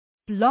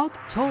Blog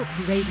Talk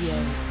Radio.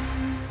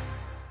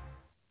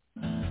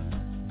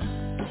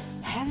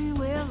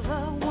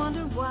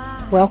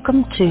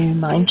 Welcome to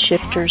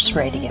MindShifters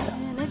Radio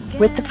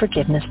with the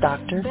Forgiveness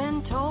Doctor,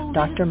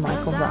 Dr.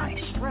 Michael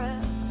Ryce.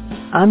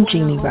 I'm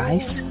Jeannie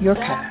Ryce, your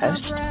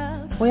co-host.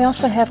 We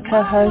also have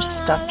co-hosts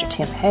Dr.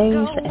 Tim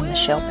Hayes and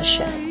Michelle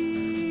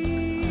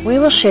Pacheco. We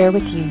will share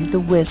with you the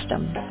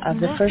wisdom of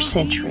the first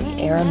century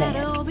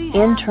Aramaic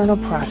internal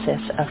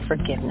process of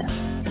forgiveness.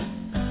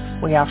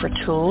 We offer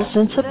tools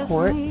and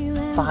support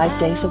 5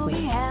 days a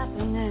week.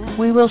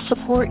 We will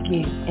support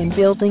you in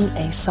building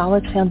a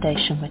solid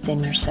foundation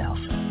within yourself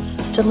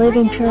to live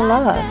in pure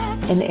love,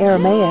 in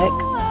Aramaic,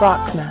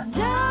 Rachna.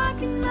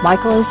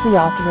 Michael is the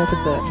author of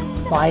the book,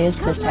 Why Is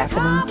This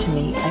Happening to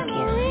Me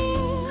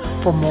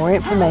Again? For more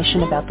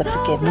information about the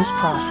forgiveness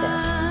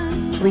process,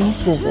 please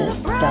visit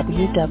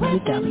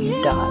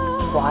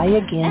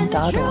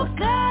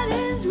www.whyagain.org.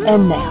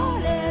 And now,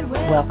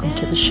 welcome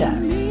to the show,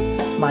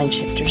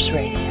 MindShifters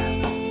Radio.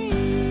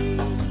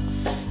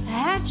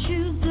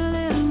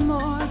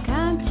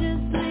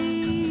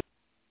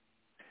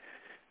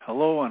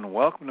 Hello and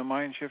welcome to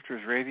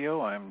MindShifters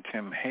Radio. I'm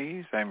Tim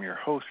Hayes. I'm your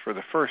host for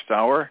the first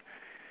hour.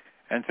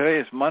 And today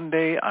is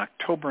Monday,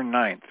 October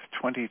 9th,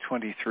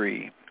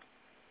 2023.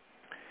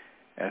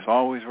 As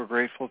always, we're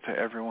grateful to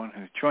everyone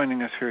who's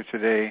joining us here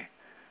today,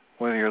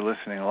 whether you're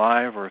listening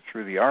live or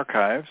through the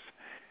archives,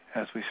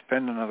 as we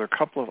spend another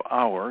couple of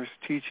hours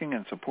teaching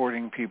and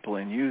supporting people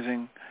in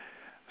using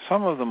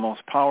some of the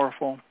most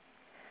powerful,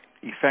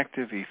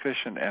 effective,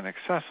 efficient, and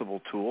accessible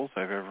tools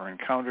I've ever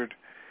encountered.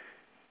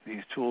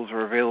 These tools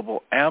are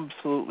available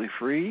absolutely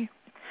free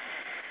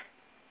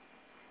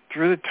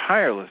through the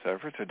tireless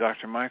efforts of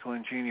Dr. Michael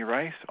and Jeanie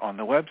Ryce on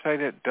the website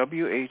at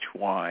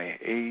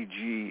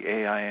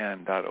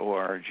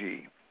whyagain.org.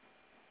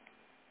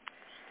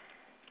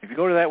 If you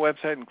go to that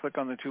website and click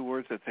on the two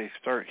words that say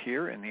Start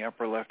Here in the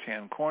upper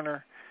left-hand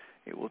corner,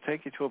 it will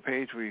take you to a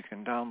page where you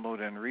can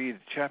download and read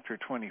Chapter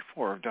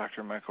 24 of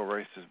Dr. Michael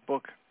Ryce's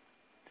book.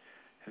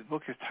 His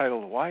book is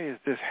titled, Why Is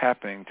This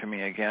Happening to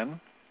Me Again?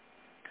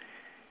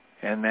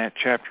 And that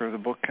chapter of the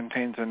book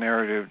contains a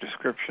narrative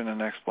description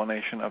and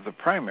explanation of the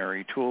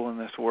primary tool in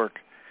this work.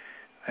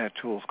 That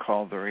tool is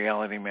called the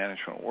Reality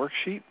Management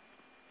Worksheet,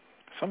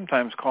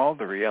 sometimes called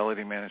the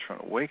Reality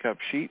Management Wake-Up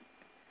Sheet.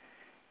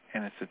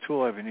 And it's a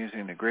tool I've been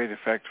using to great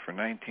effect for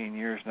 19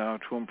 years now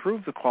to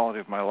improve the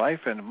quality of my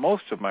life and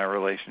most of my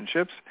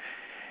relationships,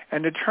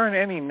 and to turn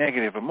any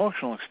negative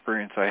emotional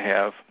experience I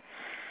have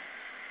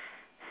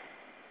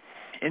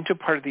into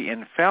part of the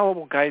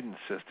infallible guidance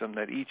system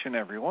that each and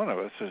every one of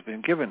us has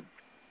been given.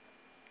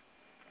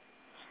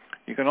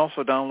 You can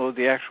also download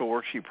the actual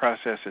worksheet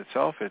process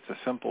itself. It's a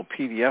simple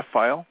PDF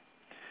file.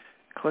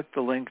 Click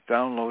the link,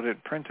 download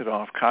it, print it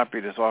off, copy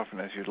it as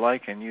often as you'd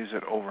like, and use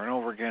it over and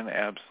over again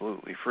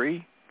absolutely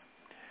free.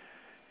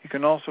 You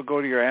can also go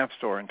to your app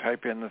store and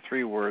type in the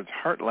three words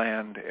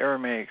Heartland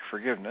Aramaic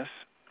Forgiveness.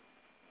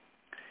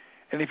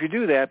 And if you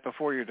do that,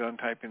 before you're done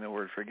typing the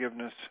word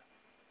forgiveness,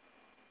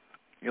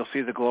 you'll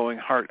see the glowing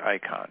heart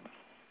icon.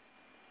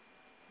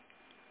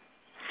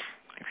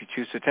 If you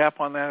choose to tap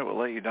on that, it will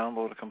let you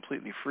download a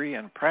completely free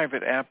and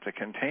private app that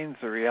contains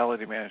the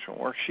Reality Management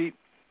Worksheet.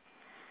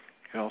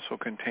 It also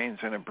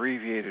contains an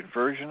abbreviated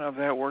version of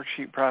that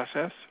worksheet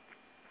process.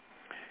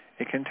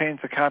 It contains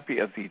a copy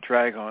of the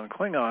Dragon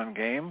Klingon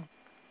game,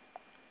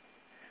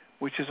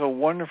 which is a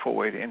wonderful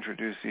way to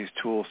introduce these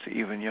tools to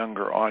even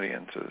younger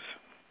audiences.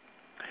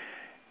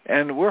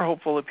 And we're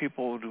hopeful that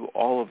people will do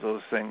all of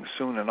those things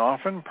soon and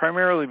often,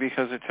 primarily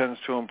because it tends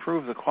to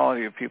improve the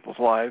quality of people's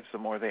lives the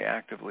more they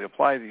actively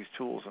apply these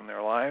tools in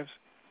their lives.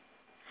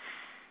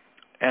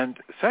 And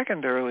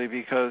secondarily,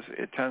 because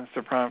it tends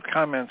to prompt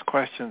comments,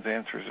 questions,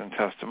 answers, and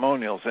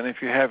testimonials. And if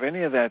you have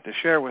any of that to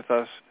share with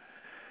us,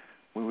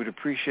 we would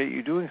appreciate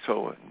you doing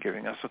so and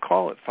giving us a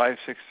call at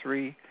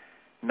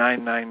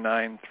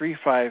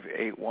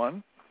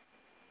 563-999-3581.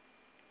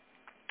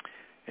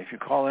 If you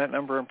call that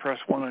number and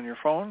press 1 on your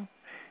phone,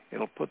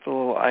 it'll put the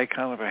little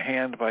icon of a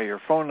hand by your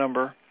phone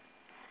number.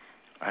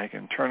 I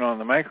can turn on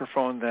the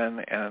microphone then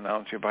and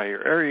announce you by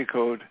your area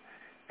code,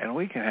 and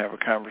we can have a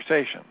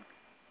conversation.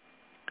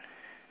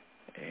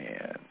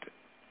 And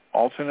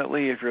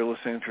alternately, if you're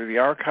listening through the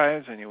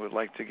archives and you would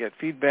like to get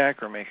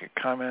feedback or make a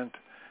comment,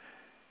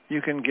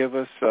 you can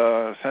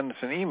send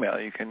us an email.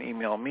 You can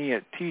email me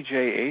at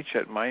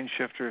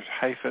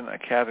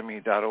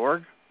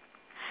tjh@mindshifters-academy.org.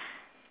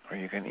 Or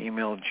you can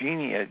email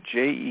Jeanie at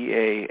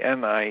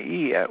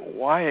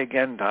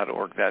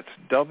jeanie@whyagain.org. That's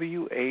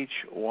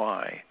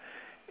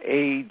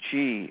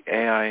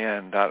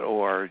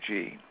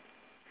whyagain.org.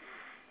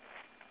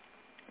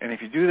 And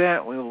if you do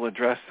that, we will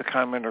address the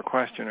comment or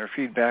question or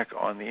feedback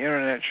on the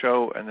Internet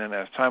show, and then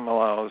as time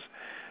allows,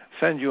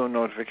 send you a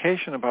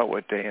notification about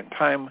what day and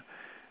time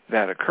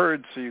that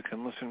occurred so you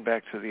can listen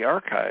back to the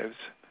archives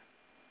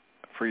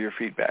for your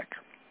feedback.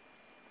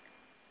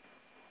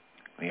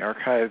 The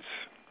archives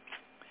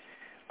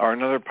are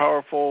another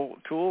powerful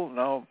tool,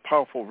 now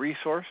powerful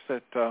resource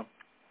that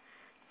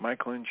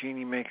Michael and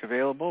Jeanie make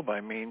available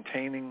by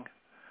maintaining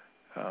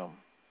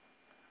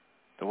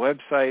the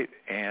website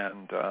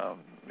and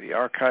the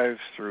archives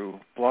through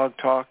Blog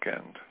Talk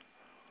and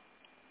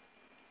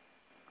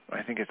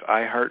I think it's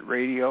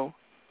iHeartRadio.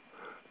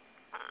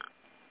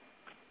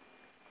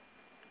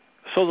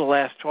 So the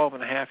last 12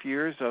 and a half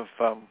years of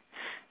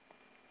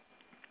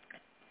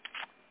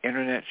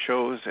Internet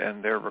shows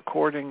and their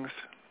recordings,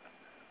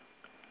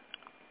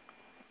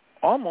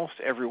 almost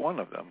every one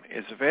of them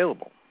is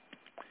available.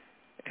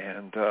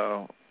 And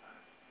I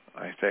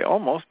say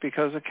almost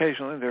because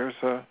occasionally there's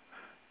a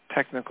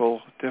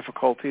technical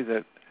difficulty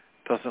that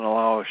doesn't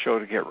allow a show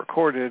to get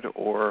recorded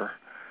or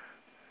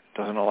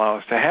doesn't allow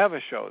us to have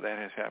a show. That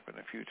has happened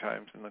a few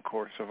times in the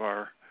course of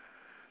our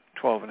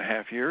 12 and a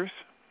half years.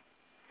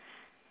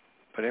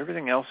 But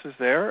everything else is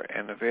there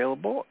and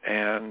available,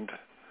 and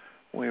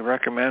we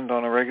recommend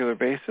on a regular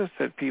basis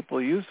that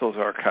people use those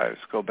archives.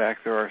 Go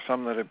back. There are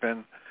some that have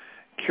been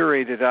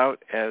curated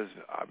out as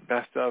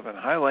best of and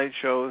highlight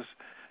shows,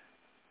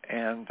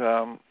 and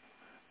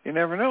you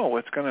never know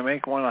what's going to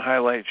make one a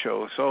highlight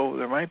show. So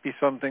there might be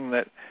something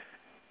that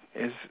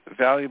is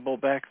valuable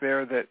back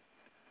there that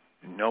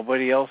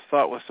nobody else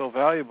thought was so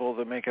valuable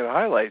to make it a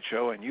highlight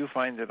show, and you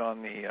find it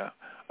on the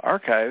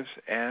archives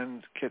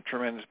and get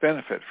tremendous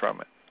benefit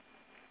from it.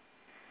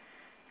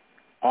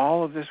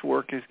 All of this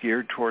work is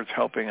geared towards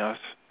helping us,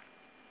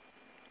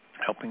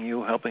 helping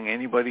you, helping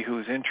anybody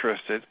who's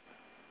interested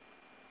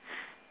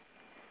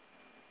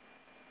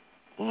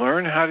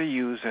learn how to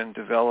use and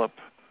develop,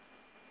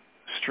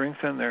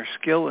 strengthen their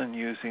skill in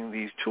using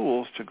these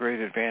tools to great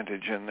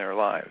advantage in their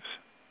lives.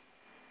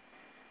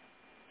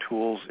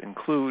 Tools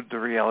include the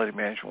Reality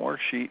Management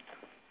Worksheet,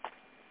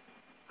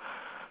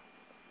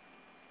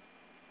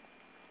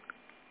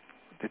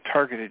 the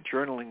targeted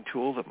journaling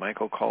tool that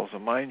Michael calls a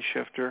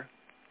MindShifter,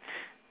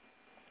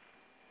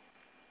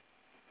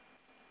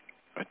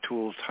 a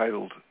tool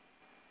titled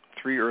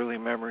 3 Early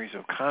Memories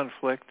of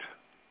Conflict,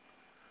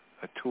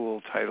 a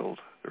tool titled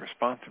the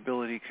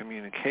Responsibility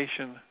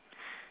Communication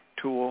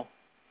tool,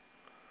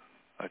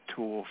 a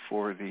tool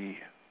for the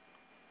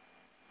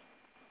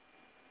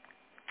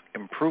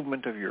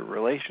improvement of your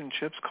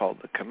relationships called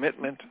the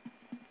Commitment,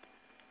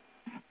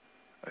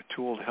 a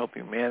tool to help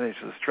you manage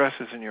the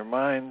stresses in your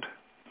mind,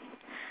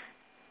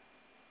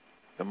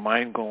 the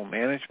Mind Goal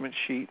Management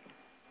Sheet,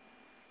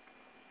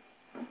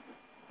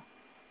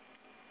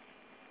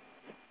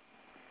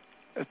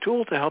 a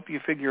tool to help you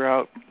figure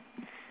out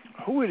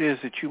who it is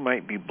that you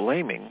might be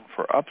blaming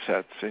for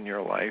upsets in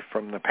your life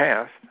from the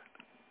past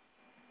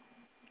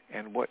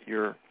and what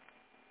your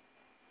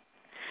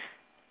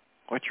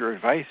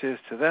advice is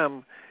to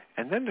them,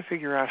 and then to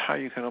figure out how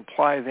you can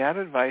apply that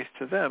advice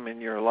to them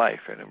in your life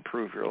and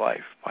improve your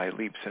life by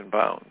leaps and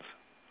bounds.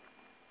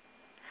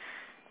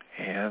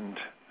 And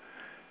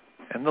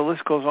the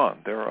list goes on.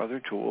 There are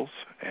other tools,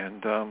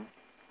 and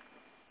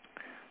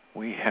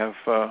we have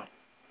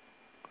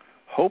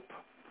hope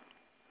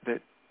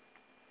that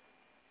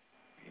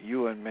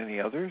you and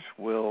many others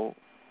will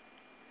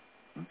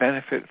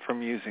benefit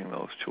from using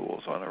those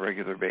tools on a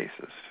regular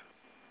basis.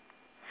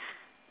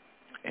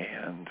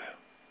 And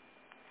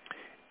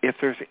if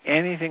there's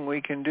anything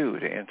we can do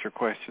to answer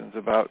questions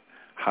about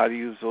how to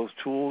use those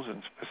tools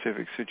in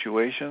specific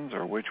situations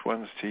or which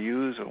ones to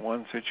use in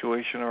one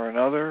situation or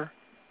another,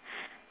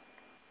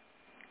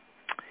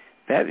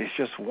 that is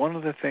just one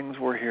of the things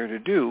we're here to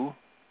do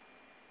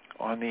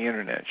on the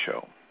Internet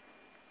show.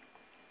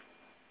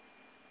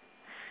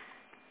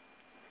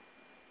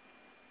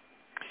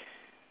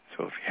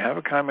 So if you have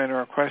a comment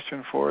or a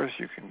question for us,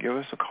 you can give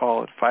us a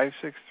call at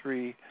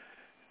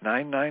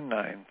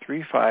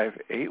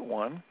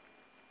 563-999-3581.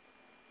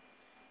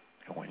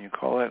 And when you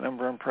call that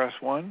number and press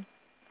 1,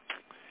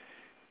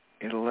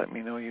 it'll let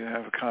me know you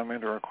have a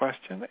comment or a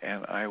question,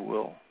 and I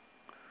will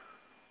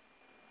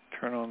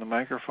turn on the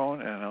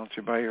microphone and announce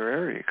you by your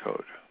area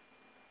code.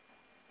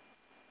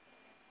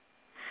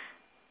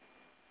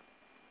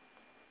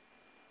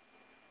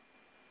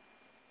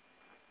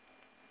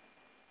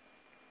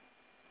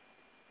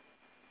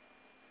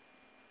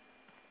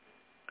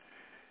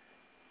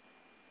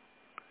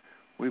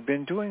 We've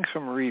been doing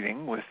some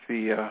reading with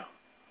the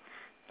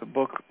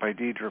book by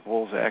Diederik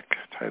Wolzak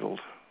titled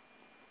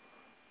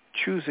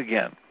Choose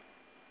Again.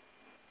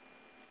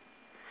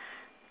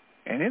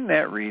 And in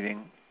that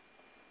reading,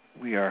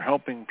 we are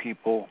helping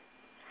people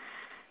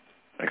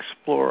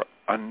explore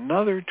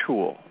another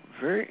tool,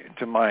 very,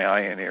 to my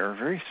eye and ear,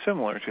 very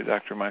similar to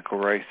Dr. Michael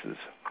Ryce's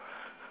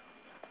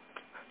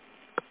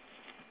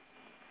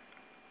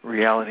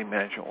Reality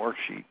Management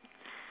Worksheet,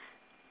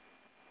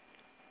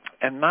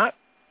 and not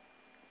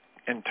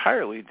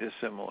entirely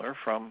dissimilar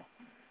from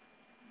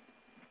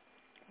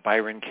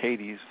Byron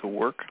Katie's The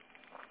Work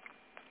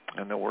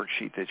and the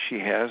worksheet that she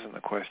has and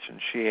the questions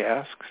she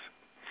asks,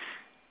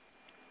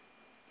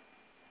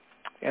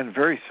 and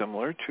very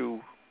similar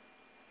to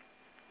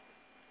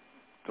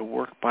the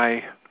work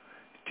by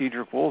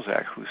Diederik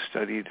Wolzak, who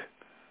studied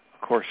A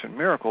Course in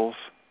Miracles,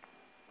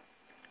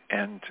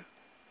 and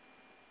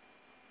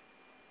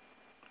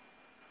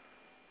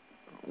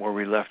where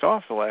we left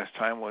off the last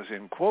time was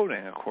in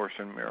quoting A Course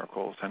in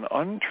Miracles. An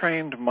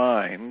untrained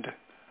mind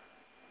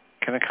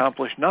can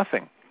accomplish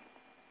nothing.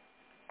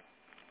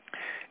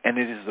 And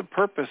it is the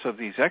purpose of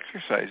these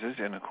exercises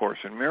in A Course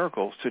in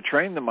Miracles to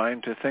train the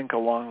mind to think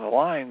along the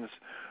lines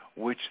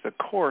which the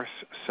Course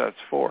sets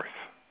forth.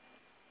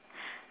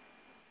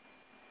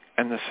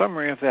 And the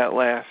summary of that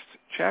last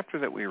chapter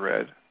that we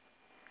read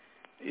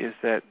is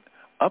that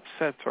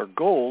upsets are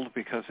gold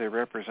because they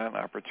represent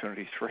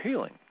opportunities for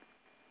healing.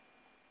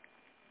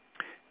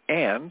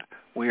 And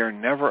we are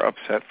never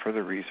upset for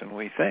the reason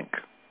we think.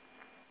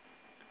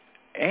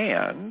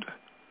 And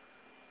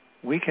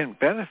we can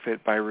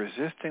benefit by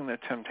resisting the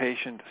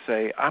temptation to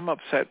say, I'm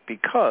upset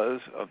because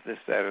of this,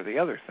 that, or the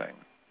other thing.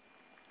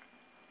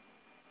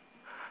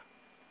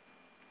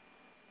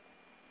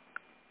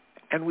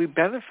 And we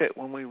benefit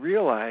when we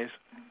realize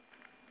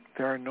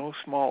there are no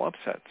small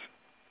upsets.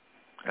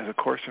 As A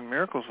Course in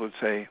Miracles would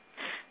say,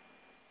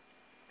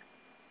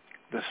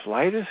 the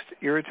slightest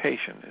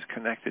irritation is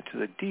connected to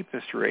the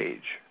deepest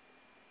rage.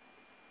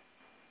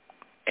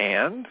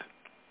 And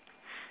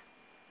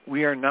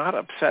we are not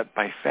upset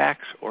by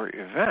facts or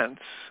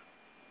events.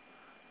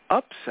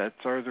 Upsets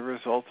are the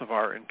result of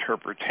our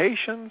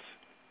interpretations,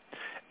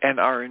 and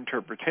our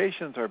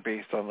interpretations are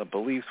based on the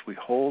beliefs we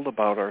hold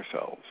about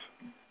ourselves.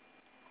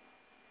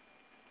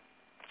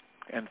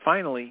 And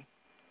finally,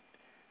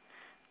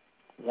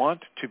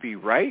 want to be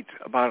right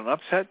about an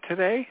upset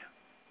today?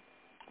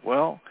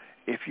 Well,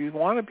 if you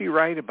want to be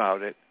right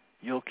about it,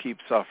 you'll keep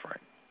suffering.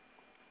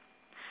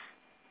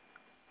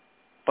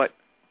 But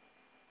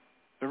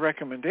the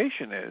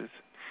recommendation is,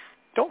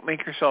 don't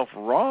make yourself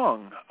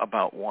wrong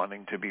about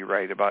wanting to be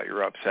right about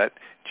your upset.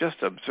 Just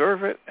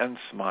observe it and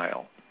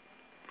smile.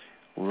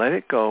 Let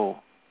it go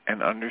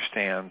and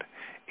understand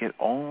it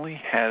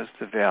only has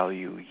the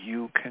value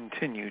you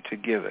continue to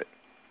give it.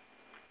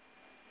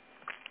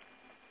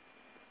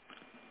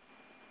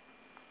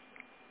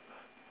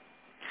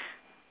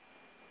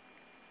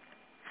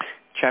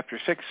 Chapter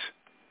 6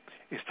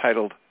 is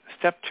titled,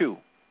 Step 2,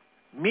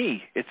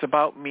 Me, It's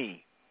About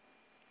Me.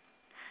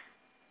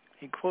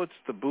 He quotes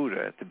the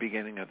Buddha at the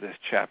beginning of this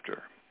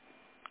chapter,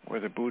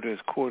 where the Buddha is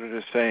quoted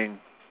as saying,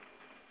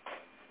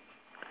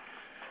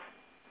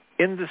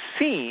 in the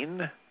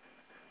seen,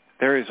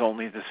 there is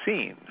only the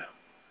seen.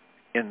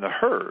 In the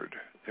heard,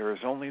 there is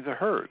only the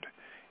heard.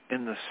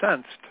 In the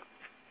sensed,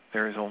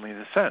 there is only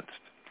the sensed.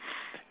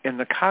 In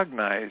the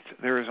cognized,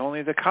 there is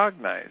only the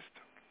cognized.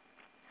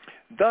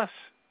 Thus,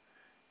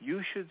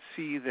 you should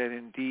see that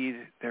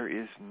indeed there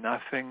is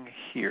nothing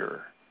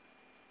here.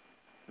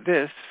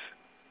 This,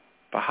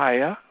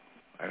 Bahaya,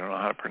 I don't know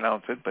how to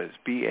pronounce it, but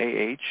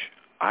it's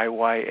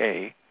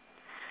Bahaya,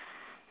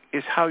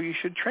 is how you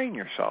should train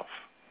yourself,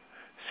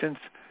 since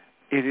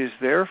it is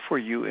there for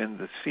you in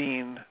the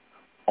seen,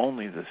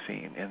 only the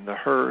seen, in the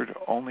heard,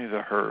 only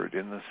the heard,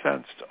 in the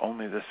sensed,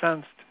 only the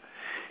sensed,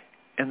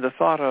 in the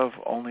thought of,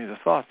 only the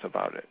thoughts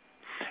about it.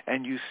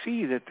 And you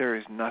see that there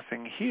is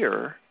nothing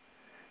here.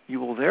 You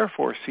will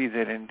therefore see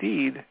that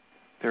indeed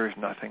there is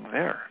nothing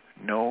there,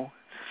 no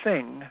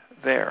thing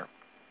there.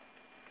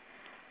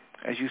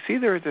 As you see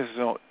there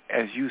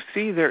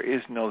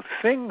is no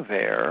thing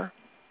there,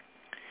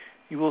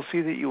 you will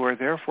see that you are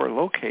therefore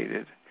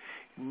located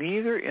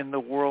neither in the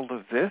world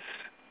of this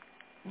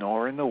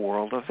nor in the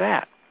world of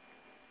that,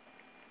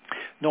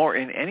 nor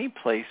in any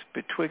place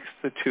betwixt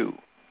the two.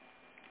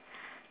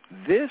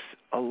 This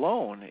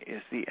alone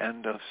is the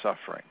end of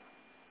suffering.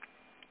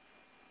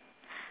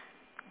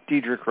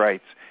 Diedrich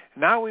writes,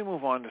 now we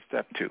move on to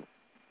step 2.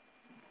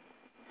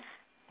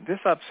 This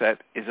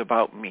upset is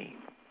about me.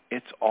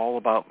 It's all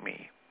about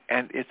me.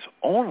 And it's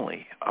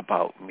only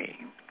about me.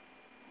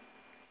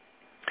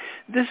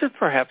 This is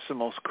perhaps the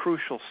most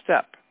crucial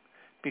step,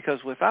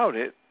 because without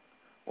it,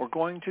 we're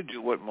going to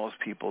do what most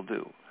people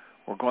do.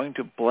 We're going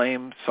to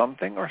blame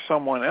something or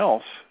someone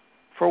else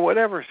for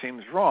whatever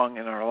seems wrong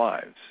in our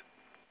lives.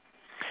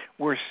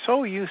 We're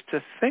so used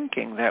to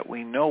thinking that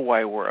we know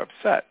why we're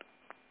upset.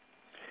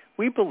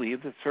 We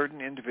believe that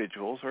certain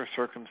individuals or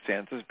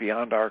circumstances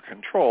beyond our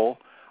control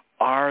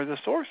are the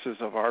sources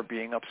of our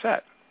being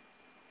upset.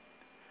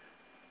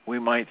 We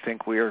might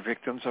think we are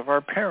victims of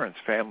our parents,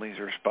 families,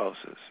 or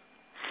spouses.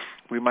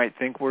 We might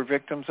think we're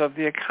victims of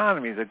the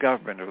economy, the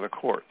government, or the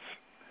courts.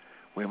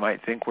 We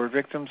might think we're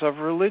victims of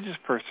religious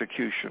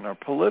persecution or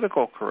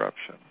political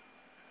corruption.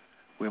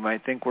 We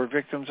might think we're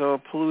victims of a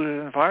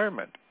polluted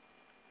environment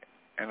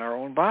and our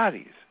own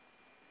bodies.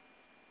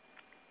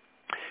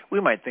 We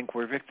might think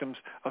we're victims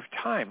of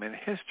time and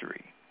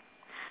history.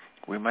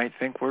 We might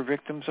think we're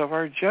victims of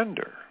our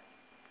gender.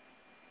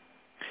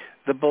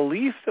 The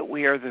belief that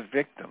we are the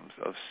victims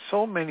of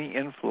so many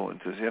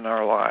influences in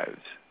our lives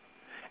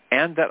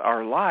and that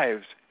our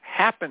lives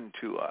happen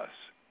to us,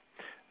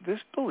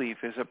 this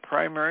belief is a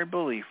primary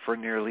belief for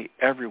nearly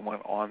everyone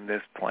on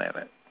this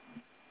planet.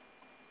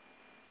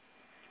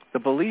 The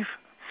belief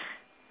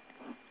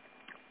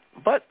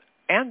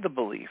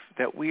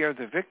that we are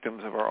the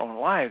victims of our own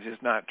lives is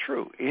not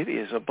true. It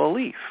is a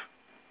belief.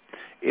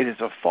 It is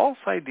a false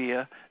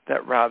idea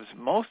that robs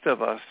most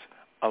of us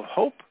of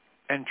hope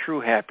and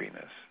true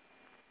happiness.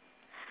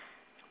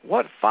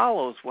 What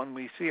follows when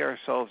we see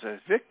ourselves as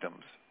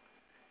victims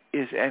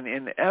is an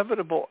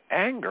inevitable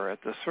anger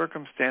at the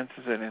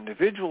circumstances and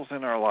individuals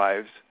in our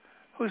lives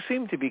who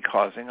seem to be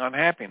causing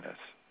unhappiness.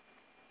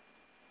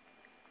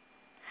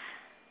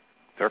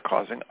 They're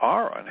causing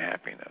our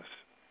unhappiness.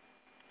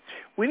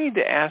 We need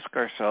to ask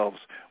ourselves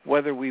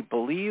whether we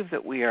believe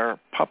that we are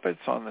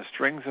puppets on the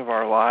strings of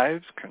our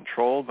lives,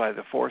 controlled by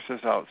the forces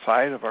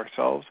outside of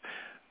ourselves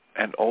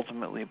and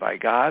ultimately by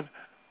God,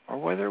 or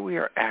whether we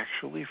are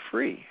actually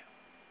free.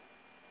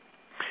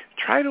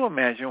 Try to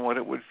imagine what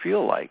it would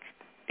feel like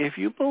if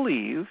you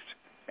believed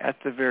at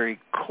the very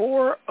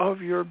core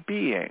of your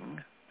being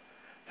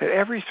that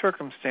every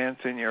circumstance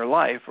in your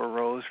life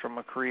arose from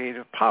a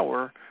creative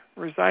power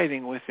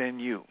residing within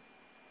you.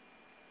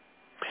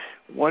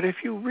 What if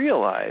you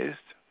realized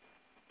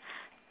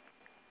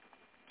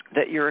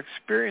that your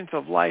experience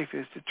of life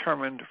is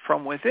determined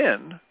from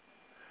within,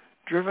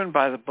 driven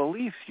by the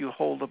beliefs you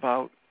hold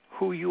about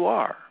who you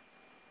are?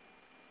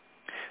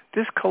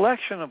 This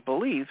collection of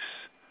beliefs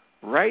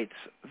writes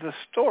the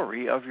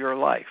story of your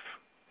life.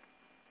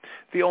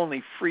 The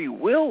only free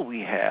will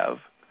we have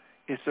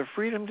is the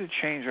freedom to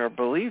change our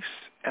beliefs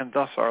and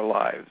thus our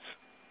lives.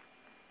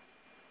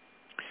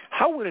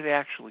 How would it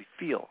actually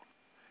feel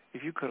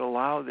if you could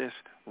allow this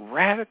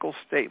radical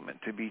statement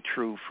to be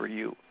true for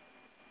you?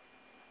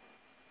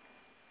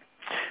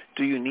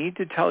 Do you need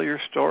to tell your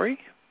story?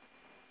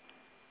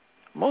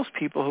 Most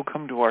people who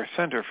come to our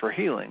Center for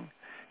Healing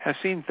have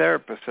seen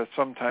therapists at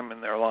some time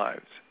in their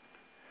lives.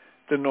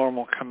 The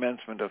normal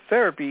commencement of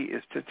therapy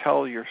is to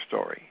tell your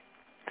story.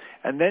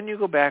 And then you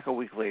go back a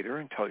week later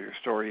and tell your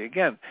story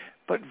again.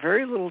 But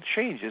very little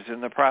changes in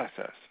the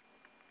process.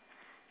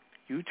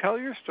 You tell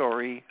your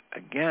story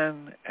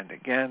again and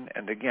again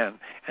and again,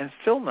 and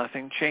still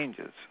nothing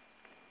changes.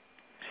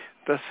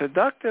 The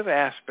seductive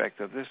aspect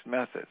of this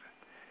method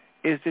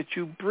is that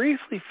you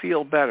briefly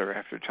feel better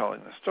after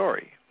telling the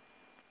story.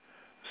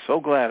 So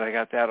glad I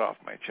got that off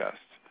my chest.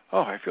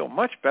 Oh, I feel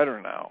much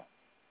better now.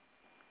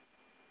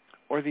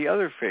 Or the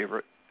other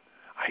favorite,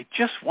 I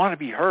just want to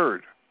be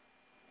heard.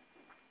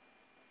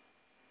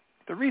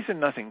 The reason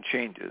nothing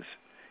changes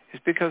is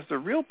because the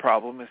real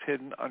problem is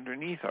hidden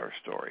underneath our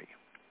story.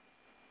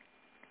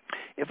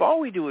 If all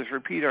we do is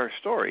repeat our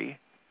story,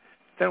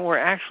 then we're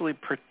actually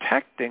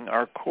protecting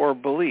our core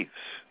beliefs,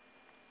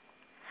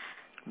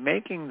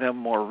 making them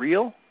more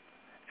real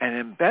and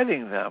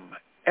embedding them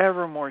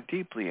ever more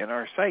deeply in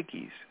our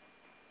psyches.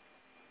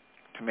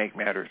 To make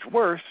matters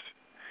worse,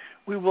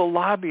 we will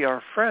lobby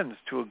our friends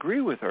to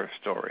agree with our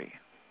story.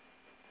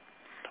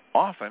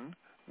 Often,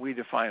 we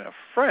define a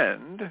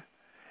friend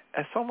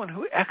as someone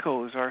who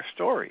echoes our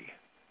story.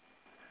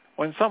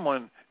 When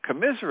someone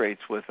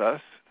commiserates with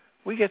us,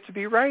 we get to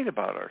be right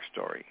about our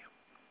story.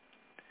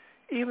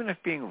 Even if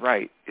being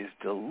right is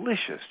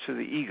delicious to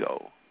the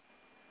ego,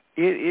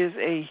 it is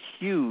a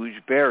huge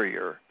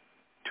barrier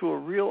to a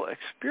real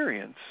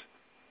experience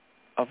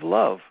of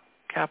love,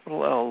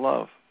 capital L,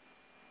 love.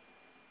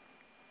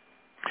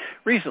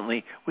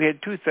 Recently, we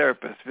had 2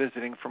 therapists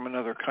visiting from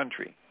another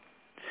country.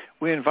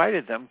 We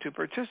invited them to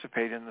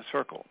participate in the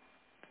circle,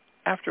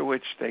 after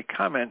which they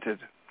commented,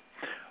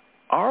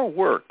 "Our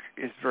work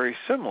is very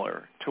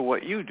similar to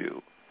what you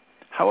do.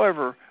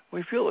 However,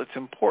 we feel it's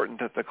important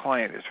that the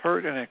client is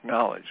heard and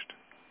acknowledged.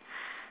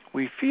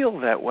 We feel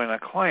that when a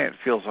client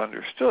feels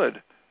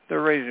understood,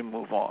 they're ready to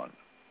move on."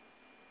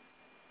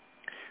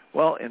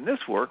 Well, in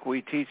this work,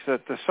 we teach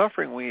that the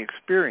suffering we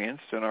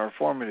experienced in our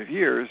formative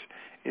years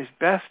is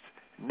best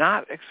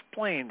not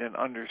explained and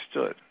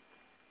understood.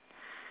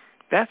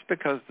 That's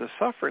because the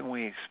suffering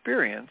we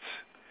experience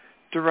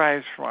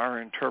derives from our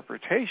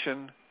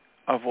interpretation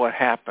of what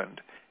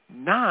happened,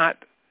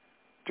 not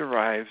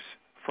derives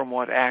from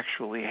what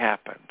actually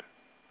happened.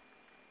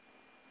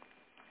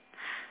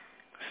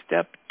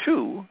 Step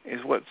 2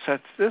 is what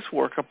sets this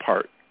work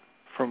apart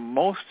from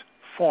most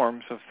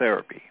forms of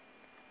therapy.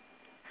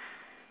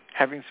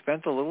 Having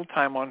spent a little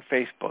time on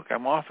Facebook,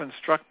 I'm often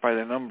struck by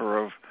the number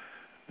of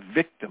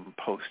victim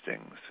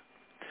postings,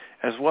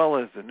 as well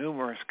as the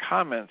numerous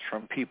comments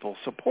from people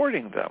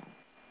supporting them.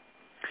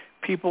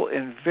 People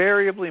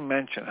invariably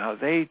mention how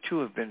they too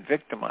have been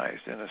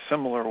victimized in a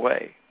similar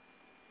way.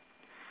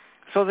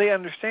 So they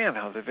understand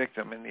how the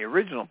victim in the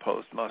original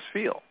post must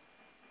feel.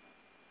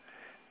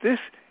 This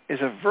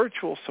is a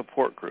virtual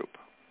support group.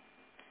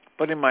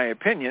 But in my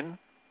opinion,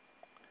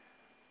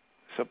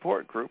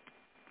 support groups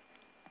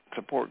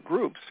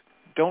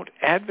don't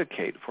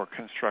advocate for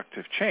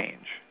constructive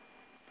change.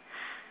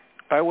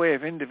 By way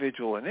of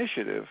individual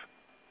initiative,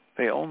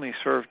 they only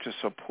serve to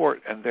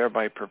support and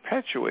thereby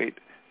perpetuate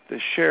the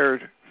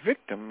shared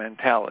victim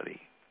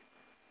mentality.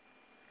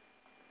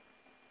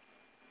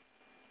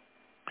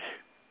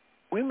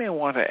 We may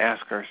want to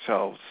ask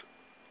ourselves,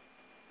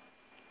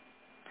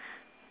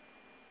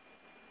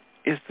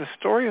 is the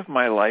story of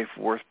my life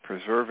worth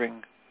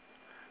preserving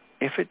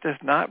if it does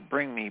not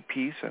bring me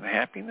peace and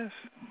happiness?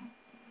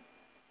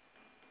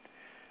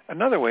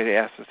 Another way to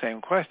ask the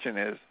same question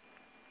is,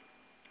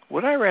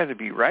 would I rather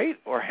be right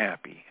or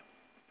happy?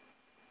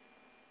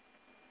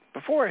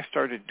 Before I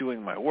started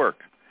doing my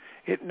work,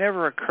 it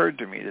never occurred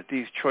to me that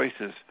these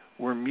choices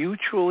were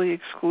mutually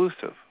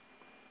exclusive.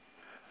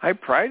 I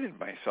prided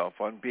myself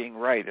on being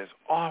right as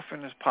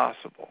often as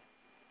possible.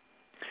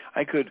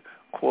 I could,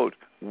 quote,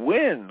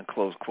 win,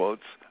 close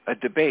quotes, a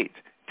debate,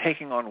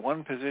 taking on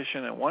one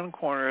position in one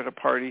corner at a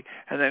party,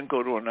 and then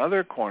go to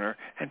another corner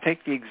and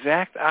take the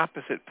exact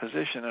opposite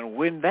position and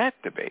win that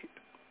debate.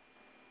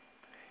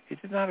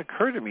 It did not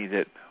occur to me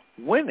that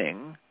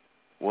winning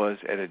was,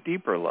 at a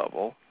deeper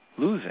level,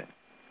 losing.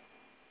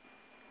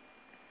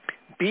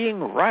 Being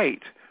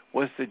right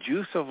was the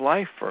juice of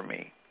life for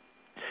me.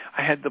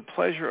 I had the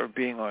pleasure of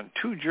being on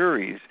 2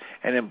 juries,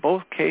 and in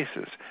both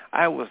cases,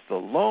 I was the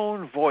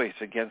lone voice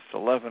against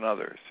 11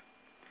 others.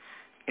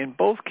 In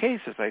both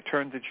cases, I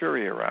turned the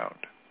jury around.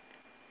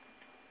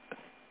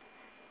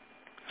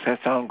 Does that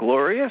sound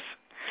glorious?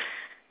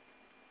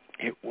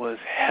 It was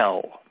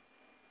hell.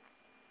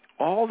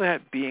 All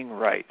that being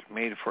right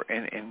made for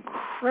an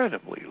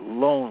incredibly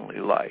lonely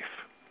life.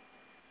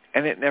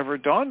 And it never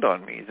dawned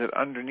on me that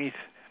underneath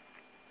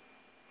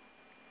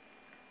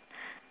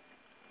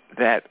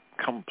that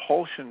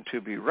compulsion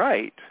to be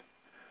right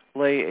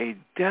lay a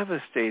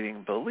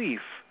devastating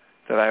belief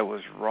that I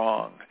was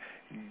wrong,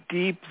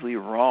 deeply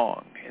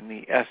wrong in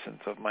the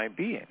essence of my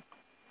being.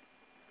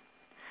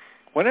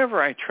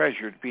 Whenever I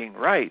treasured being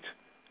right,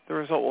 the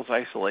result was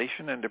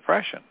isolation and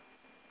depression.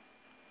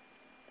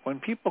 When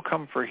people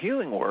come for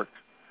healing work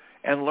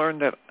and learn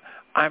that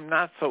I'm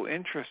not so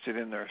interested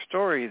in their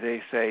story,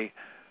 they say,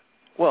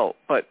 well,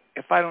 but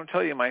if I don't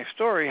tell you my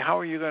story, how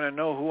are you going to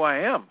know who I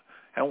am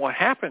and what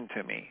happened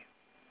to me?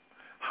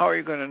 How are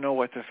you going to know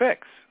what to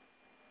fix?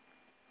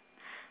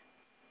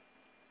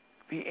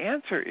 The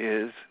answer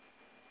is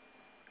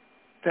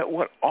that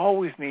what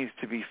always needs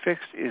to be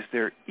fixed is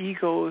their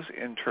ego's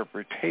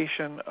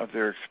interpretation of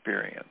their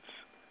experience.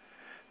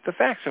 The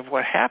facts of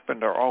what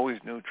happened are always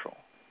neutral,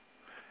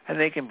 and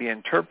they can be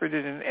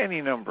interpreted in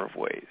any number of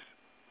ways.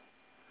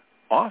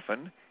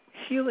 Often,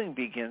 healing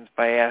begins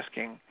by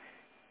asking,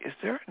 is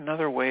there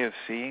another way of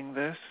seeing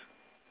this?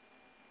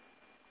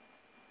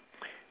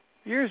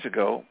 Years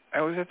ago,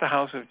 I was at the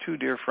house of 2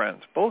 dear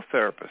friends, both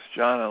therapists,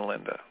 John and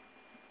Linda.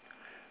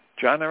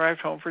 John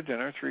arrived home for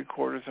dinner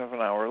 3/4 of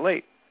an hour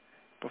late.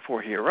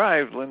 Before he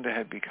arrived, Linda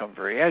had become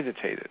very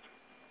agitated,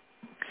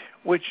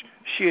 which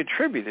she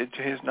attributed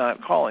to his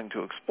not calling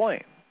to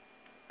explain.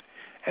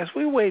 As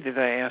we waited,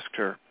 I asked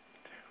her,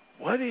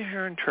 what is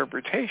your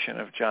interpretation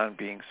of John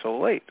being so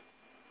late?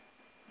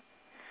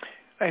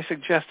 I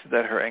suggested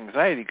that her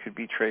anxiety could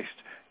be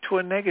traced to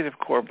a negative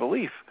core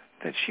belief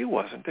that she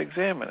wasn't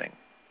examining.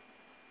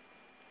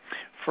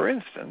 For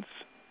instance,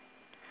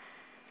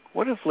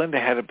 what if Linda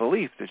had a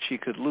belief that she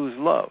could lose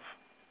love?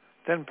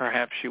 Then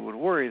perhaps she would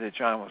worry that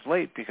John was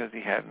late because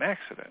he had an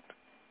accident.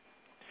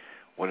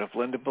 What if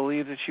Linda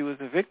believed that she was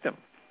a victim?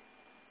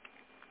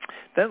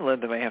 Then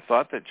Linda may have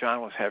thought that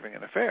John was having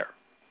an affair.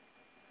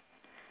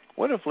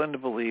 What if Linda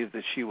believed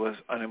that she was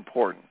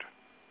unimportant?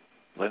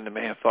 Linda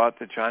may have thought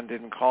that John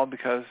didn't call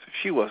because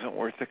she wasn't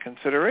worth the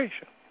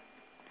consideration.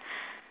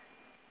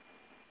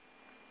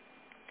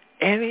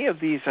 Any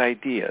of these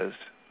ideas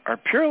are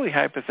purely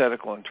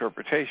hypothetical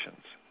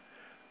interpretations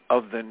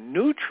of the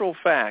neutral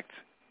fact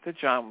that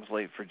John was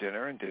late for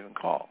dinner and didn't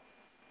call.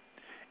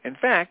 In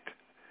fact,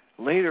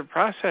 later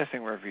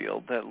processing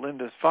revealed that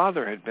Linda's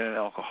father had been an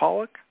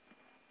alcoholic.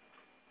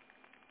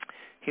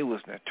 He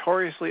was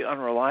notoriously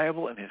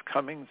unreliable in his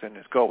comings and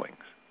his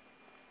goings.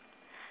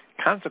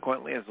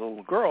 Consequently, as a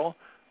little girl,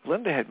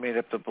 Linda had made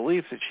up the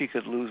belief that she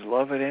could lose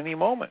love at any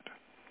moment.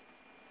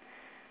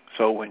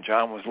 So when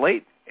John was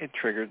late, it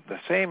triggered the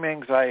same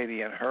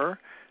anxiety in her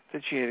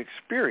that she had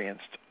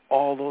experienced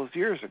all those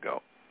years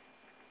ago.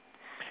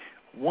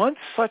 Once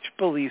such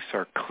beliefs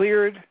are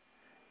cleared,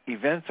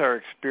 events are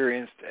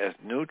experienced as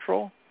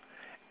neutral,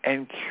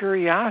 and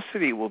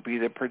curiosity will be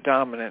the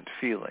predominant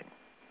feeling.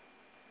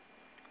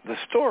 The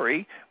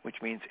story,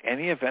 which means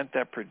any event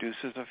that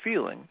produces a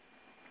feeling,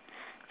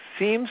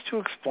 seems to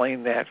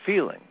explain that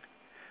feeling,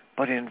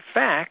 but in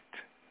fact,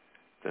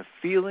 the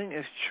feeling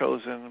is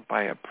chosen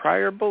by a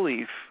prior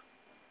belief,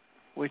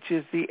 which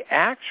is the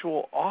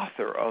actual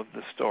author of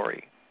the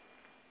story.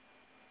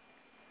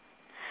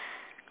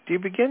 Do you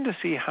begin to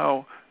see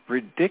how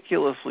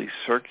ridiculously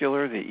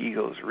circular the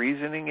ego's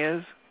reasoning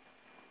is?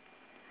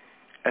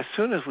 As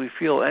soon as we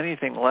feel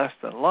anything less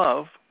than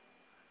love,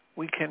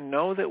 we can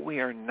know that we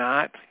are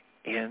not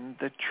in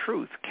the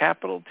truth,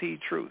 capital T,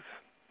 truth.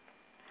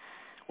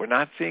 We're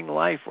not seeing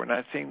life. We're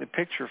not seeing the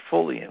picture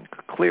fully and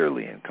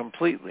clearly and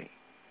completely.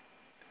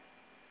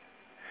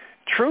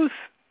 Truth,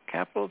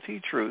 capital T,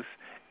 truth,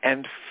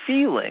 and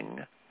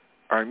feeling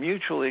are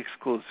mutually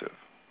exclusive.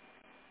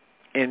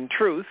 In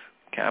truth,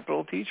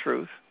 capital T,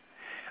 truth,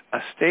 a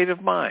state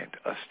of mind,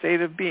 a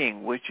state of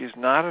being which is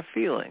not a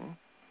feeling,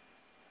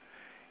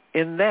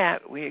 in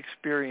that we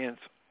experience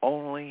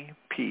only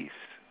peace.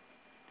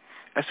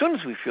 As soon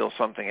as we feel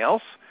something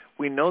else,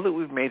 we know that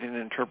we've made an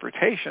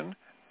interpretation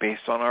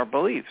based on our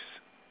beliefs.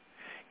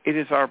 It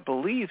is our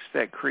beliefs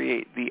that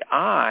create the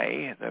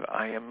I that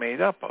I am made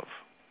up of.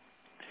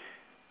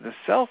 The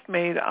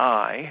self-made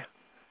I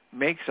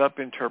makes up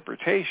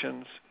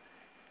interpretations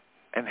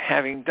and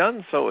having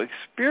done so,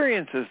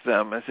 experiences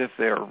them as if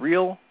they are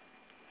real,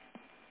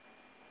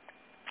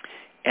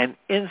 and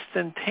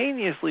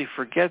instantaneously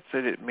forgets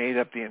that it made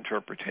up the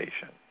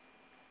interpretation.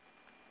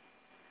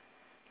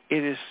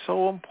 It is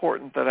so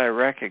important that I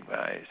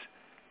recognize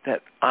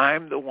that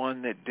I'm the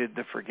one that did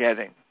the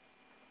forgetting,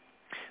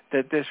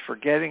 that this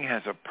forgetting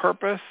has a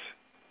purpose,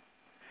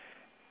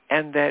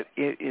 and that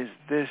it is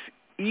this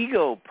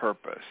ego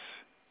purpose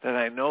that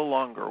I no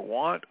longer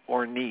want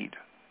or need.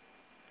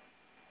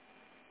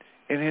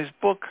 In his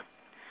book,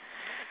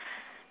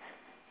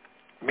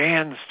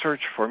 Man's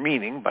Search for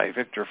Meaning by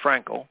Viktor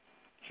Frankl,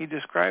 he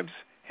describes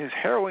his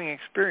harrowing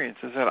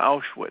experiences at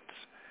Auschwitz,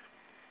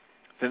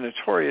 the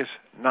notorious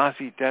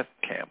Nazi death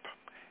camp.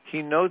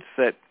 He notes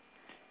that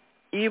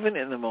even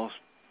in the most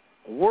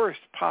worst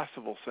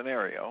possible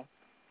scenario,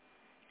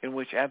 in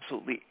which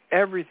absolutely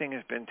everything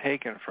has been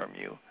taken from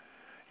you,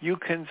 you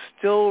can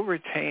still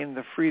retain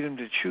the freedom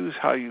to choose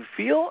how you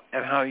feel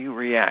and how you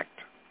react.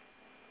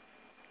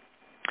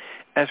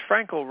 As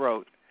Frankl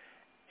wrote,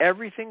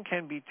 everything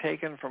can be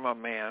taken from a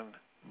man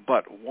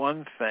but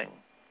one thing,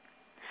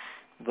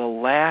 the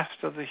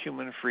last of the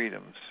human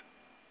freedoms,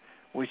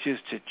 which is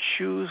to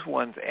choose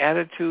one's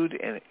attitude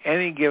in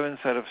any given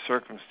set of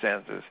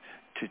circumstances,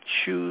 to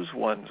choose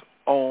one's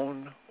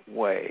own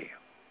way.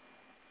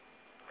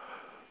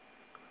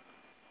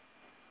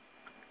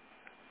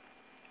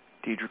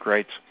 Diedrich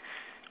writes,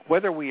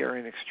 whether we are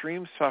in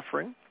extreme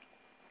suffering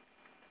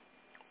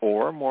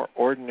or more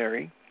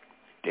ordinary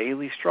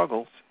daily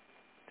struggles,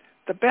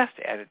 the best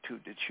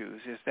attitude to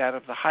choose is that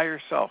of the higher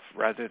self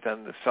rather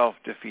than the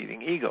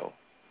self-defeating ego.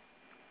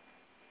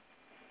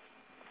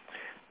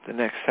 The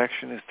next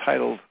section is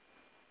titled,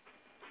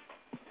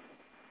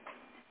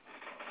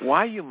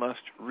 Why You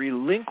Must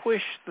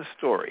Relinquish the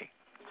Story.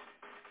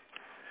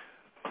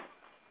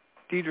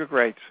 Diedrich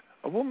writes,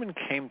 a woman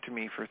came to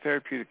me for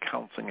therapeutic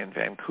counseling in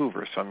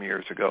Vancouver some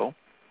years ago.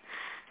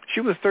 She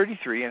was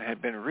 33 and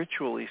had been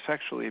ritually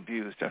sexually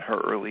abused in her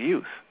early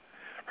youth.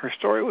 Her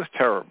story was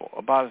terrible,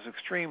 about as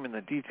extreme in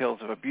the details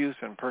of abuse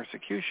and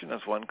persecution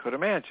as one could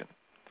imagine.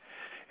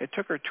 It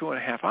took her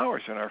 2.5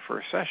 hours in our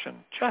first session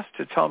just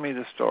to tell me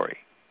the story.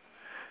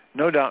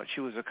 No doubt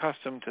she was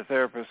accustomed to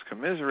therapists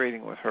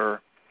commiserating with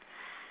her,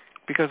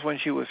 because when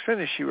she was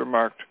finished, she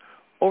remarked,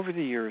 over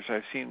the years,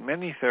 I've seen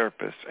many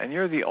therapists, and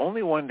you're the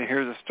only one to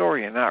hear the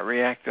story and not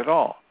react at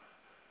all.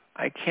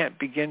 I can't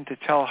begin to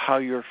tell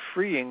I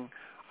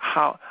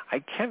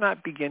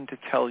cannot begin to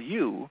tell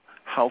you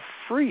how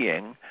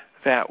freeing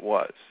that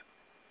was.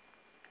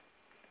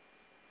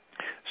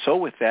 So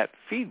with that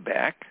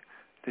feedback,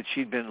 that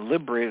she'd been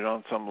liberated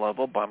on some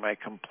level by my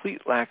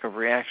complete lack of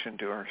reaction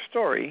to her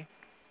story,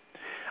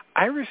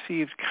 I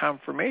received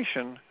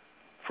confirmation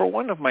for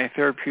one of my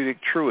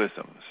therapeutic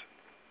truisms.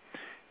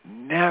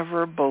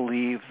 Never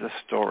believe the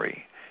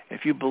story.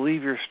 If you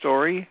believe your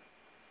story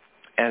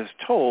as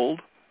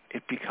told,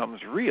 it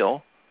becomes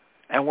real,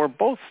 and we're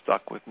both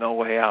stuck with no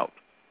way out.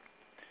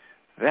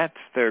 That's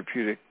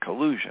therapeutic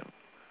collusion,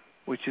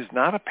 which is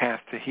not a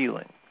path to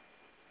healing.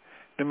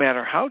 No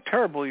matter how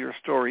terrible your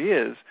story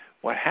is,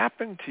 what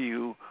happened to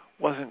you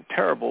wasn't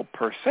terrible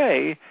per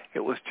se, it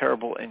was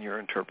terrible in your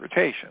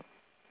interpretation.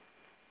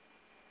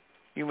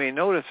 You may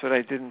notice that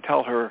I didn't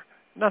tell her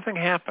nothing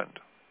happened,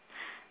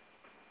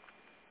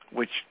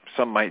 which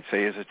some might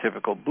say is a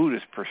typical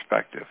Buddhist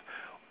perspective.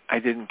 I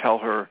didn't tell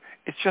her,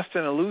 it's just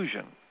an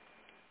illusion.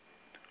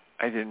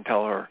 I didn't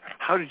tell her,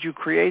 how did you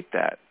create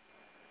that?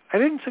 I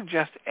didn't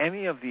suggest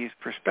any of these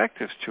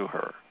perspectives to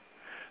her.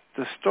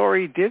 The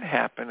story did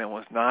happen and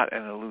was not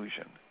an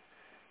illusion.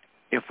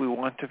 If we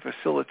want to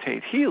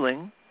facilitate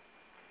healing,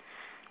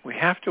 we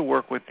have to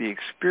work with the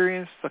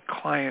experience the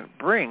client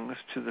brings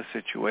to the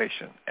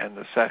situation and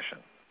the session.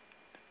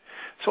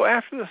 So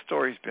after the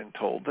story's been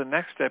told, the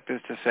next step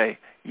is to say,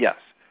 yes,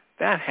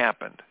 that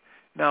happened.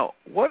 Now,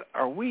 what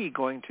are we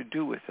going to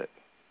do with it?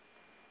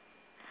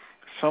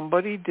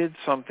 Somebody did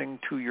something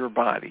to your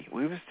body.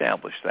 We've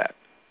established that.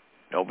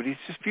 Nobody's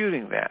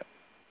disputing that.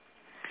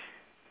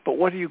 But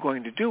what are you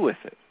going to do with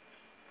it?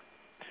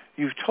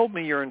 You've told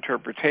me your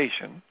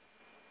interpretation,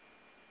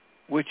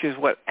 which is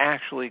what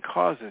actually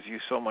causes you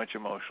so much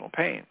emotional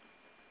pain.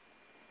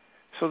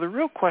 So the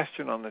real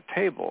question on the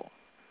table,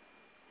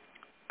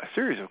 a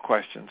series of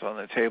questions on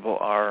the table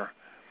are,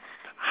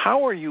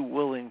 how are you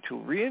willing to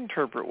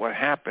reinterpret what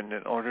happened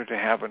in order to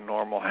have a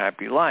normal,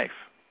 happy life?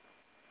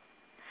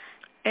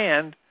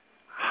 And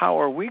how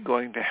are we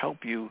going to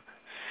help you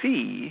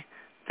see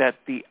that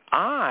the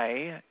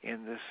I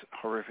in this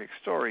horrific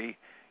story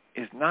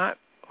is not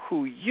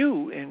who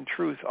you in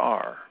truth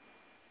are?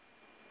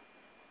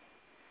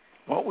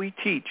 What we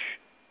teach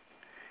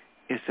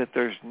is that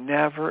there's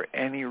never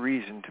any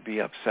reason to be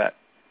upset.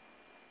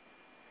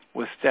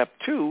 With step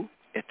 2,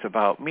 it's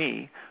about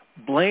me.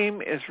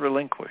 Blame is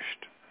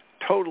relinquished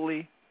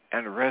totally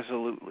and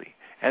resolutely,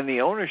 and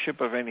the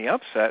ownership of any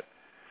upset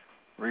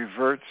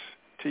reverts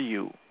to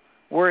you,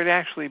 where it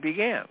actually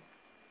began.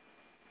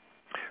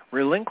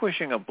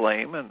 Relinquishing of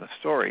blame and the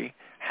story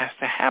has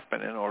to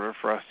happen in order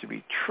for us to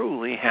be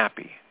truly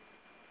happy.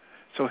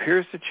 So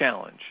here's the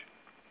challenge.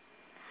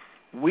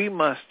 We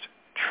must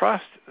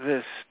trust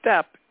this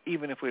step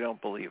even if we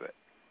don't believe it.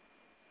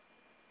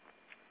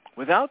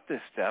 Without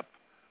this step,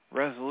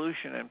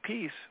 resolution and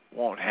peace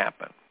won't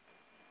happen.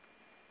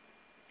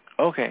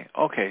 Okay,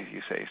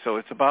 you say, so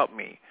it's about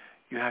me.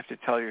 You have to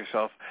tell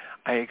yourself,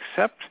 I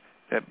accept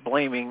that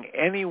blaming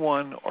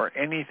anyone or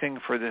anything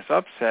for this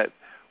upset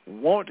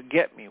won't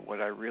get me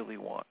what I really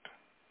want.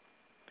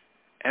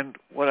 And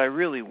what I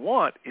really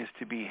want is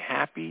to be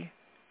happy,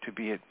 to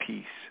be at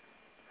peace.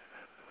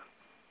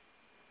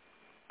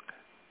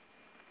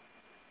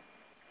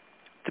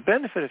 The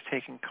benefit of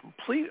taking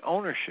complete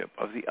ownership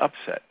of the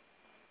upset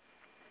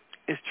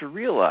is to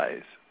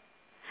realize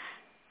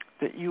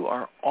that you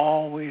are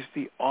always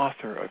the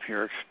author of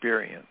your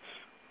experience.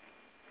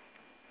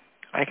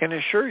 I can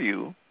assure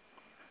you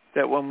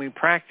that when we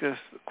practice,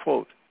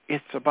 quote,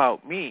 it's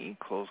about me,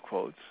 close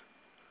quotes,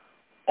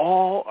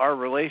 all our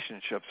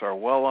relationships are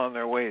well on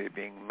their way to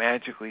being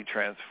magically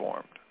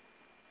transformed.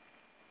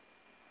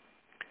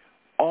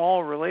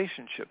 All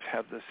relationships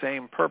have the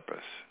same purpose,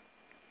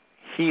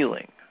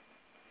 healing.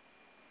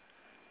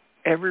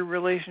 Every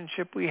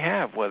relationship we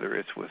have, whether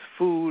it's with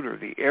food or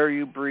the air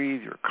you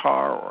breathe, your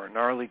car, or a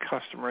gnarly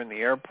customer in the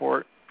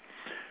airport,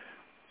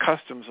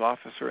 customs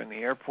officer in the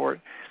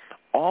airport,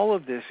 all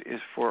of this is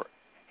for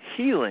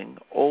healing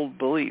old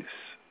beliefs.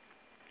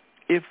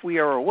 If we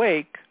are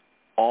awake,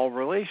 all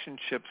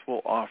relationships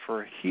will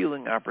offer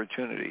healing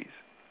opportunities.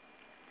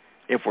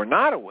 If we're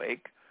not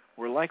awake,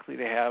 we're likely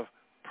to have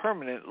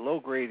permanent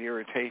low-grade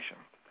irritation,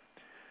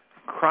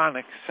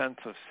 chronic sense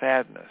of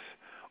sadness,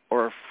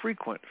 or a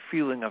frequent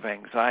feeling of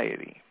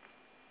anxiety.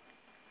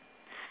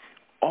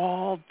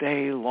 All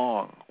day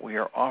long, we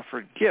are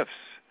offered gifts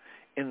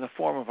in the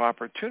form of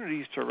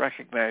opportunities to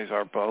recognize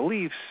our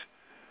beliefs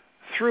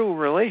through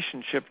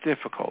relationship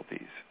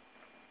difficulties.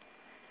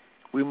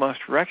 We must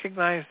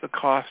recognize the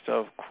cost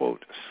of,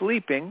 quote,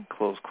 sleeping,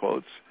 close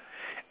quotes,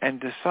 and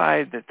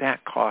decide that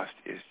that cost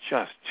is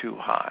just too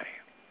high.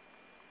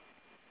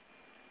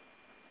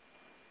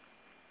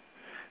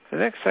 The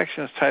next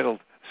section is titled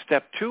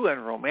Step 2 in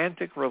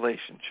Romantic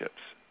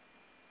Relationships.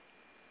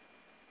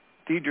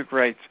 Diedrich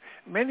writes,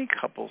 many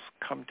couples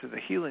come to the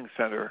Healing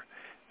Center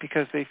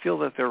because they feel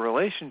that their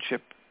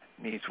relationship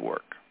needs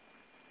work.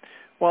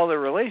 While their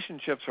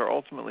relationships are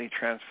ultimately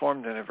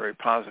transformed in a very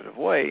positive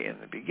way in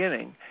the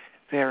beginning,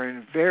 they are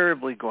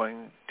invariably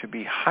going to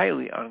be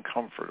highly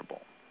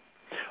uncomfortable.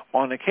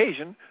 On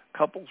occasion,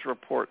 couples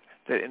report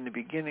that in the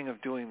beginning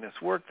of doing this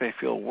work, they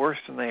feel worse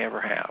than they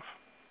ever have.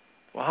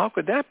 Well, how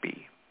could that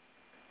be?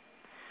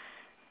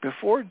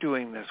 Before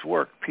doing this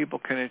work, people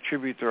can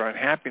attribute their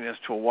unhappiness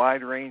to a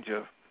wide range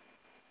of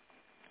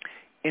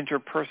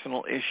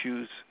interpersonal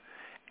issues,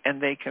 and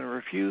they can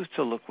refuse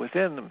to look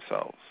within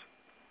themselves.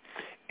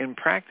 In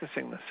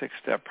practicing the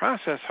 6-step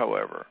process,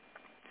 however,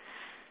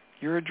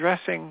 you're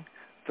addressing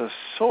the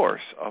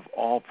source of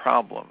all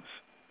problems.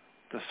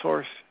 The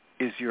source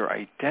is your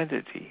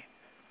identity,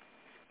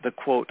 the,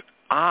 quote,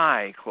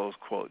 I, close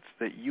quotes,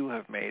 that you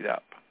have made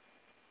up.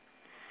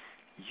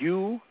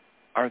 You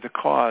are the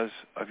cause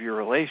of your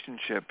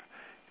relationship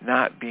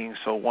not being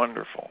so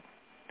wonderful,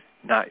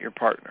 not your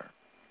partner.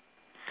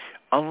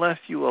 Unless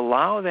you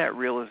allow that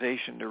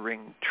realization to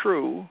ring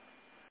true,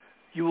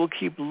 you will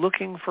keep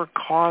looking for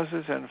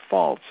causes and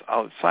faults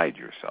outside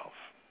yourself.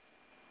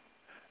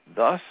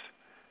 Thus,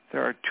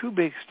 there are 2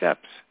 big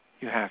steps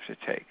you have to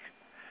take.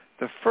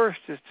 The first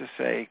is to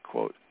say,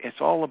 quote,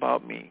 it's all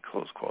about me,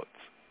 close quotes.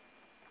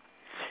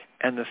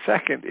 And the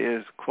second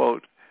is,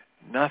 quote,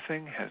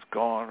 nothing has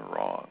gone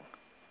wrong,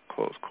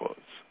 close quotes.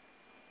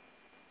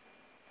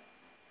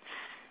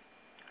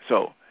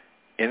 So,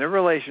 in a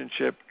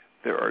relationship,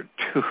 there are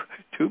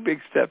two big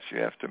steps you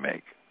have to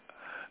make.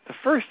 The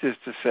first is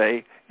to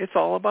say, it's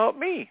all about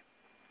me.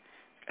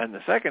 And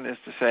the second is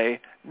to say,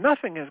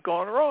 nothing has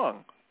gone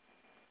wrong.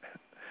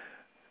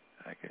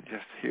 I can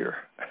just hear.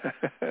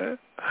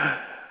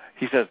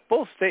 He says,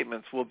 both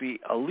statements will be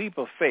a leap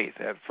of faith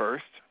at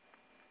first.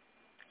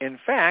 In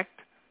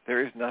fact,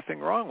 there is nothing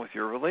wrong with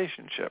your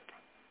relationship.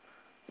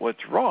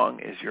 What's wrong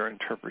is your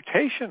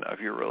interpretation of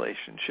your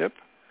relationship,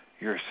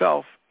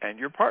 yourself, and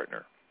your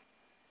partner.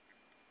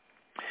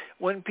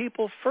 When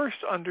people first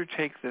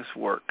undertake this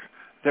work,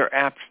 they're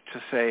apt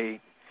to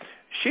say,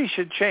 she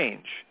should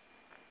change.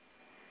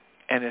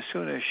 And as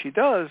soon as she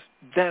does,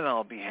 then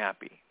I'll be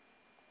happy.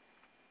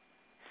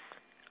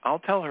 I'll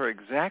tell her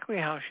exactly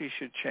how she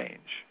should change.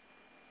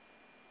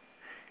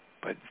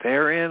 But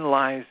therein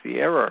lies the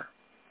error.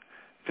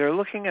 They're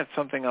looking at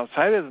something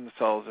outside of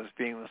themselves as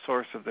being the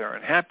source of their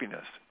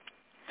unhappiness,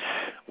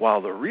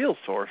 while the real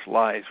source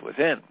lies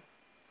within.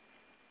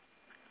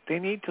 They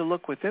need to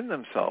look within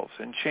themselves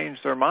and change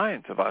their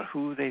minds about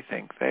who they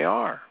think they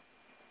are.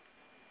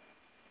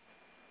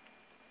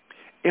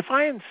 If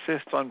I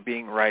insist on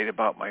being right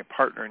about my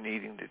partner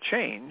needing to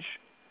change,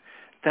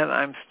 then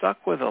I'm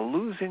stuck with a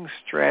losing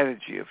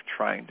strategy of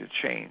trying to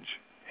change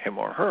him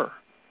or her.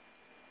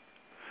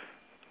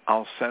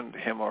 I'll send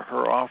him or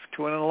her off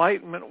to an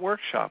enlightenment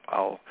workshop.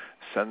 I'll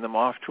send them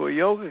off to a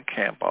yoga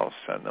camp. I'll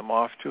send them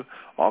off to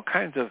all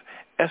kinds of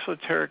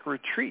esoteric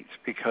retreats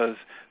because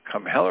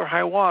come hell or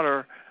high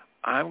water,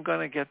 I'm going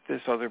to get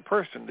this other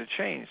person to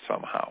change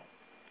somehow.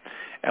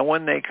 And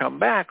when they come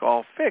back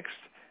all fixed,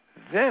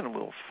 then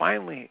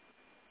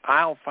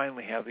I'll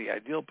finally have the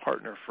ideal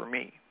partner for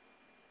me.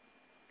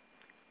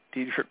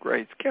 Dietrich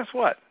writes, guess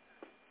what?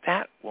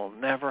 That will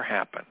never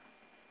happen.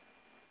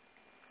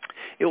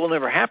 It will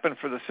never happen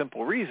for the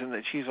simple reason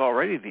that she's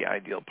already the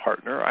ideal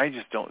partner. I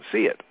just don't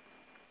see it.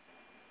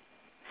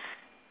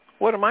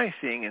 What am I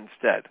seeing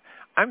instead?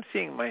 I'm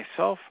seeing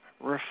myself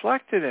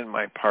reflected in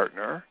my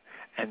partner,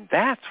 and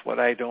that's what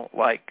I don't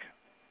like.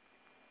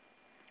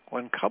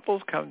 When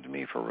couples come to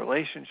me for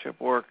relationship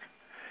work,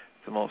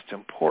 the most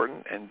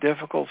important and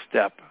difficult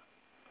step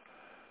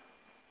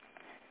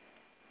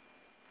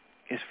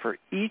is for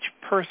each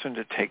person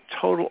to take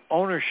total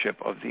ownership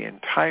of the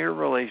entire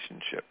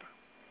relationship.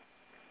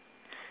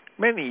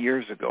 Many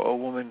years ago, a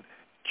woman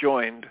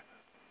joined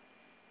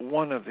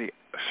one of the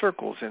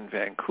circles in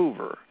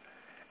Vancouver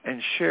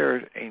and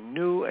shared a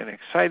new and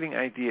exciting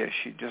idea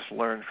she just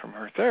learned from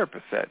her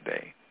therapist that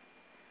day.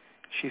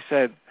 She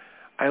said,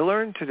 I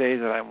learned today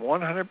that I'm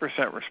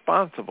 100%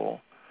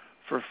 responsible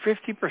for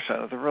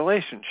 50% of the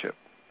relationship.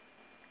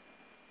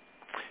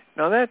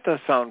 Now that does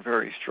sound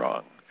very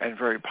strong and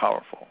very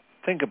powerful.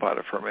 Think about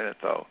it for a minute,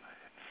 though.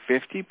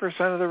 50%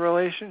 of the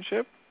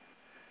relationship?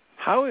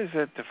 How is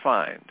it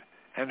defined?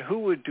 And who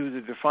would do the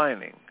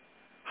defining?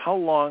 How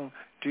long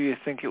do you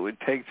think it would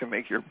take to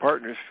make your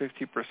partners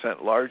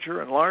 50%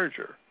 larger and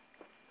larger?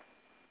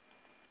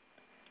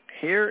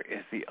 Here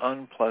is the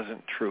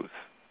unpleasant truth.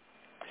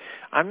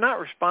 I'm not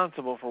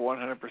responsible for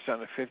 100%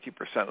 of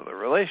 50% of the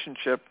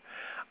relationship.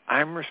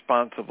 I'm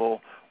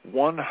responsible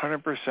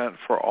 100%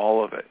 for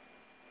all of it.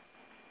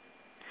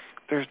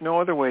 There's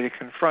no other way to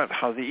confront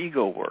how the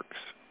ego works.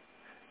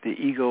 The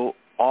ego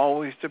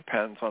always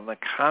depends on the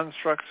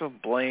constructs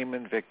of blame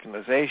and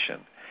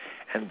victimization,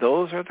 and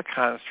those are the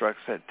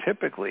constructs that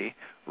typically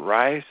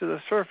rise to the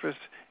surface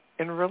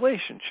in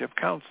relationship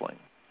counseling.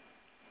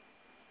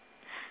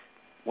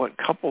 What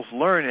couples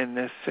learn in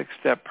this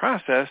 6-step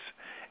process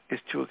is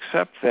to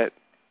accept that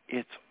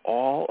it's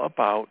all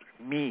about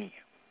me.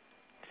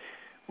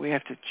 We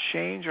have to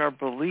change our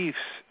beliefs,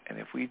 and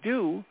if we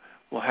do,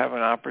 we'll have an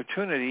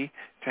opportunity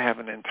to have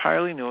an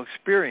entirely new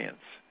experience,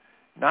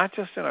 not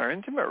just in our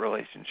intimate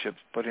relationships,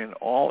 but in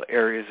all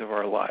areas of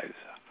our lives.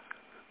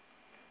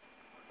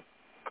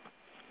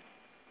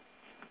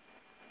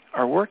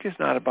 Our work is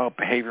not about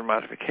behavior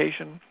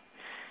modification.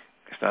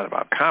 It's not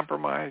about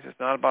compromise. It's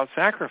not about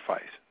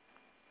sacrifice.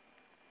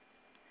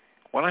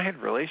 When I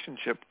had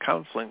relationship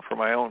counseling for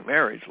my own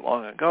marriage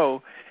long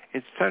ago,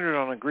 it centered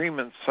on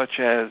agreements such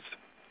as,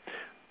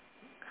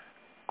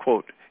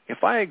 quote,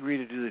 if I agree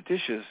to do the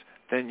dishes,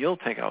 then you'll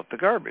take out the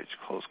garbage,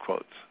 close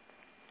quotes.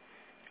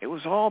 It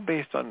was all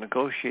based on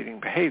negotiating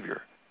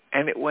behavior,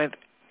 and it went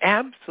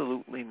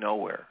absolutely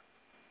nowhere.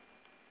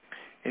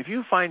 If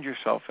you find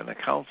yourself in a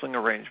counseling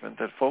arrangement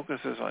that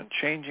focuses on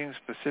changing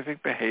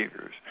specific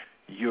behaviors,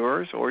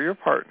 yours or your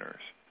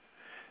partner's,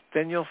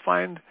 then you'll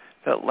find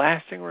that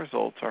lasting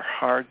results are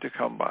hard to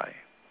come by.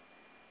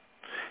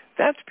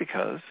 That's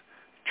because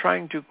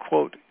trying to,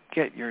 quote,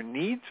 get your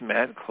needs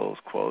met, close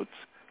quotes,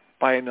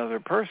 by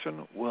another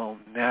person will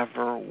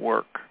never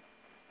work.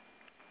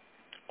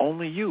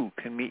 Only you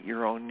can meet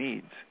your own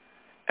needs,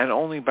 and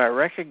only by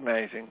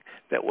recognizing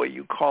that what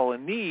you call a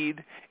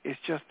need is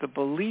just the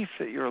belief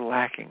that you're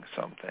lacking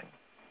something.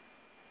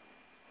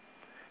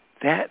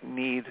 That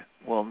need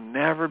will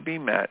never be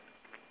met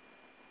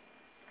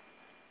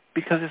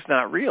because it's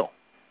not real.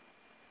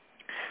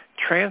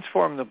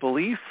 Transform the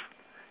belief,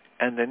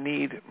 and the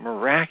need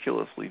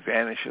miraculously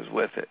vanishes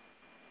with it.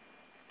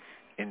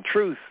 In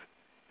truth,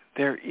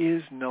 there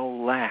is no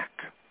lack.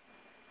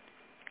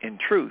 In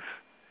truth,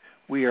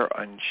 we are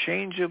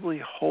unchangeably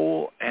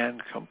whole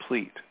and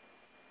complete.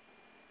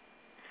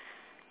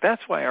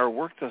 That's why our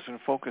work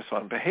doesn't focus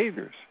on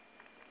behaviors.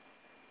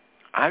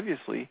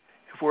 Obviously,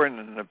 if we're in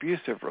an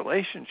abusive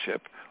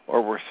relationship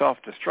or we're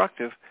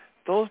self-destructive,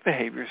 those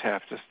behaviors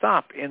have to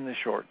stop in the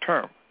short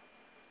term.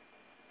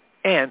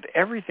 And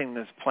everything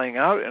that's playing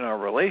out in our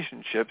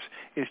relationships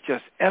is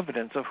just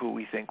evidence of who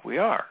we think we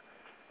are.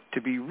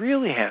 To be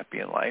really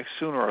happy in life,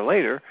 sooner or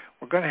later,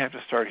 we're going to have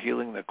to start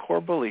healing the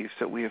core beliefs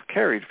that we have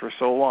carried for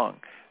so long.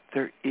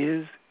 There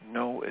is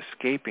no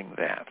escaping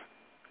that.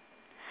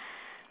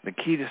 The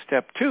key to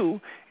step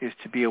 2 is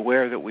to be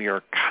aware that we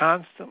are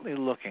constantly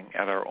looking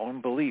at our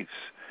own beliefs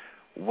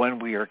when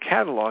we are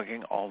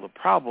cataloging all the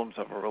problems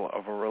of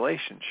a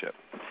relationship.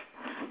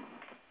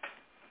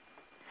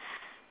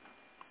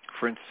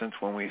 For instance,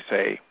 when we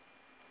say,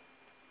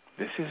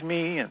 this is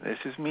me, and this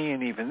is me,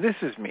 and even this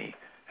is me,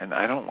 and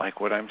I don't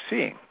like what I'm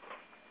seeing.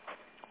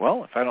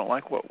 Well, if I don't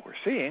like what we're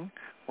seeing,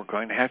 we're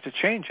going to have to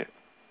change it.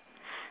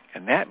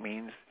 And that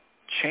means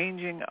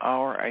changing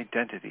our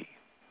identity.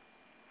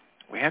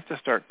 We have to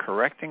start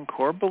correcting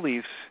core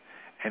beliefs,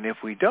 and if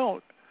we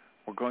don't,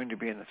 we're going to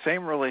be in the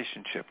same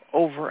relationship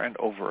over and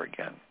over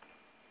again.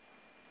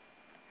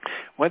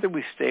 Whether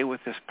we stay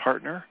with this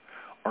partner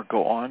or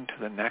go on to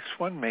the next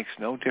one makes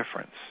no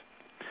difference.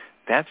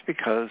 That's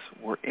because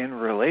we're in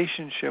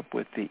relationship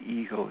with the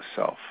ego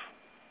self.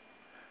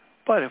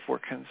 But if we're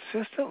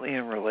consistently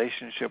in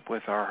relationship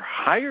with our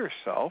higher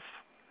self,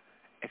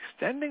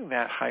 extending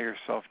that higher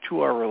self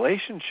to our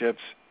relationships,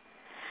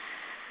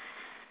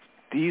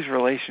 these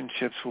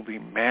relationships will be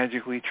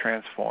magically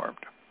transformed.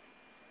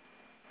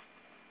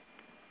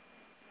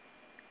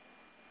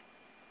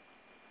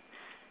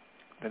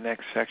 The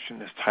next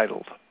section is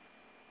titled,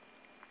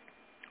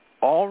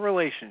 All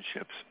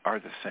Relationships Are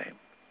the Same.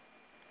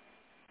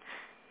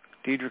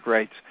 Diedrich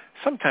writes,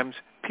 sometimes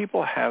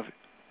people have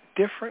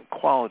different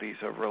qualities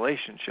of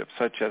relationships,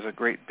 such as a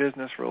great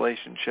business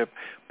relationship,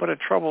 but a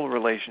troubled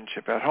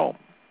relationship at home.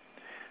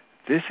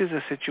 This is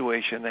a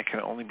situation that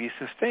can only be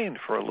sustained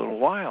for a little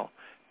while,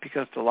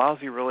 because the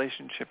lousy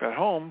relationship at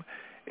home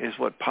is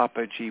what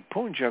Papa G.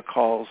 Punja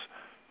calls,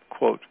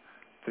 quote,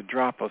 the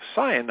drop of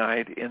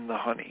cyanide in the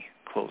honey,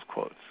 close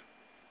quotes.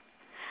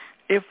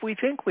 If we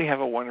think we have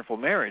a wonderful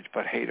marriage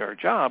but hate our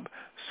job,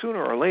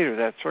 sooner or later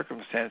that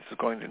circumstance is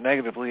going to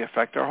negatively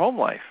affect our home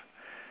life.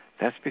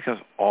 That's because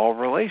all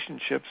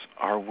relationships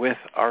are with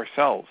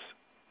ourselves.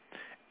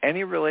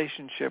 Any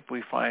relationship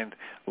we find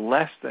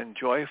less than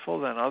joyful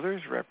than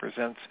others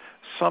represents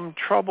some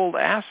troubled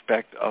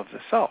aspect of the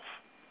self.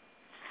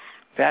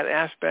 That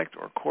aspect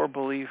or core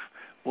belief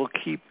will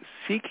keep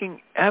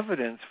seeking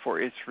evidence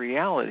for its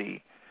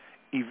reality,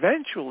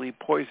 eventually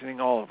poisoning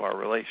all of our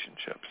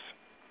relationships.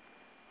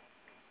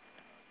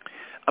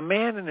 A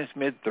man in his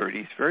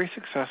mid-30s, very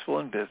successful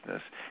in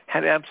business,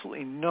 had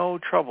absolutely no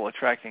trouble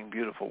attracting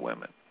beautiful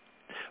women.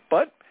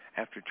 But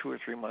after 2 or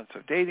 3 months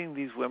of dating,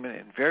 these women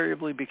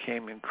invariably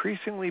became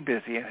increasingly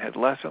busy and had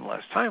less and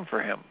less time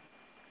for him.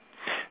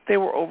 They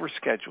were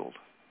overscheduled.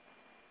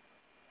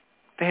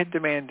 They had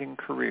demanding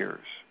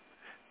careers.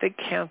 They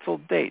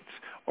canceled dates,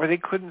 or they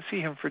couldn't see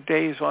him for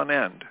days on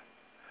end.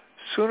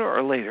 Sooner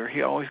or later,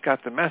 he always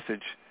got the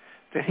message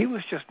that he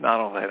was just not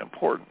all that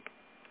important.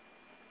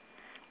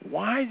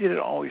 Why did it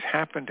always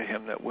happen to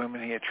him that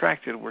women he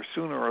attracted were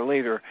sooner or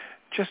later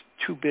just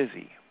too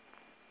busy?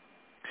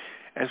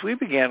 As we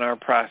began our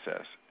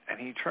process, and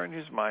he turned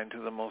his mind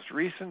to the most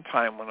recent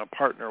time when a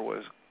partner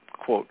was,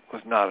 quote,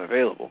 was not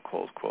available,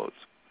 close quotes,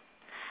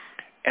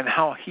 and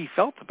how he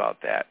felt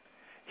about that,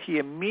 he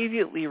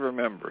immediately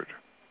remembered,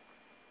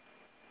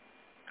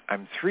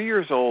 I'm 3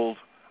 years old,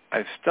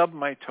 I've stubbed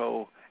my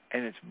toe,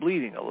 and it's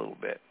bleeding a little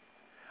bit.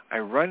 I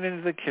run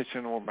into the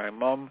kitchen where my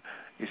mom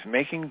is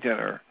making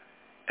dinner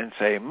and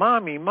say,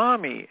 Mommy,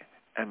 Mommy,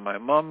 and my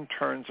mom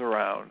turns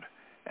around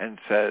and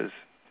says,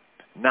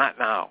 not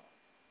now.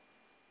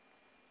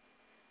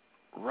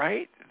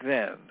 Right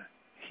then,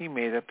 he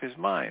made up his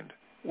mind.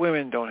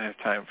 Women don't have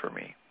time for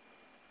me.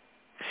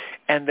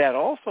 And that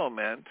also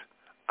meant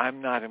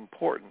I'm not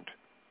important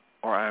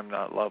or I'm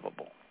not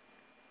lovable.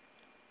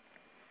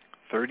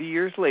 30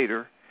 years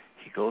later,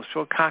 he goes to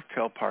a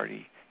cocktail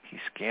party. He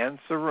scans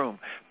the room.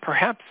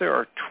 Perhaps there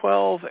are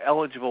 12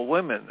 eligible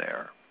women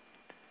there,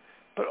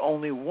 but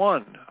only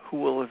one who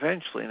will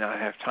eventually not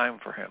have time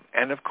for him.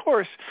 And of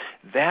course,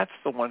 that's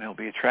the one he'll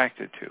be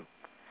attracted to.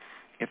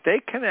 If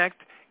they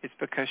connect, it's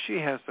because she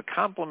has the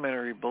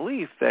complementary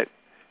belief that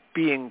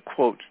being,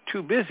 quote,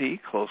 too busy,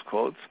 close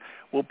quotes,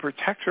 will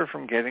protect her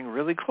from getting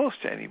really close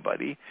to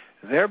anybody,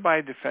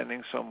 thereby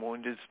defending some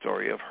wounded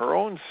story of her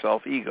own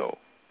self-ego.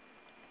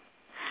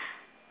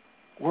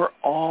 We're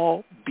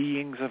all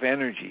beings of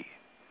energy.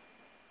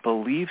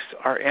 Beliefs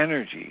are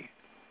energy.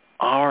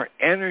 Our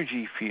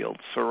energy field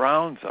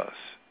surrounds us.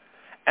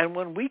 And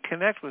when we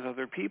connect with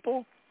other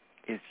people,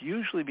 it's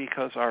usually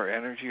because our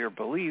energy or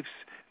beliefs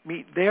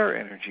meet their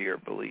energy or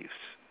beliefs.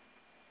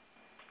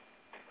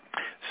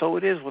 So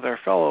it is with our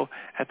fellow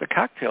at the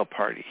cocktail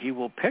party. He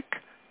will pick,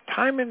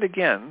 time and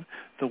again,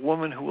 the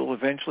woman who will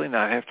eventually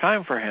not have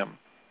time for him.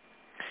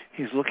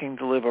 He's looking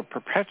to live a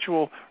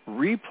perpetual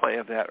replay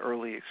of that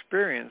early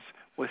experience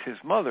with his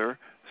mother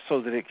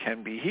so that it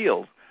can be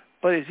healed.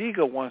 But his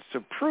ego wants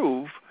to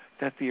prove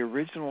that the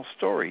original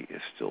story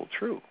is still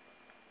true.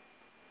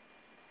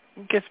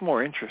 It gets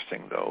more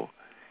interesting, though.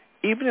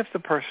 Even if the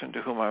person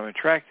to whom I'm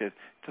attracted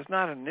does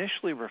not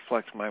initially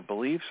reflect my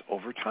beliefs,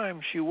 over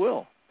time she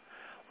will.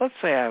 Let's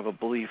say I have a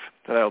belief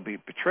that I will be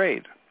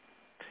betrayed,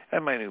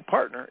 and my new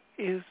partner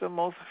is the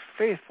most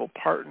faithful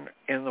partner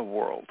in the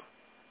world.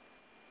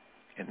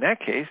 In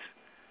that case,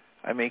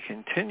 I may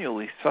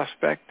continually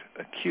suspect,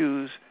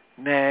 accuse,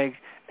 nag,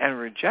 and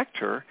reject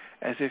her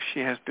as if she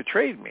has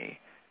betrayed me.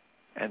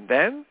 And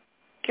then,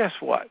 guess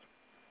what?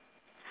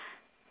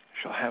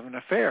 She'll have an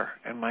affair,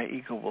 and my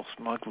ego will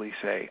smugly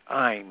say,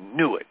 I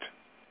knew it.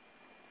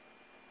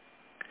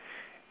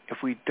 If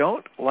we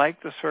don't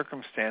like the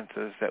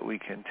circumstances that we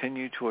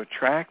continue to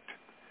attract,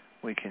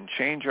 we can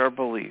change our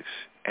beliefs,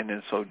 and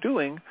in so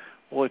doing,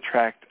 we'll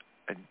attract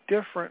a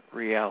different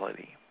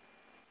reality.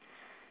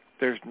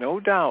 There's no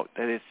doubt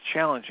that it's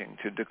challenging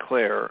to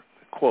declare,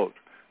 quote,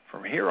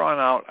 From here on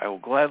out, I will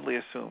gladly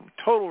assume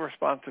total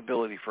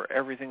responsibility for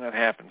everything that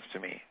happens to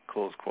me,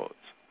 close quotes.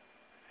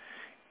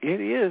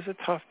 It is a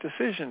tough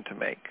decision to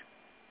make.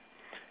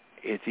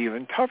 It's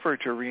even tougher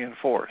to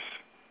reinforce.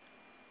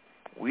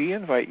 We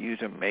invite you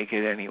to make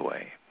it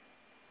anyway.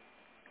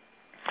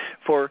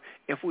 For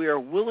if we are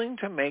willing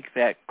to make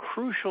that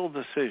crucial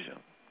decision,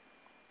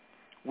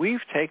 we've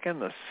taken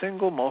the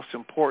single most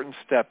important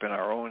step in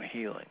our own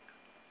healing.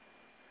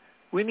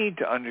 We need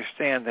to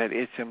understand that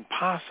it's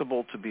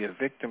impossible to be a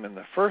victim in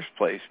the first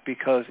place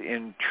because,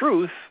 in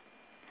truth,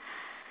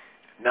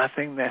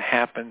 nothing that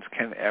happens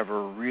can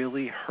ever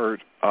really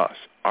hurt us,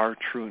 our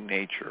true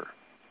nature.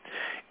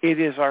 It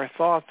is our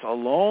thoughts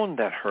alone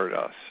that hurt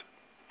us.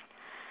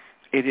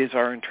 It is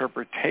our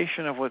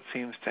interpretation of what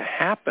seems to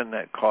happen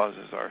that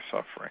causes our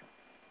suffering.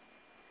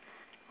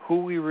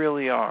 Who we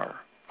really are,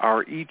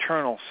 our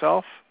eternal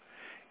self,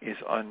 is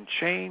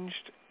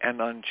unchanged and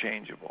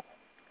unchangeable.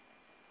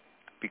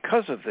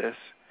 Because of this,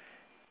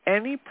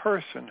 any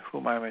person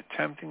whom I'm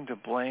attempting to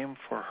blame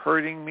for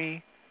hurting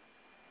me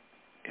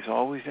is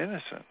always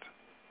innocent.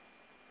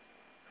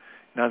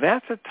 Now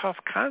that's a tough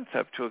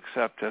concept to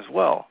accept as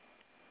well,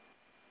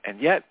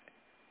 and yet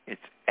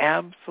it's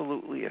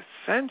absolutely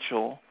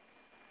essential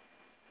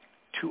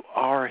to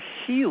our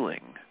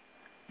healing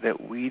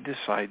that we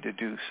decide to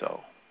do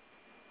so.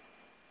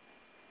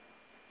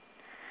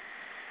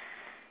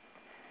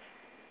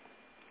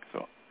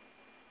 So,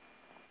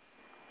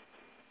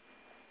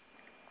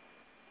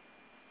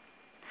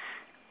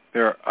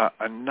 there are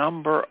a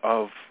number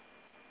of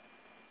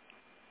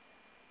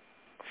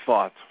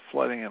thoughts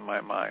flooding in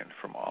my mind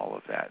from all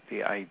of that,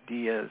 the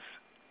ideas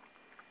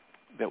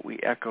that we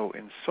echo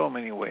in so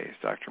many ways.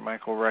 Dr.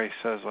 Michael Ryce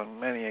says on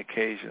many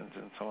occasions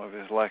in some of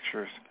his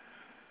lectures,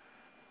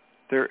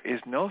 there is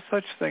no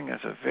such thing as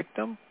a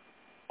victim,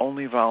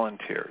 only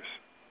volunteers.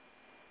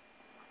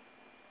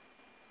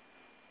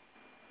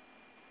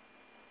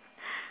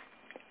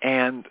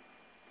 And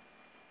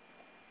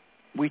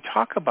we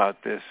talk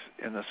about this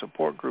in the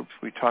support groups.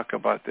 We talk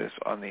about this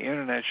on the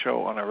internet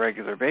show on a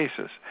regular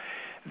basis.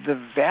 The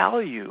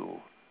value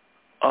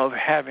of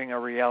having a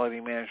reality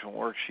management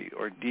worksheet,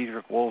 or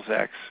Diederik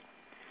Wolzak's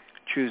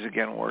Choose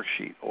Again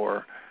worksheet,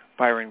 or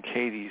Byron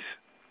Katie's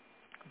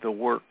The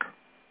Work.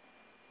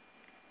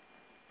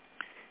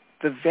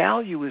 The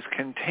value is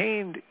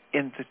contained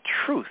in the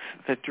truth,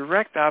 the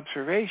direct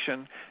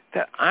observation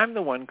that I'm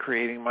the one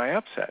creating my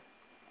upset.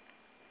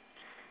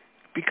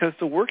 Because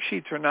the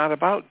worksheets are not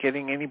about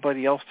getting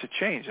anybody else to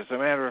change. As a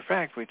matter of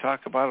fact, we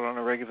talk about it on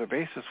a regular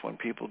basis when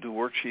people do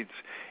worksheets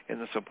in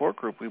the support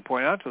group. We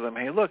point out to them,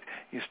 hey, look,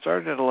 you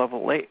started at a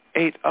level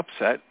 8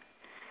 upset.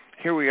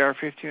 Here we are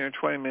 15 or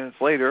 20 minutes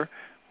later.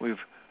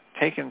 We've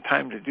taken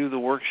time to do the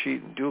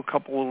worksheet and do a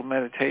couple little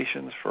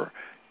meditations for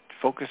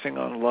focusing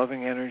on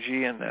loving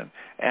energy and then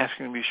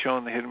asking to be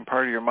shown the hidden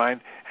part of your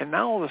mind. And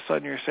now all of a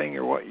sudden you're saying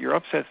your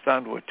upset's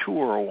down to a 2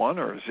 or a 1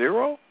 or a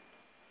 0?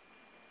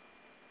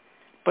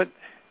 But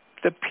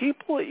the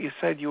people that you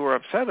said you were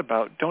upset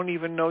about don't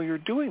even know you're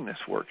doing this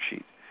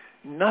worksheet.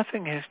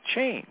 Nothing has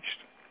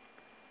changed.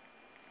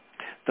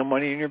 The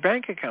money in your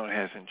bank account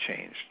hasn't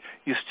changed.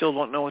 You still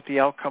don't know what the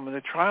outcome of the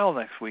trial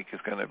next week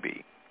is going to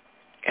be.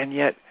 And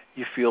yet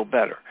you feel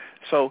better.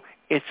 So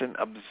it's an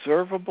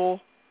observable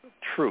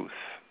truth,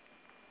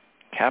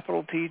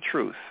 capital T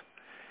truth,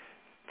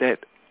 that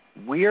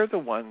we are the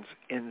ones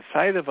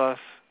inside of us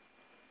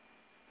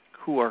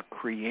who are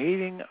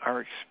creating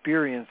our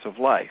experience of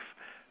life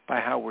by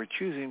how we're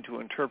choosing to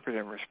interpret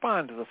and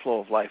respond to the flow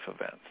of life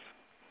events.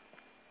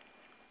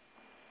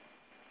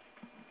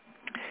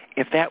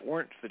 If that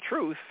weren't the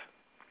truth,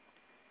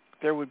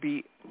 there would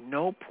be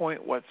no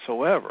point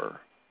whatsoever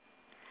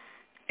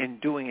in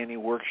doing any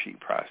worksheet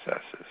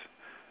processes.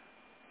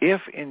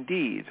 If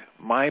indeed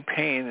my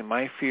pain and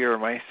my fear,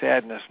 my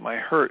sadness, my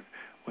hurt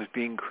was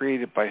being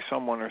created by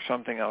someone or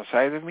something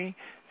outside of me,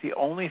 the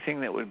only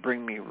thing that would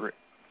bring me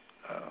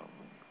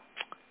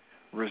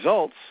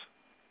results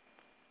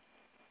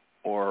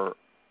or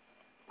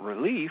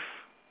relief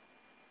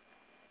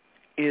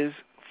is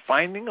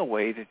finding a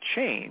way to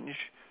change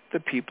the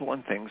people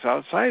and things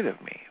outside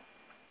of me.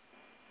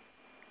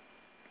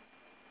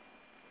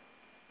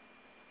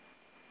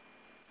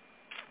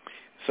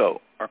 So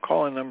our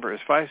call-in number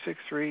is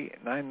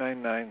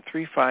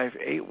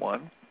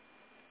 563-999-3581.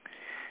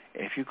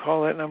 If you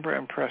call that number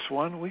and press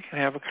 1, we can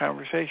have a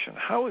conversation.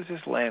 How is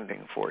this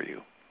landing for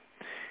you?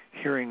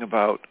 Hearing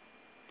about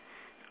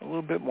a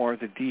little bit more of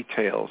the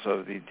details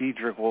of the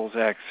Diederik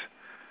Wolzak's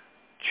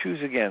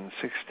Choose Again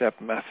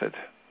 6-step method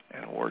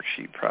and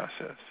worksheet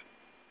process.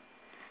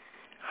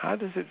 How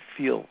does it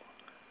feel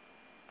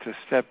to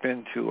step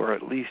into, or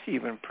at least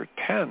even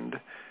pretend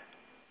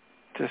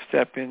to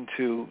step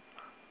into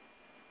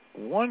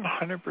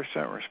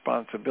 100%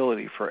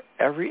 responsibility for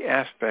every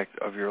aspect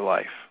of your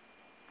life?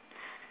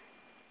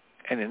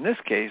 And in this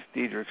case,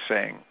 Diederik's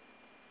saying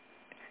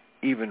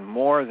even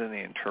more than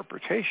the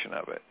interpretation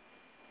of it.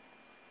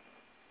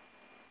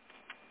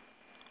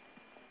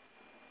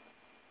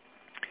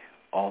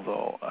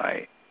 Although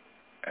I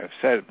have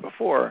said it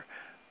before,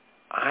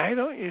 I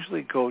don't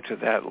usually go to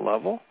that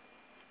level.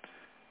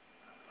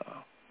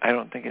 I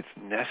don't think it's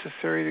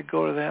necessary to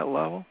go to that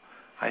level.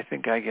 I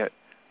think I get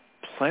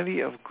plenty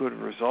of good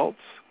results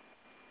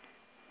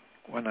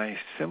when I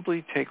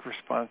simply take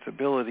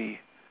responsibility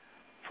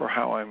for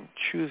how I'm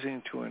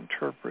choosing to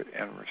interpret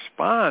and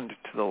respond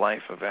to the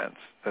life events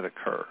that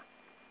occur.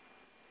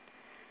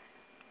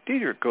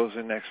 Diederik goes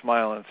the next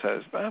mile and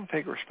says, I'm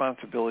taking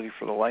responsibility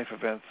for the life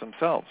events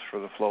themselves, for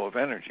the flow of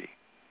energy.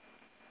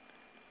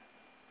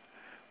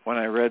 When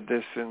I read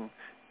this in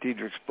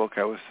Diederik's book,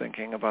 I was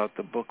thinking about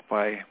the book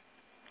by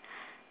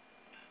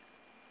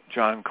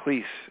John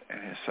Cleese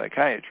and his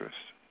psychiatrist.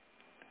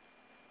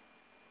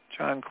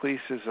 John Cleese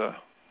is a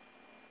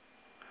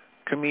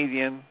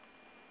comedian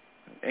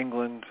in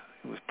England.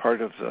 He was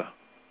part of the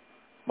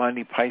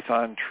Monty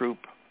Python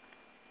troupe.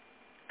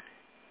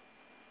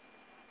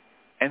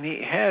 And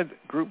he had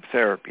group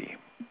therapy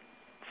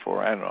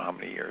for I don't know how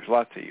many years,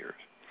 lots of years.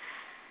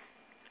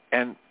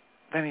 And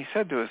then he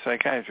said to his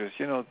psychiatrist,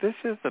 this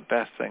is the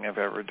best thing I've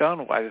ever done.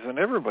 Why doesn't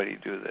everybody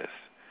do this?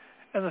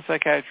 And the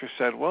psychiatrist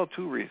said, well,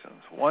 two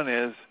reasons. One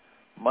is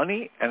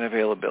money and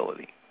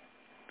availability.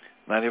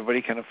 Not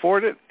everybody can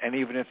afford it, and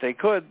even if they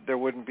could, there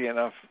wouldn't be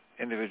enough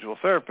individual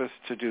therapists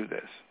to do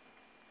this,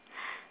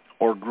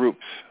 or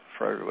groups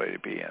for everybody to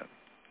be in.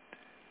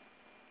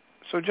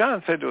 So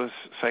John said to his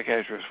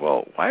psychiatrist,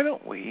 well, why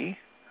don't we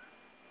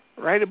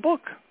write a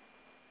book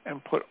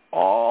and put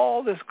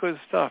all this good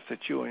stuff that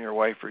you and your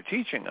wife are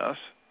teaching us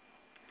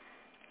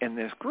in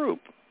this group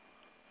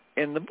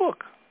in the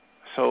book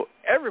so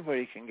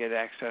everybody can get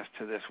access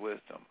to this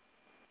wisdom.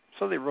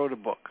 So they wrote a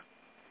book.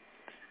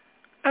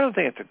 I don't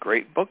think it's a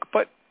great book,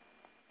 but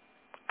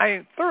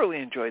I thoroughly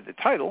enjoyed the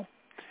title,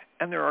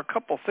 and there are a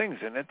couple things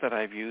in it that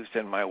I've used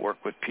in my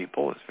work with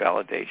people as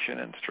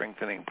validation and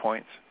strengthening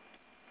points.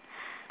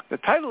 The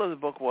title of the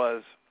book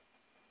was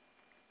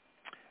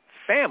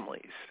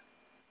Families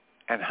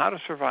and How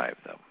to Survive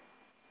Them.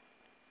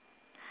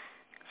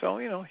 So,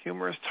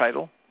 humorous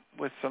title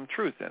with some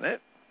truth in it.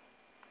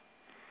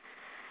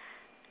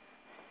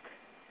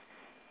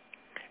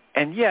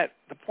 And yet,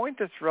 the point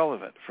that's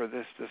relevant for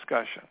this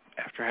discussion,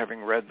 after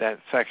having read that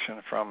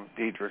section from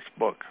Diederik's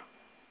book,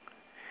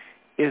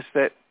 is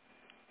that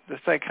the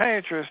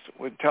psychiatrist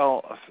would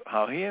tell us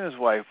how he and his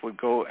wife would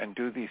go and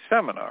do these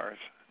seminars.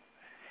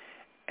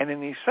 And in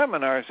these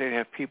seminars, they'd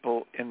have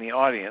people in the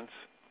audience.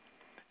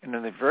 And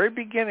in the very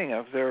beginning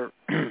of their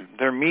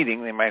their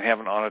meeting, they might have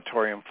an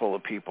auditorium full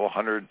of people,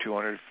 100,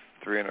 200,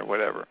 300,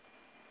 whatever.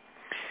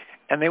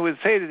 And they would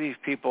say to these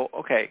people,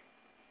 okay,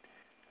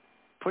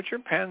 put your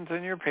pens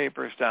and your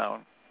papers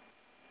down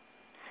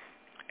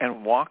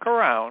and walk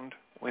around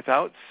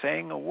without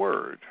saying a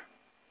word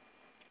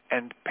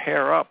and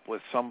pair up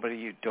with somebody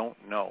you don't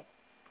know,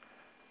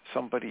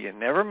 somebody you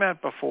never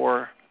met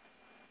before,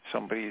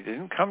 somebody you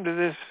didn't come to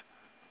this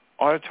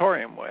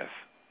auditorium with.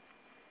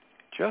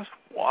 Just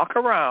walk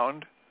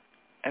around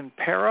and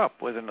pair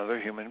up with another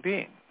human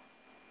being.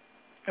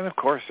 And of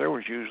course, there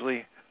was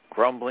usually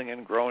grumbling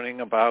and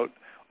groaning about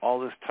all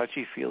this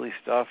touchy-feely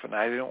stuff, and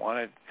I didn't want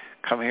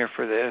to come here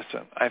for this,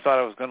 and I thought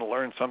I was going to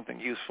learn something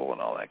useful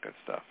and all that good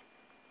stuff.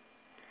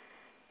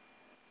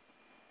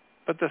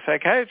 But the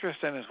psychiatrist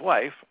and his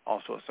wife,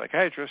 also a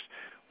psychiatrist,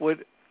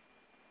 would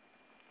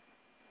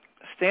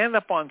stand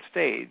up on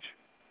stage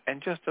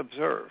and just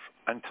observe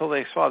until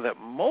they saw that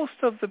most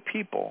of the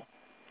people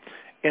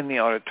in the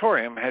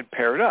auditorium had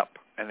paired up,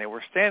 and they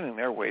were standing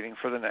there waiting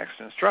for the next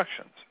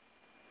instructions.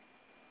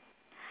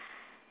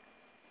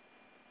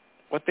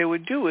 What they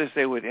would do is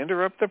they would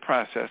interrupt the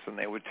process, and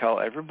they would tell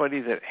everybody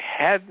that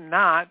had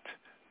not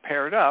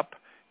paired up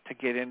to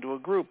get into a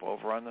group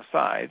over on the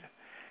side,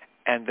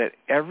 and that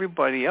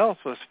everybody else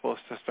was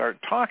supposed to start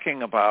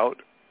talking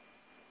about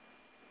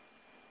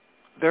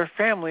their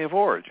family of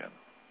origin.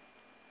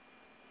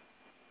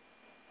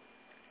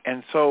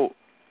 And so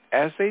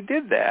as they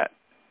did that,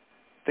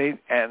 they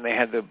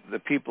had the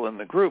people in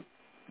the group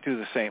do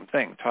the same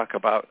thing, talk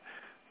about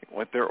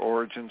what their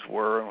origins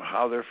were and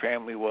how their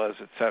family was,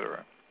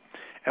 etc.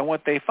 And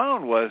what they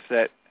found was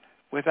that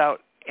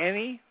without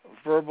any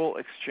verbal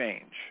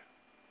exchange,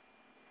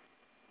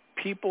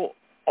 people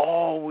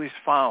always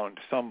found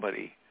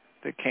somebody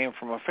that came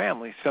from a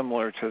family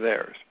similar to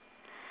theirs,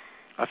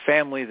 a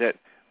family that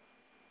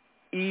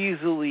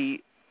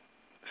easily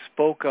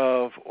spoke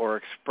of or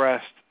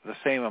expressed the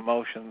same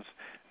emotions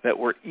that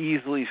were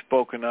easily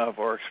spoken of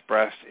or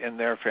expressed in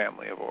their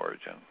family of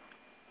origin.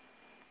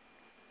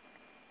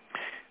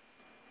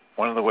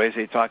 One of the ways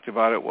they talked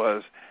about it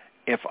was,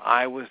 if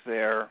I was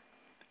there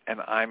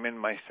and I'm in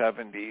my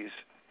 70s,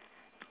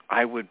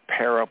 I would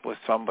pair up with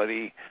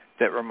somebody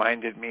that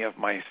reminded me of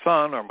my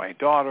son or my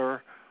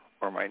daughter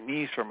or my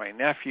niece or my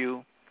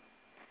nephew.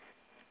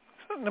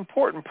 It's an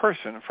important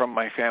person from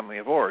my family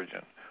of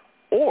origin.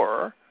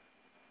 Or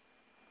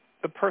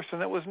the person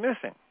that was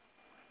missing,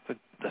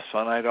 the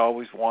son I'd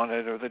always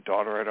wanted or the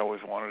daughter I'd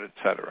always wanted,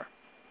 etc.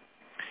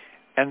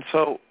 And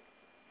so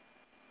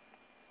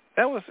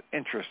that was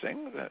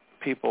interesting, that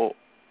people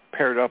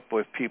paired up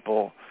with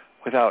people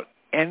without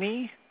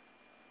any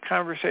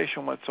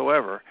conversation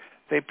whatsoever.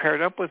 They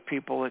paired up with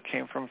people that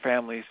came from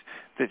families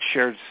that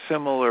shared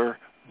similar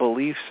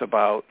beliefs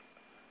about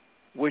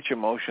which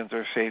emotions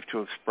are safe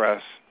to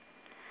express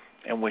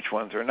and which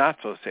ones are not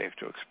so safe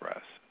to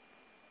express.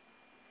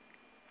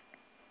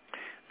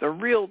 The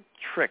real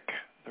trick,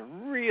 the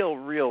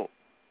real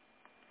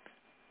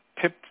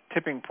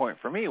tipping point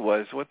for me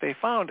was what they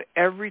found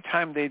every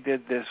time they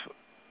did this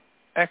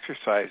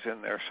exercise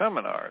in their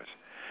seminars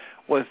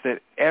was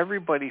that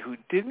everybody who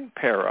didn't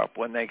pair up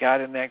when they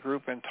got in that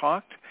group and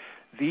talked,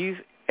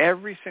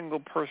 every single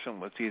person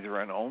was either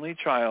an only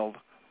child,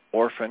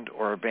 orphaned,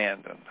 or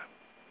abandoned.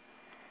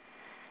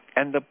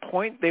 And the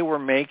point they were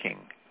making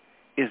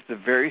is the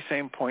very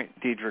same point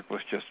Diedrich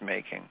was just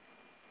making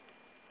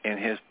in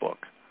his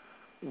book.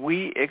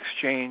 We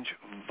exchange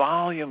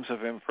volumes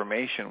of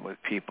information with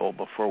people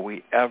before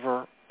we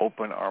ever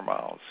open our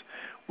mouths.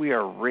 We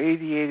are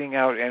radiating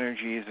out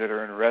energies that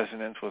are in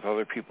resonance with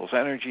other people's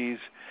energies.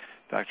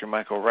 Dr.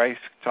 Michael Ryce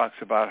talks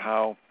about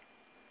how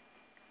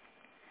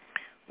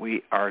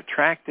we are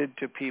attracted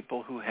to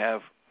people who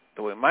have,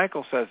 the way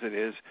Michael says it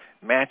is,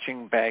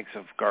 matching bags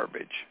of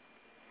garbage.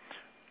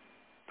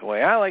 The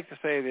way I like to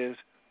say it is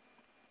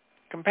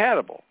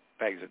compatible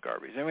bags of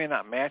garbage. They may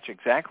not match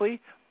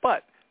exactly,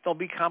 but they'll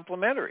be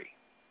complementary.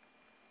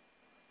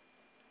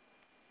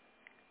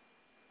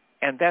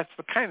 And that's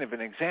the kind of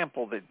an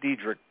example that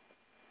Diedrich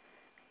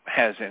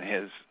has in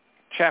his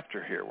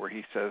chapter here, where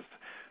he says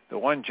the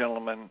one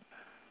gentleman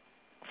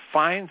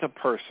finds a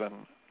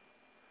person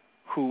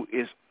who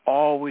is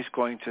always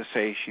going to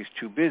say she's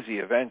too busy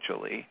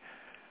eventually,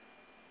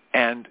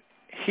 and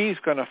he's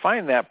going to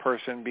find that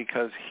person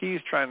because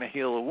he's trying to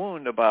heal a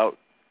wound about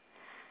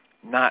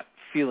not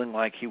feeling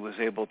like he was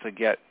able to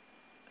get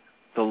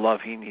the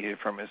love he needed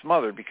from his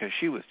mother because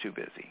she was too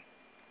busy.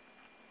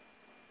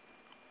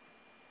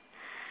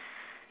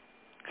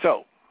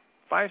 So,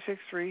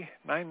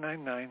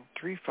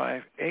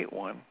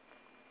 563-999-3581.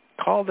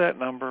 Call that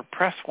number,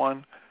 press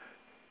 1,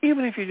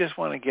 even if you just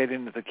want to get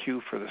into the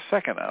queue for the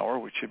second hour,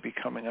 which should be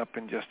coming up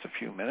in just a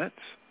few minutes.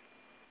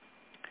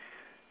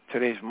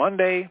 Today's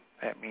Monday.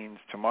 That means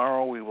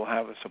tomorrow we will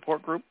have a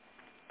support group.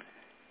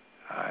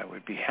 I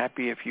would be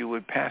happy if you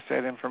would pass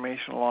that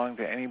information along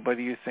to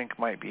anybody you think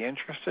might be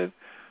interested.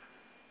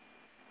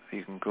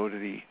 You can go to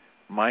the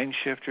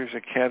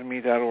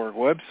MindShiftersAcademy.org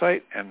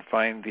website and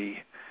find the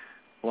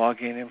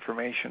login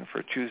information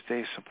for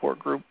Tuesday's support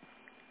group.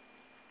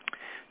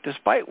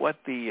 Despite what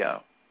the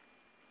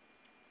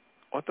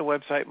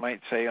website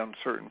might say on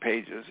certain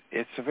pages,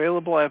 it's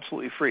available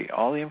absolutely free.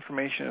 All the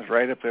information is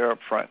right up there up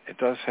front. It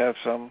does have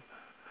some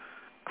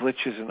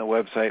glitches in the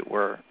website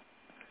where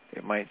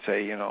it might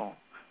say,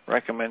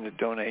 recommended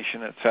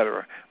donation,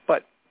 etc.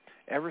 But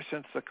ever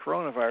since the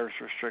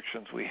coronavirus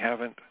restrictions, we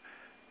haven't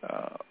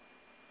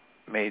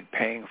made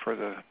paying for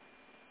the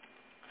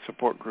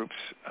support groups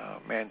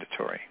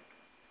mandatory.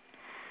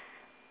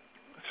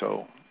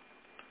 So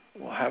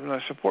we'll have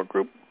another support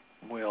group.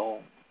 We'll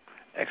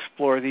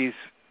explore these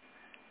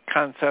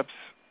concepts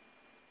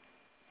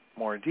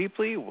more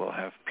deeply. We'll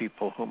have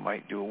people who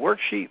might do a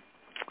worksheet.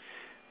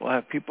 We'll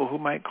have people who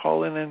might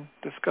call in and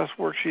discuss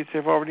worksheets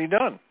they've already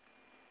done.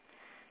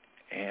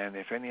 And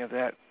if any of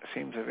that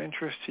seems of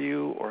interest to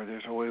you or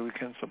there's a way we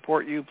can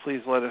support you,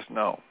 please let us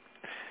know.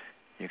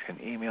 You can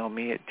email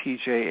me at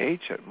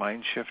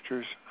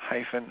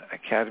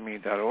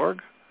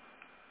tjh@mindshifters-academy.org,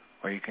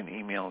 or you can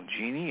email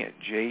Jeanie at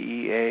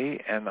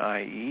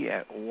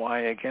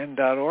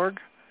jeanie@yagain.org,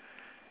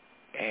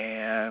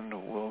 and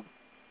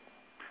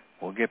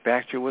we'll get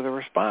back to you with a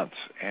response.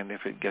 And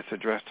if it gets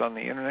addressed on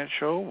the Internet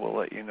show, we'll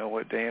let you know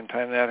what day and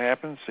time that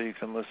happens so you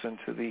can listen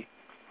to the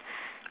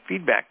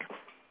feedback.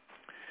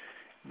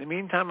 In the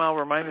meantime, I'll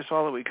remind us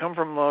all that we come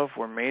from love.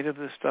 We're made of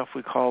this stuff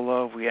we call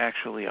love. We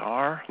actually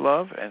are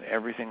love, and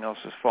everything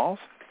else is false.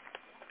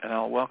 And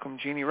I'll welcome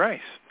Jeanie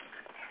Ryce.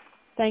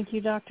 Thank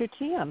you, Dr.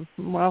 Tim.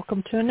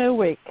 Welcome to a new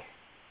week.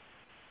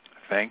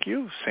 Thank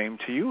you. Same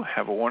to you.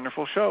 Have a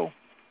wonderful show.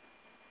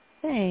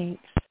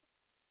 Thanks.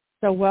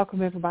 So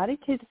welcome, everybody,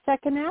 to the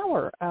second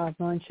hour of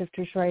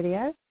MindShifters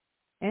Radio.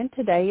 And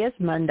today is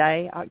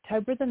Monday,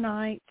 October the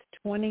 9th,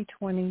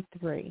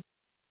 2023.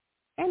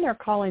 And our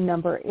calling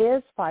number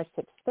is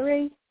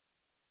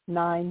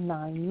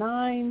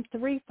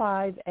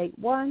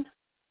 563-999-3581.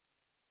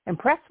 And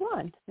press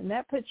 1, and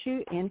that puts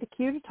you in the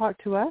queue to talk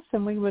to us,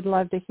 and we would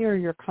love to hear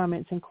your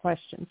comments and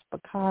questions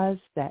because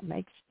that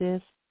makes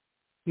this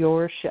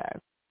your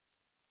show.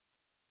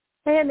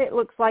 And it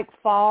looks like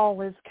fall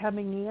is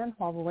coming in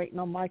while we're waiting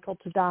on Michael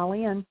to dial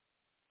in.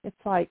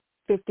 It's like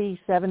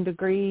 57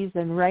 degrees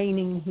and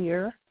raining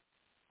here.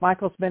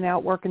 Michael's been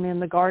out working in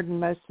the garden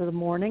most of the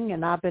morning,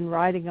 and I've been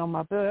writing on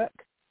my book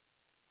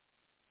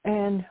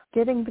and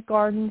getting the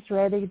gardens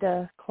ready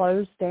to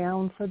close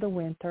down for the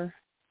winter.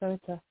 So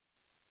it's a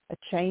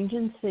change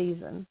in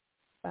season,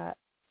 but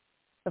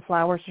the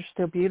flowers are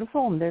still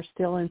beautiful, and they're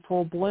still in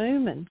full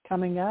bloom and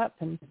coming up,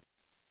 and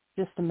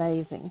just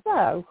amazing.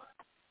 So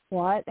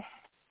what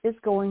is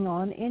going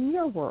on in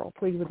your world?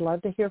 We would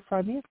love to hear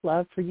from you.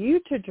 Love for you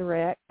to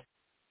direct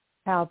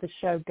how the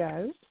show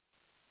goes.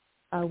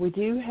 We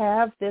do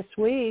have this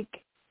week,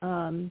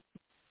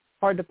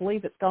 hard to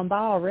believe it's gone by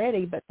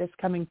already, but this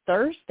coming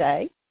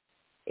Thursday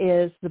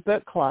is the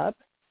book club.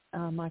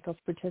 Michael's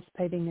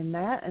participating in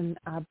that, and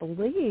I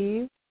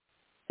believe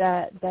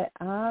that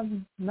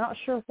I'm not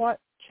sure what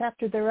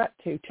chapter they're up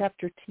to,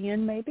 chapter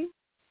 10 maybe.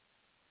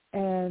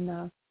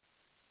 And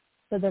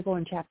so they're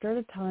going chapter at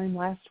a time.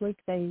 Last week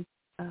they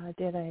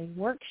did a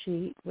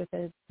worksheet with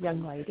a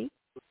young lady,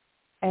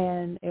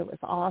 and it was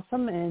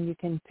awesome, and you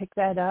can pick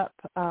that up.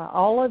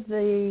 All of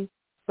the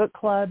book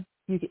club,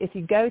 if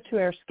you go to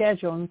our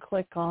schedule and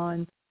click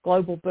on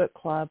Global Book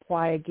Club,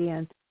 Why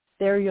Again,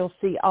 there you'll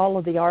see all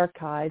of the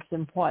archives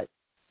and what,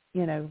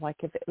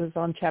 like if it was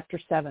on chapter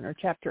 7 or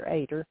chapter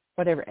 8 or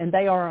whatever, and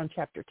they are on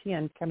chapter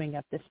 10 coming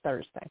up this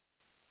Thursday.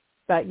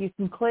 But you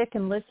can click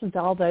and listen to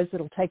all those.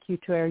 It'll take you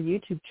to our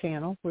YouTube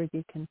channel where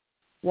you can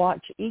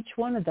watch each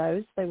one of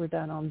those. They were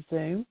done on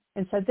Zoom.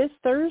 And so this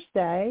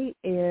Thursday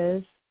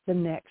is the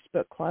next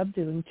book club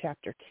doing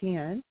chapter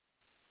 10.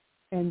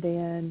 And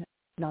then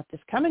not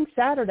this coming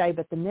Saturday,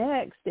 but the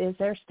next is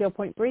our Still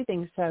Point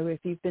Breathing. So if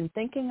you've been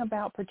thinking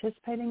about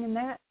participating in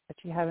that, but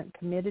you haven't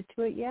committed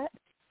to it yet,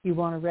 you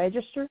want to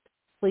register,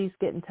 please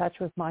get in touch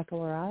with Michael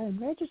or I and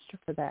register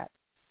for that.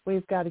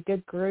 We've got a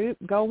good group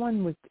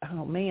going.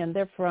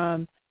 They're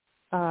from,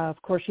 of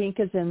course,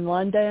 Yinka's in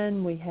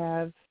London. We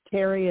have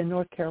Terry in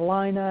North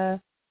Carolina,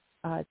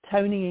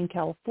 Tony in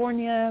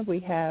California.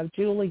 We have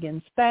Julie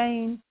in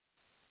Spain.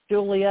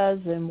 Julia's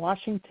in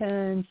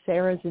Washington.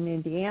 Sarah's in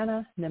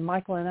Indiana. And then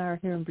Michael and I are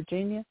here in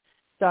Virginia.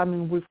 So,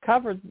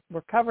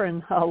 we're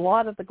covering a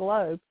lot of the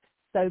globe.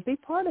 So be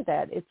part of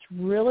that. It's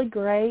really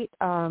great.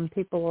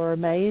 People are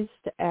amazed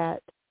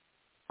at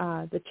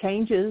the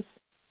changes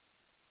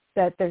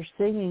that they're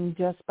seeing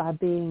just by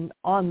being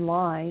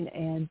online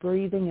and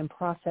breathing and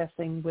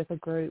processing with a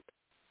group.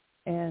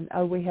 And,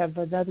 we have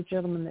another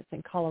gentleman that's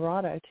in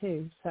Colorado,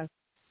 too.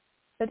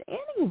 But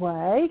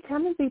anyway,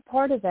 come and be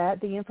part of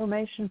that. The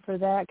information for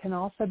that can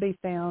also be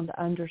found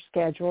under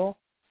schedule,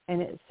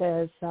 and it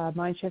says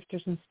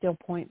MindShifters and Still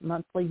Point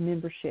monthly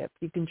membership.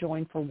 You can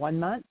join for 1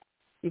 month,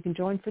 you can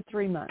join for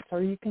 3 months,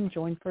 or you can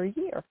join for a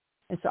year.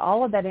 And so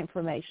all of that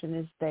information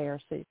is there,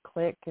 so you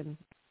click and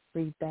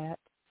read that.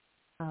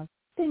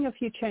 Seeing a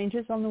few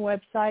changes on the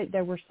website.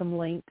 There were some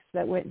links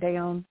that went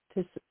down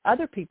to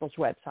other people's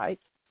websites.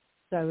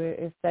 So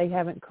if they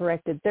haven't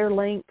corrected their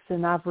links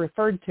and I've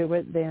referred to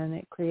it, then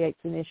it creates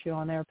an issue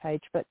on their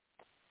page. But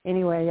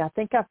anyway, I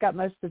think I've got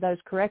most of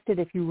those corrected.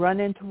 If you run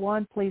into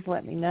one, please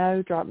let me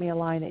know. Drop me a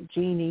line at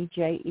jeanie,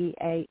 Jeanie,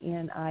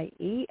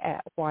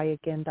 at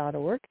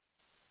whyagain.org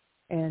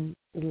and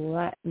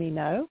let me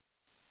know.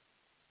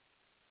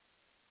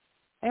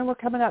 And we're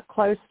coming up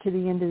close to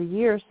the end of the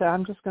year, so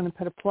I'm just going to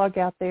put a plug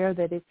out there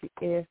that if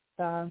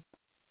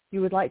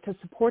you would like to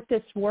support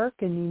this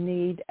work and you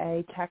need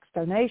a tax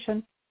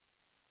donation,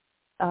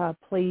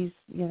 please,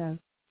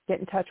 get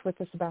in touch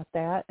with us about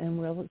that, and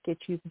we'll get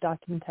you the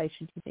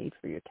documentation you need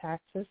for your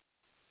taxes.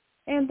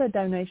 And the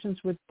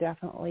donations would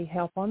definitely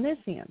help on this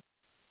end.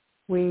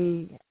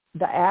 The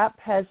app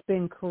has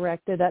been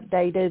corrected,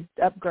 updated,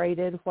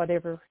 upgraded,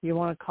 whatever you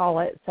want to call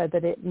it, so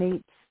that it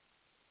meets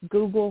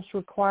Google's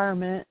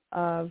requirement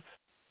of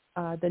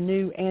the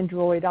new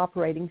Android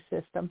operating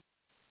system.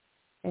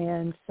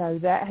 And so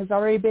that has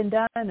already been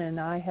done, and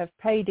I have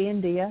paid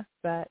India,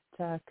 but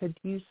could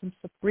use some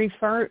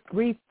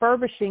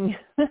refurbishing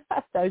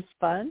those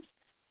funds.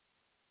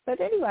 But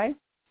anyway,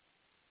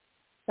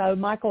 so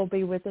Michael will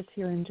be with us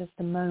here in just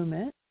a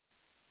moment.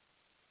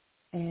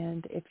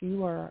 And if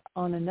you are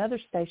on another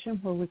station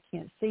where we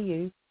can't see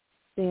you,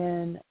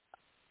 then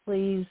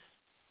please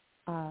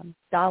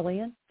dial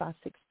in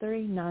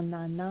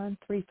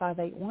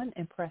 563-999-3581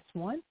 and press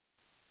 1.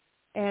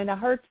 And I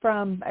heard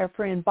from our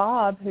friend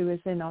Bob, who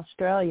is in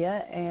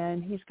Australia,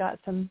 and he's got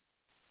some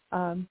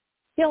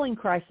healing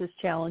crisis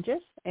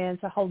challenges, and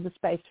to hold the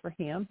space for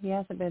him. He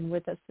hasn't been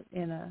with us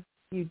in a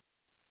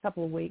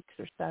couple of weeks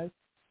or so.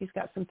 He's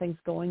got some things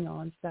going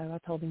on, so I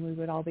told him we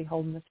would all be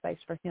holding the space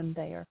for him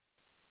there.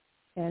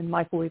 And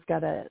Michael, we've got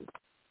to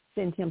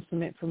send him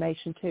some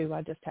information too.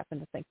 I just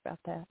happened to think about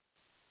that.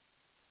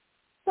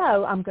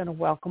 So I'm going to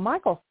welcome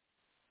Michael.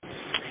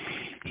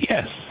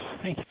 Yes,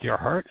 thank you, dear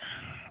heart.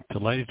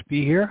 Delighted to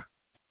be here.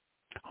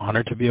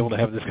 Honored to be able to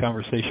have this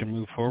conversation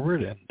move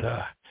forward, and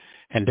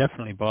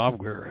definitely, Bob,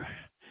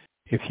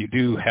 if you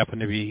do happen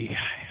to be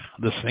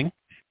listening,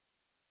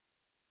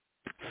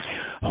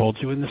 hold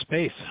you in the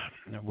space.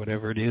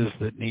 Whatever it is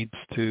that needs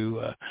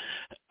to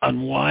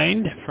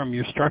unwind from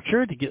your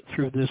structure to get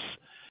through this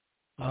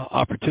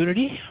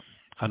opportunity,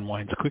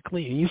 unwinds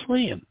quickly and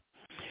easily, and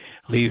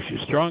leaves you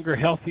stronger,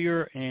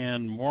 healthier,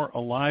 and more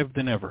alive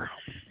than ever.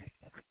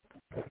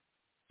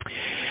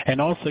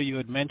 And also, you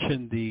had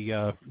mentioned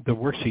the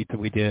worksheet that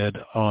we did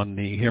on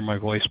the Hear My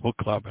Voice book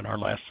club in our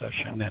last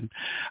session, and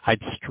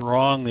I'd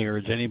strongly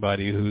urge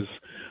anybody who's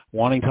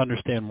wanting to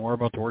understand more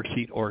about the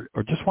worksheet or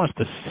just wants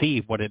to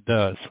see what it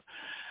does.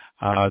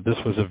 This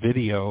was a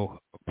video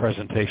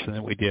presentation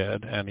that we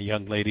did, and a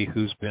young lady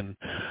who's been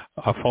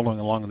following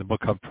along in the book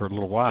club for a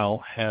little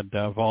while had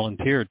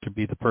volunteered to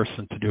be the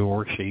person to do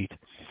a worksheet.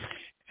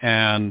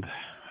 And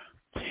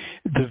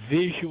the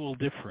visual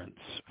difference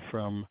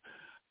from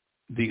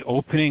the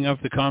opening of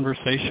the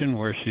conversation,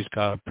 where she's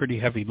got a pretty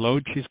heavy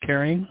load she's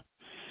carrying,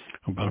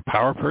 about a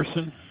power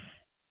person,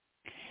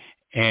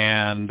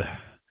 and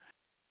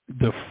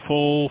the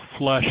full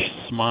flush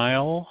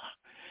smile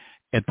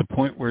at the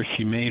point where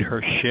she made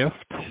her shift,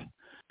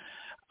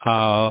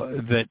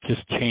 that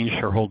just changed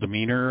her whole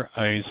demeanor,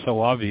 is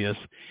so obvious.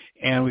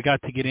 And we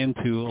got to get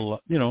into,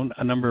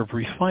 a number of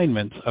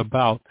refinements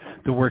about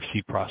the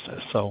worksheet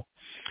process. So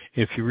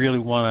if you really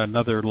want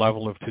another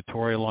level of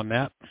tutorial on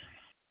that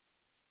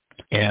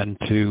and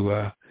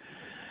to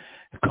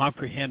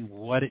comprehend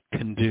what it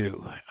can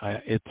do,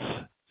 it's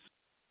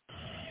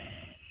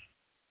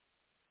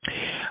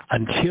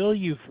until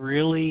you've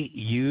really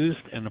used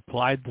and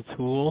applied the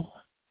tool,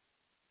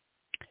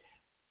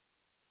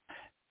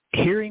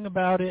 hearing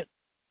about it,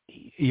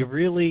 you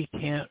really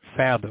can't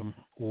fathom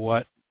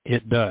what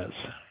it does.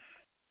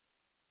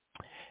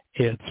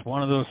 It's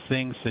one of those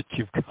things that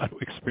you've got to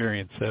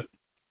experience it.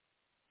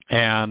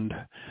 And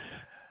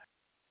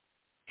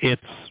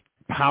it's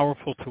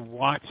powerful to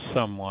watch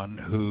someone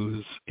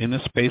who's in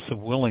a space of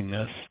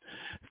willingness,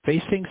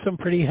 facing some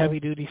pretty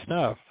heavy-duty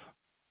stuff,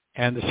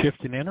 and the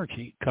shift in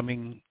energy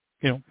coming,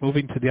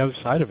 moving to the other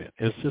side of it.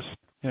 It's just,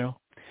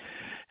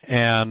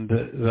 and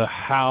the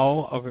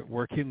how of it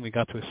working, we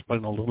got to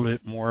explain a little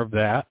bit more of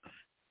that.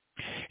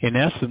 In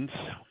essence,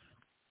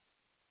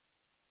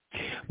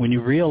 when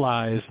you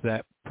realize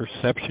that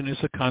perception is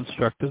a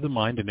construct of the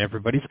mind, and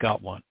everybody's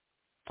got one.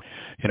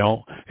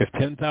 If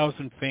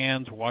 10,000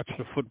 fans watched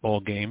a football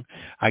game,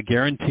 I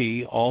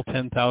guarantee all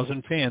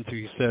 10,000 fans, if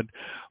you said,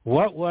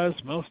 what was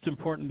most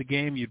important in the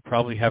game, you'd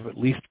probably have at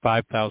least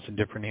 5,000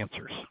 different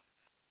answers.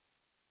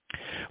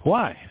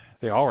 Why?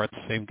 They all are at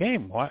the same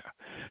game. Why?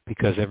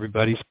 Because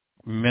everybody's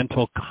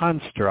mental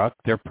construct,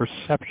 their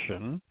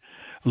perception,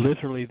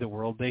 literally the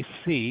world they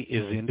see,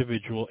 is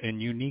individual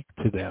and unique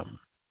to them.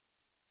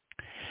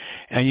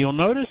 And you'll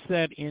notice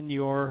that in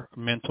your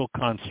mental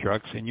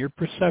constructs, in your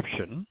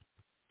perception,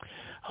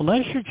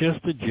 unless you're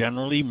just a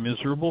generally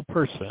miserable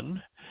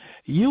person,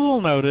 you will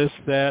notice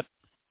that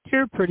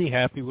you're pretty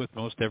happy with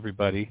most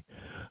everybody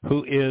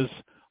who is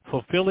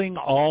fulfilling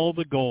all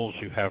the goals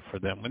you have for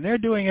them. When they're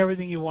doing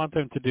everything you want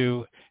them to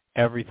do,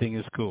 everything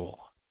is cool.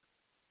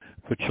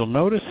 But you'll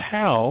notice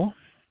how,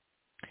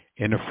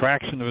 in a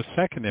fraction of a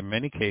second in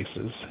many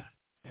cases,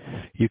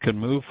 you can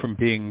move from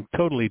being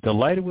totally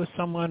delighted with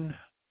someone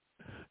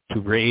to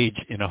rage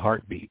in a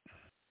heartbeat.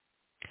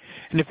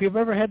 And if you've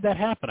ever had that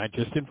happen, I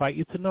just invite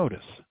you to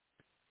notice.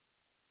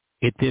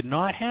 It did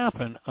not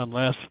happen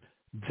unless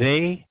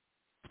they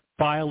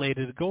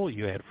violated a goal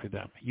you had for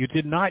them. You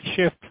did not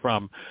shift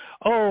from,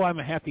 oh, I'm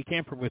a happy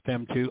camper with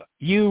them, to,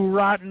 you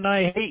rotten,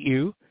 I hate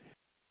you.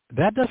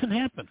 That doesn't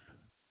happen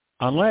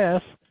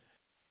unless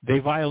they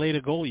violate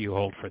a goal you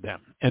hold for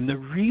them. And the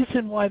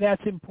reason why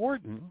that's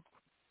important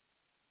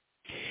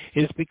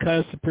is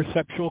because the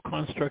perceptual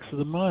constructs of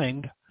the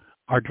mind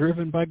are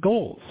driven by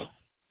goals.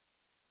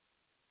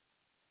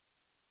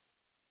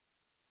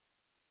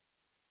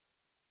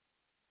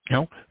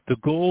 The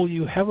goal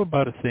you have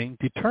about a thing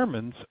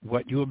determines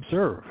what you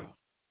observe.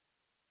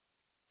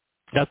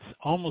 That's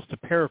almost a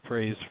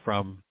paraphrase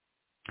from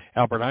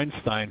Albert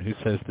Einstein, who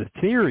says the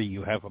theory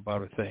you have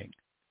about a thing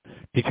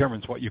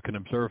determines what you can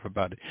observe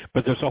about it.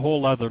 But there's a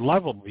whole other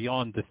level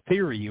beyond the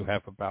theory you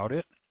have about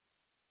it,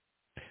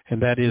 and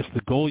that is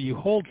the goal you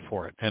hold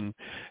for it.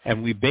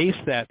 And we base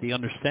that, the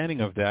understanding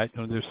of that,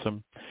 there's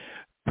some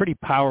pretty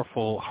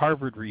powerful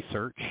Harvard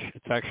research.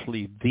 It's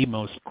actually the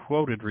most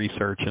quoted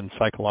research in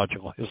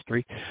psychological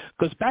history. It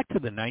goes back to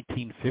the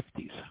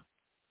 1950s.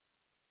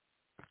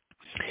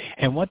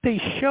 And what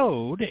they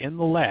showed in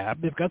the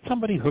lab, they've got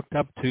somebody hooked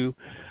up to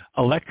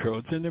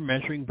electrodes and they're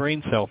measuring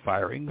brain cell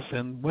firings.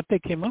 And what they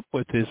came up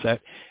with is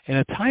that in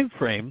a time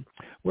frame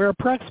where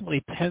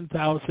approximately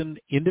 10,000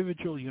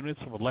 individual units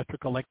of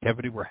electrical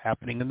activity were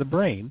happening in the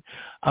brain,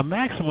 a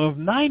maximum of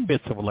 9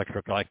 bits of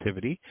electrical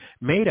activity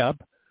made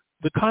up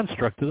the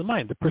construct of the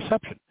mind, the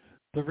perception.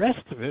 The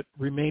rest of it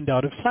remained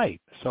out of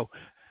sight. So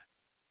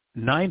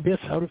 9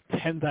 bits out of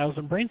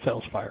 10,000 brain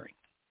cells firing.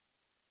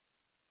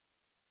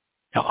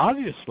 Now,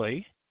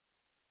 obviously,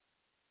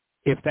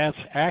 if that's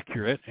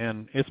accurate,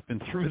 and it's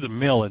been through the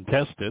mill and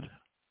tested,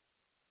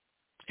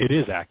 it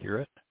is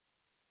accurate.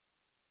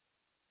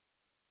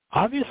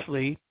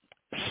 Obviously,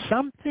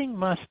 something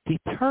must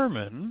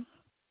determine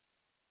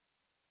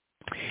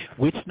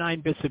which 9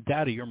 bits of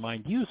data your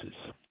mind uses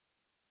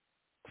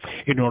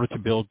in order to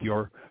build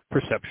your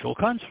perceptual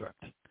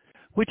construct,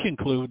 which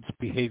includes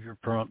behavior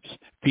prompts,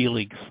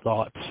 feelings,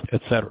 thoughts,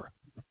 etc.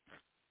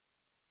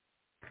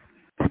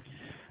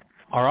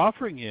 Our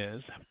offering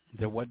is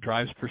that what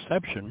drives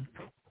perception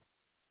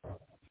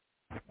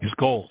is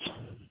goals.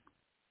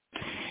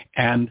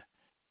 And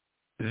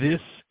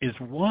this is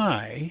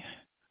why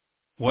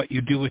what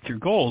you do with your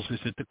goals is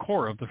at the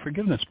core of the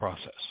forgiveness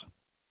process.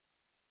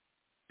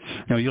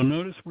 Now, you'll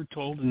notice we're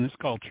told in this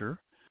culture,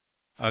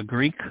 a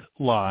Greek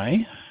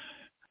lie,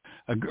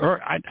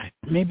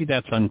 maybe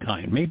that's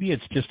unkind. Maybe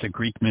it's just a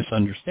Greek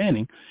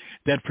misunderstanding,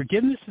 that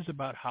forgiveness is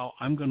about how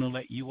I'm going to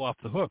let you off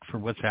the hook for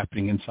what's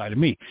happening inside of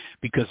me.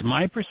 Because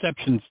my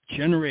perception's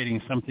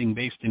generating something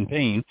based in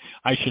pain,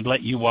 I should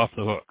let you off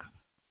the hook.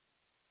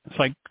 It's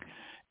like,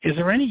 is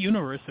there any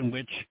universe in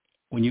which,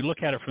 when you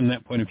look at it from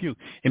that point of view,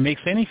 it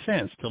makes any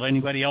sense to let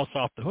anybody else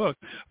off the hook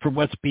for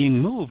what's being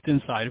moved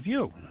inside of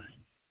you?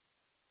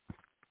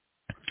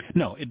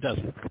 No, it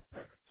doesn't.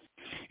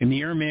 In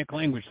the Aramaic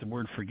language, the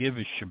word forgive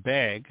is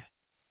shabag,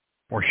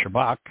 or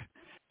shabak,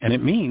 and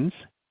it means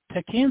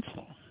to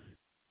cancel.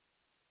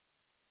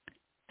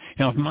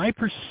 Now, if my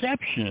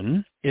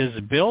perception is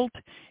built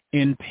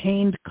in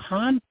pained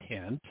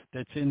content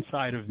that's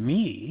inside of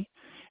me,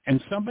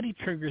 and somebody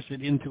triggers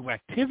it into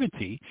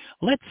activity,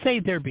 let's say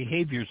their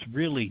behavior is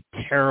really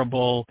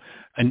terrible,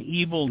 an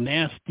evil,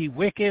 nasty,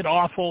 wicked,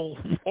 awful,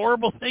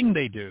 horrible thing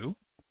they do,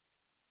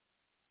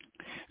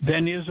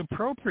 then it is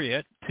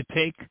appropriate to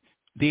take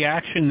the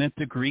action that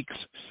the Greeks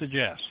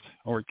suggest,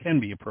 or it can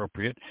be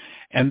appropriate,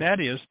 and that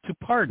is to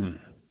pardon.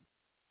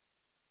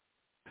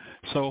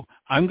 So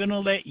I'm going to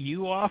let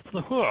you off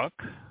the hook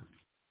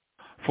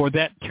for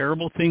that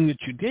terrible thing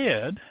that you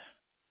did,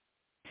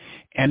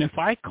 and if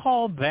I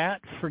call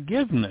that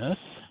forgiveness,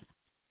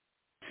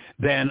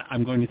 then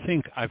I'm going to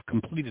think I've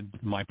completed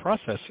my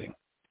processing.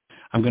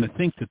 I'm going to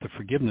think that the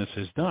forgiveness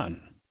is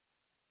done.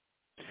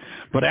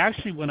 But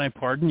actually, when I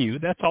pardon you,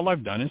 that's all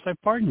I've done is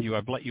I've pardoned you.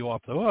 I've let you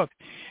off the hook.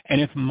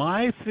 And if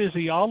my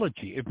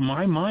physiology, if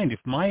my mind, if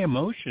my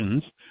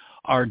emotions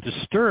are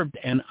disturbed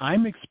and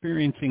I'm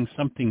experiencing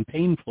something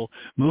painful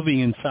moving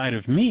inside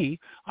of me,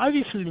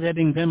 obviously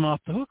letting them off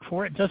the hook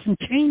for it doesn't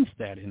change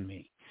that in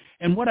me.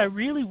 And what I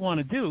really want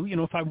to do,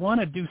 if I want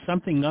to do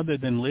something other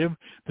than live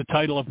the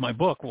title of my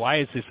book, Why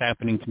Is This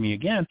Happening to Me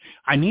Again?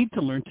 I need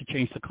to learn to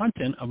change the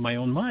content of my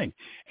own mind.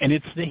 And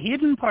it's the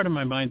hidden part of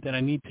my mind that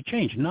I need to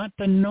change, not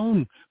the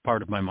known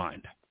part of my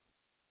mind.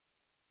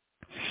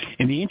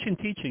 In the ancient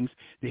teachings,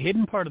 the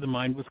hidden part of the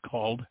mind was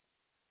called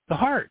the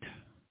heart.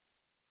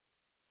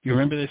 You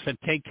remember they said,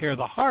 take care of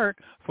the heart,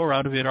 for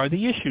out of it are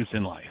the issues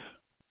in life.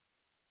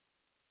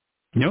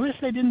 Notice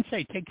they didn't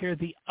say, take care of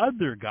the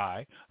other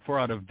guy, for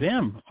out of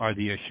them are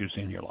the issues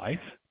in your life.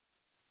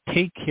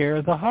 Take care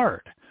of the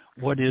heart.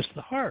 What is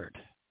the heart?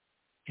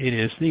 It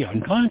is the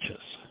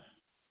unconscious.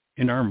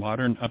 In our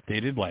modern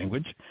updated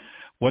language,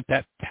 what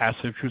that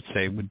passage would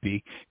say would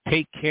be,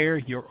 take care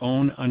of your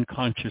own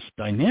unconscious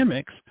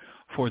dynamics,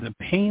 for the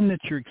pain that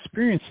you're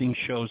experiencing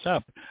shows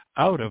up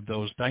out of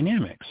those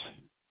dynamics.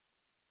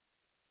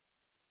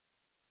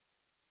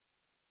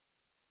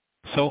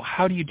 So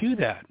how do you do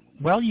that?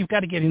 Well, you've got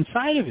to get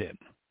inside of it.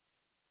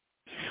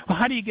 Well,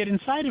 how do you get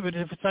inside of it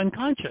if it's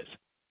unconscious?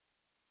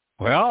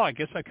 Well, I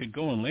guess I could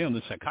go and lay on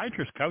the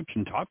psychiatrist's couch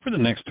and talk for the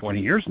next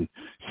 20 years and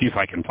see if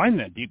I can find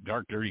that deep,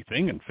 dark, dirty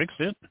thing and fix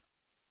it.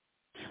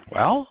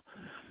 Well,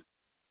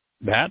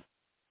 that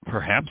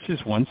perhaps is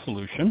one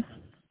solution.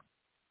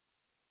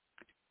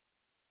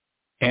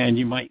 And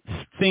you might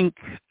think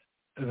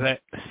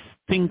that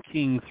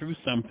thinking through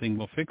something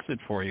will fix it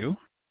for you.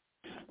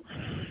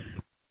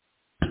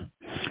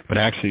 But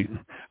actually,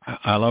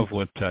 I love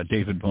what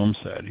David Bohm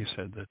said. He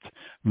said that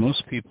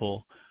most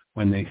people,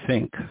 when they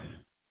think,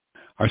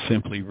 are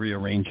simply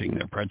rearranging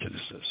their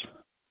prejudices.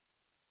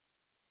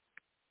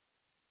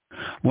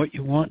 What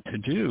you want to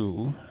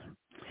do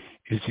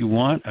is you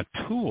want a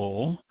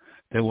tool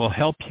that will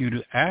help you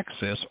to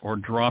access or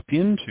drop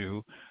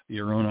into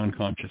your own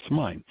unconscious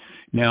mind.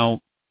 Now,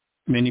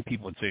 many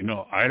people would say,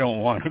 no, I don't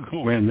want to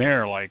go in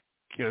there, like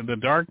the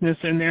darkness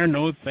in there,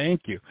 no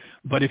thank you.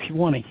 But if you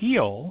want to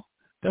heal,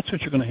 that's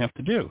what you're going to have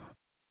to do.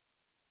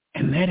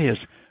 And that is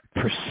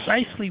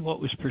precisely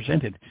what was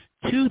presented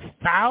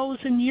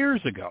 2,000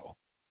 years ago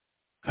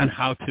on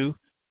how to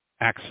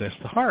access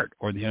the heart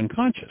or the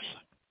unconscious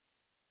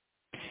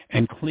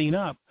and clean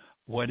up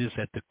what is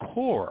at the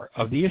core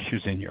of the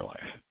issues in your life.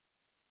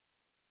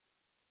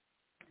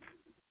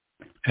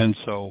 And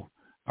so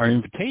our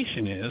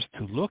invitation is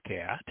to look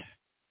at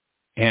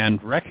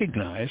and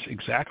recognize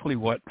exactly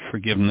what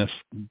forgiveness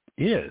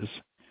is,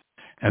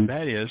 and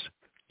that is,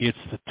 it's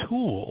the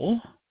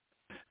tool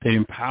that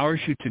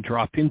empowers you to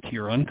drop into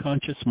your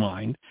unconscious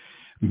mind,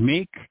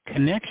 make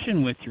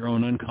connection with your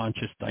own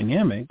unconscious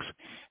dynamics,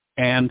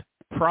 and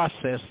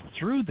process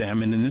through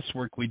them. And in this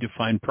work, we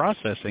define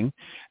processing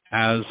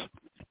as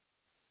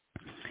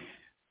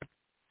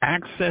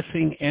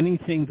accessing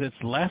anything that's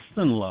less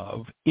than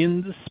love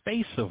in the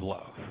space of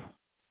love.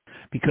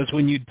 Because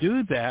when you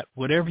do that,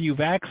 whatever you've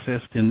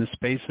accessed in the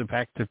space of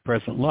active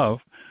present love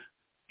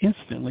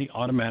instantly,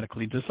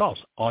 automatically dissolves.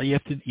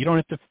 You don't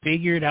have to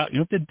figure it out. You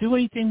don't have to do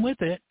anything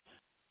with it.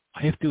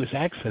 All you have to do is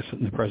access it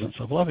in the presence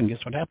of love, and guess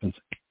what happens?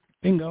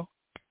 Bingo,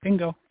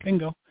 bingo,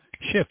 bingo.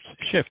 Shift,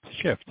 shift,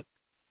 shift.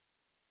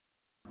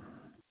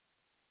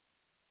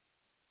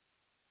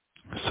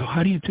 So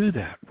how do you do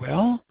that?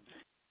 Well,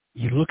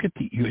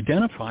 you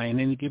identify in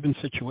any given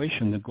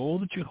situation the goal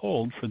that you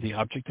hold for the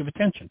object of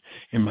attention.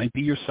 It might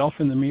be yourself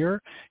in the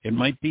mirror. It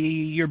might be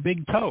your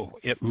big toe.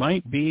 It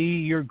might be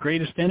your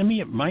greatest enemy.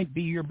 It might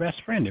be your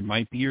best friend. It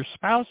might be your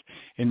spouse.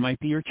 It might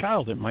be your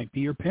child. It might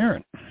be your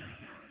parent.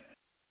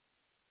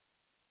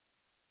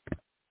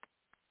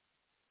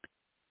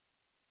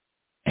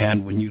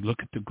 And when you look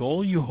at the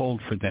goal you hold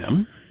for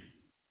them,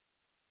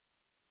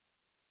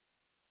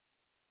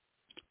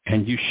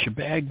 and you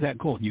shebag that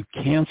goal, you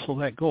cancel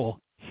that goal,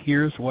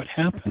 here's what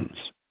happens.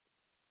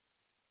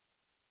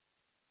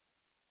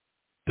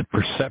 The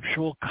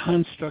perceptual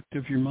construct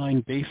of your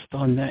mind based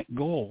on that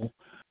goal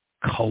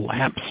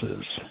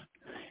collapses.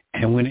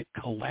 And when it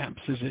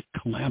collapses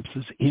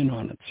in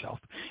on itself.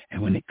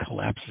 And when it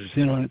collapses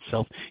in on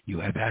itself, you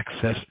have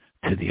access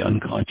to the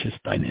unconscious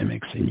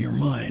dynamics in your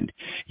mind.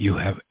 You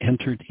have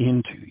entered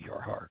into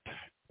your heart.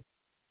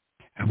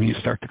 And when you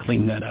start to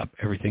clean that up,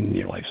 everything in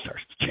your life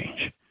starts to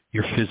change.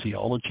 Your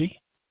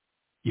physiology,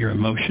 your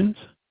emotions,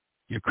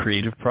 your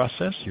creative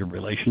process, your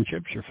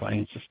relationships, your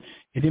finances,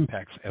 it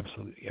impacts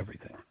absolutely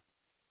everything.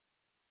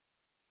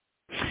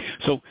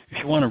 So if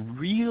you want a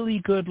really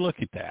good look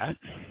at that,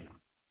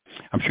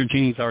 I'm sure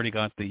Jeannie's already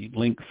got the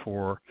link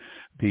for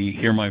the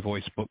Hear My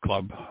Voice book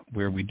club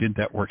where we did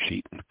that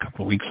worksheet a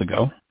couple of weeks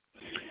ago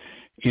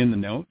in the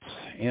notes,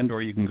 and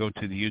or you can go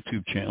to the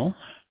YouTube channel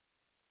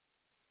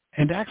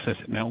and access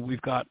it. Now,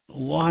 we've got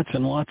lots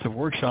and lots of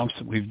workshops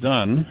that we've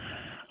done.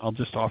 I'll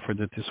just offer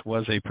that this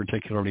was a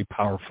particularly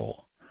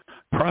powerful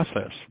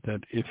process that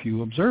if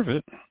you observe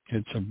it,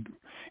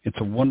 it's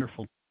a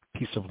wonderful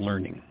piece of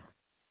learning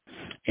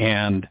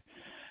and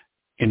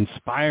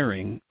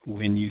inspiring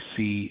when you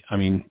see,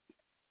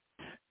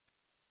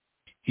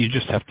 you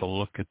just have to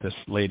look at this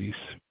lady's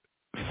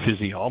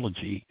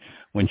physiology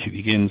when she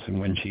begins and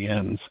when she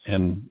ends,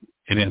 and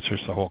it answers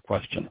the whole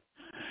question.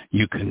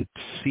 You can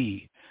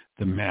see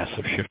the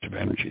massive shift of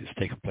energy that's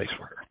taken place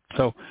for her.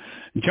 So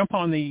jump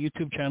on the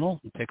YouTube channel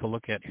and take a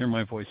look at Hear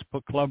My Voice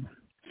Book Club.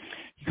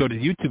 You go to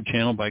the YouTube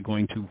channel by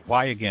going to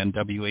whyagain,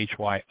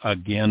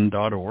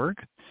 WHYagain.org,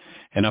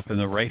 and up in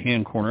the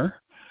right-hand corner,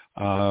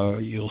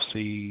 you'll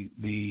see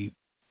the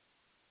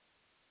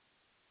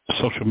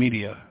social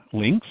media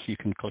links. You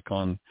can click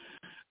on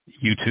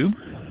YouTube,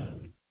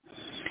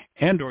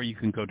 and or you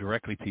can go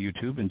directly to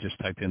YouTube and just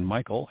type in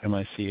Michael,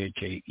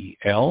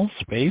 Michael,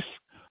 space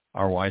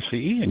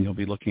RYCE, and you'll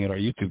be looking at our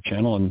YouTube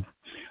channel, and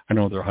I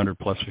know there are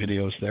 100-plus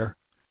videos there.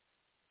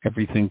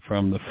 Everything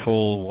from the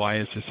full Why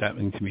Is This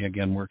Happening to Me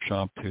Again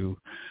workshop to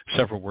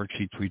several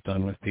worksheets we've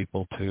done with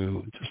people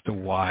to just a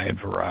wide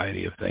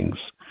variety of things.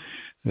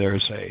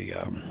 There's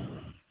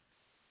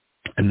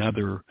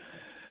another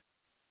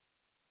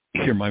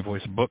Hear My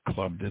Voice book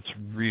club that's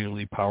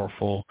really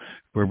powerful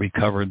where we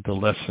covered the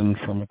lesson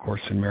from A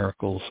Course in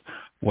Miracles,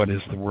 What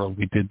is the World?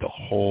 We did the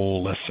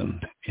whole lesson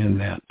in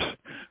that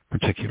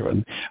particular,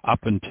 and up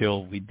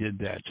until we did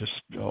that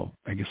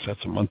I guess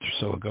that's a month or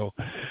so ago,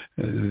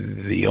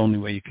 the only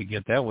way you could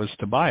get that was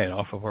to buy it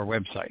off of our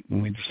website,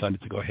 and we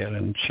decided to go ahead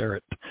and share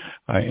it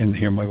in the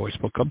Hear My Voice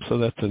book club, so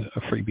that's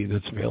a freebie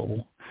that's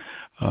available.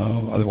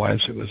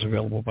 Otherwise it was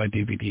available by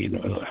DVD,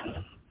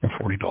 a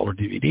 $40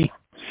 DVD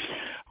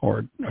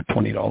or a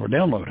 $20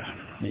 download.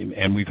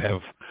 And we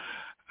have,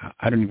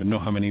 I don't even know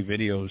how many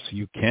videos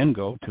you can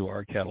go to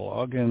our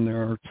catalog, and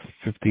there are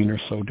 15 or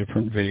so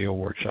different video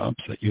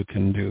workshops that you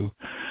can do.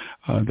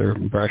 They're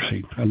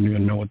actually, I don't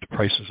even know what the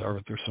prices are,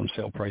 but there's some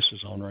sale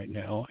prices on right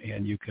now,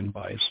 and you can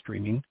buy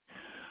streaming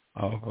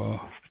of a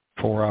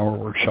 4-hour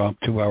workshop,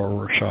 2-hour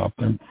workshop,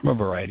 and a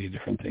variety of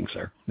different things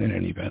there in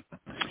any event.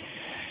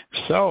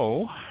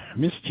 So,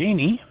 Miss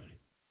Jeanie,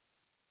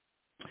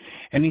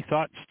 any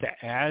thoughts to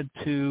add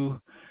to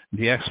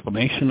the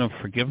explanation of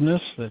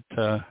forgiveness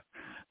that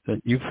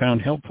you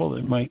found helpful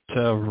that might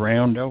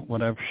round out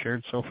what I've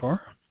shared so far?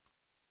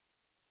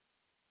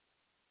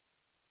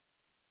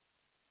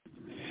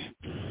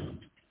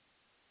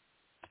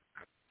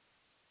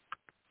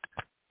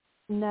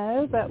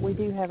 No, but we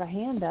do have a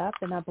hand up,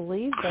 and I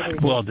believe that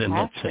it's well, then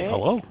let's say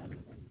hello.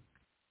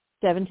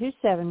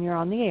 727, you're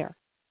on the air.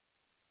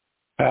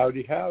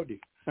 Howdy, howdy.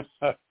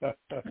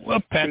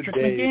 Well, Patrick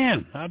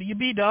McGann, how do you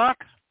be, Doc?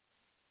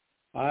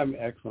 I'm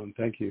excellent,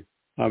 thank you.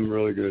 I'm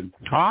really good.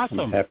 Awesome.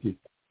 I'm happy.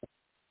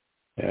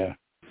 Yeah.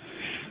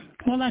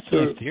 Well, that's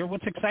nice to hear.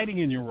 What's exciting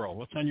in your world?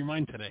 What's on your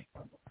mind today?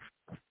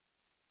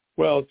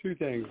 Well, two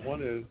things.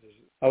 One is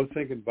I was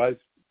thinking vice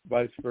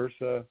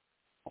versa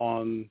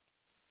on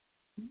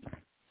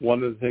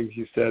one of the things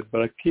you said,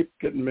 but I keep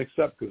getting mixed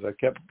up because I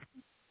kept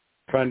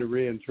trying to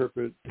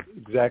reinterpret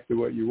exactly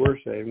what you were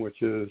saying, which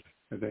is,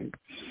 I think,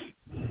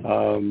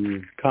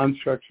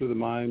 constructs of the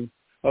mind.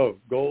 Oh,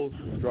 goals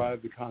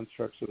drive the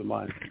constructs of the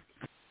mind.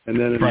 And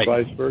then in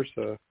vice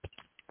versa,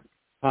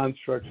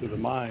 constructs of the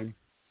mind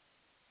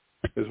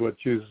is what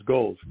chooses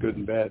goals, good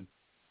and bad.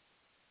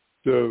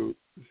 So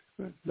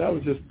that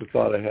was just the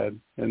thought I had.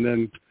 And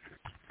then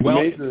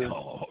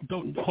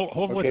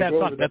hold with that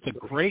thought. That's a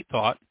great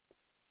thought.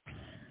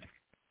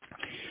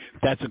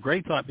 That's a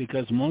great thought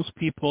because most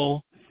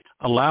people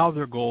allow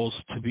their goals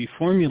to be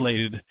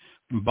formulated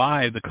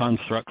by the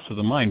constructs of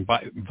the mind,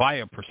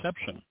 via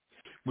perception,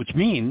 which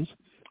means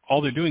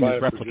all they're doing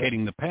is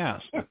replicating the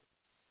past.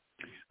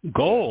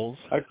 Goals,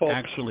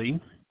 actually,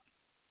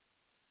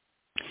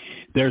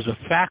 there's a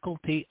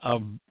faculty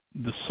of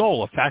the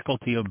soul, a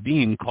faculty of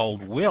being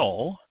called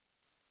will,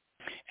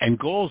 and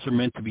goals are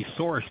meant to be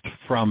sourced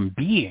from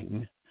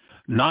being,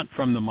 not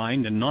from the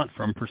mind and not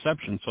from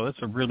perception. So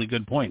that's a really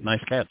good point.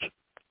 Nice catch.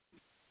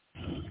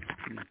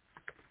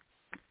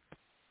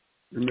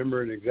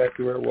 Remembering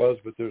exactly where it was,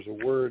 but there's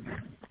a word.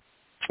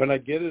 When I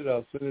get it,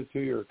 I'll send it to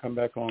you or come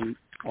back on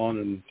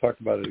and talk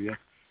about it again.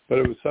 But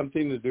it was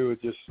something to do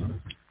with just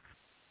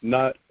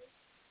not,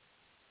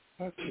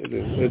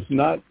 it's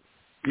not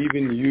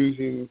even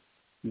using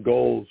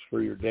goals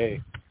for your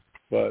day,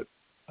 but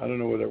I don't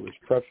know whether it was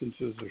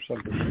preferences or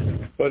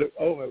something. But it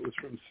was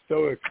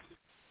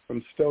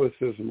from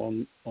Stoicism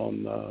on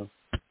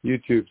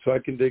YouTube, so I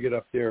can dig it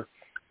up there.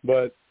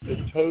 But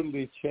it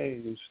totally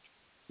changed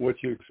what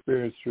you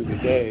experience through the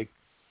day.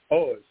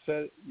 Oh, it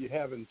said you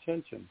have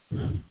intention,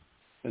 and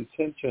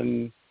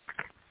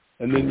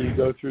then you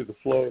go through the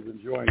flow of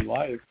enjoying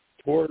life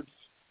towards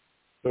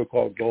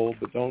so-called goal,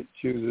 but don't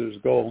choose it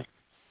as goal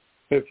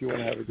if you want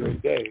to have a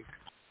great day.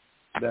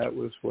 That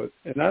was what,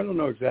 and I don't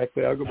know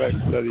exactly. I'll go back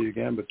and study it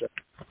again, but that's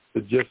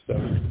the gist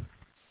of it.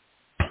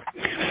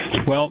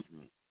 Well,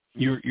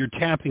 you're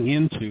tapping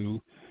into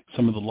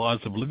some of the laws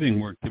of living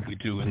work that we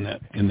do in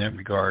that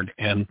regard,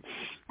 and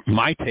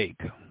my take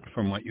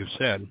from what you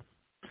said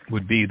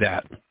would be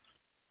that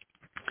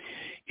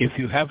if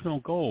you have no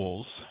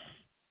goals,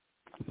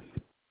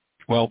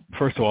 well,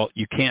 first of all,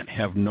 you can't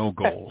have no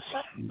goals.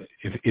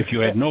 If you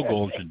had no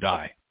goals, you'd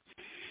die.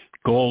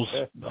 Goals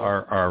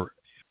are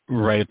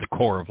right at the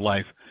core of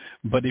life.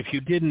 But if you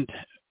didn't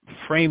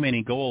frame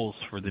any goals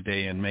for the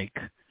day and make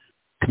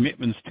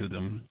commitments to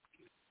them,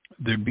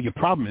 there'd be a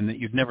problem in that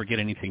you'd never get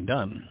anything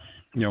done.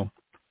 You know,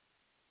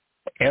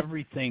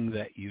 everything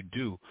that you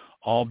do,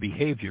 all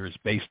behavior is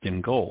based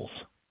in goals.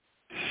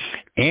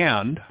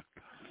 And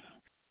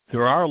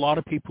there are a lot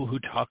of people who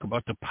talk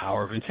about the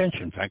power of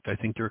intention. In fact, I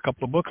think there are a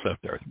couple of books out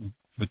there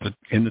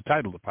in the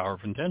title, The Power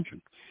of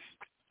Intention.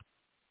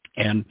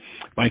 And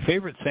my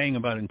favorite saying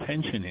about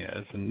intention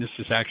is, and this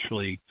is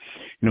actually,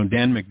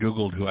 Dan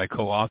McDougall, who I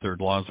co-authored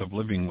Laws of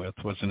Living with,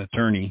 was an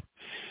attorney,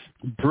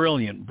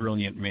 brilliant,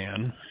 brilliant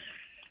man.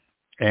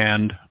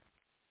 And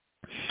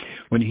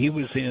when he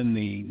was in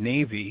the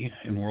Navy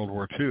in World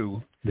War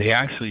II, they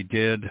actually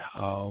did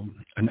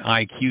an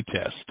IQ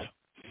test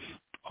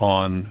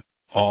on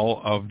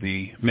all of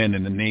the men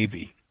in the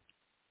Navy.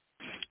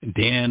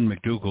 Dan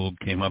McDougall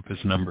came up as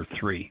number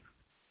 3.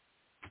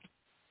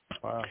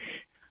 Wow.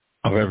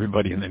 Of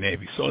everybody in the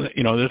Navy. So,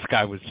 this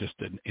guy was just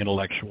an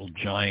intellectual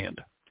giant.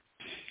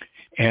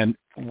 And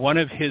one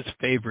of his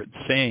favorite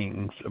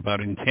sayings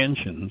about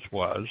intentions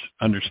was,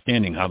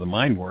 understanding how the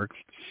mind works,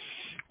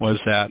 was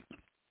that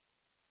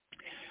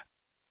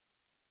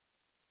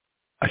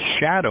an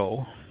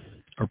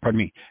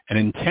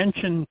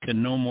intention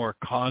can no more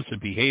cause a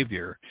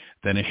behavior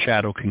than a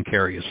shadow can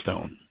carry a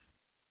stone.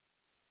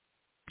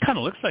 Kind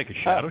of looks like a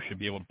shadow should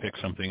be able to pick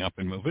something up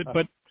and move it,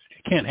 but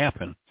it can't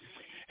happen.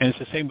 And it's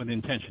the same with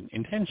intention.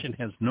 Intention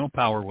has no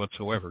power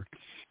whatsoever.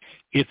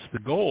 It's the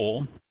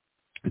goal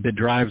that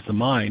drives the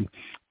mind.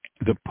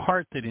 The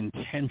part that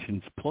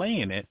intentions play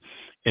in it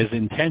is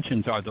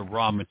intentions are the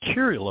raw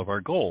material of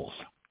our goals.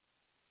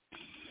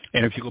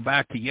 And if you go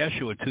back to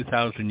Yeshua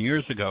 2,000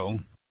 years ago,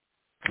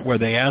 where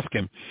they ask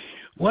him,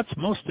 what's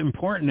most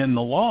important in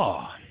the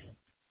law?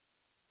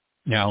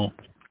 Now,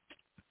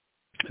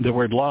 the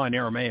word law in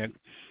Aramaic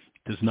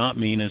does not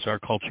mean, as our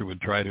culture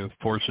would try to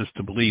force us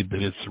to believe,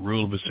 that it's the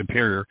rule of a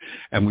superior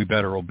and we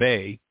better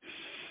obey,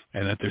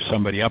 and that there's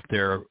somebody up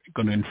there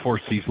going to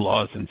enforce these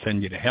laws and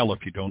send you to hell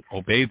if you don't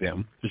obey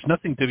them. There's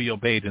nothing to be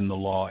obeyed in the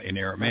law in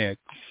Aramaic.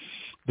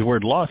 The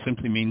word law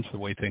simply means the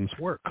way things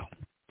work.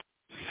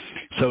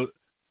 So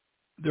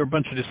there are a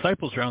bunch of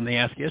disciples around. They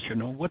ask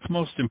Yeshua, what's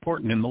most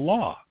important in the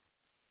law?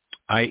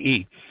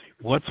 I.e.,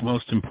 what's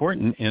most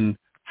important in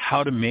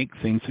how to make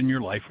things in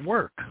your life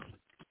work?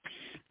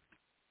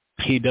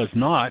 He does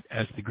not,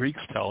 as the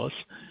Greeks tell us,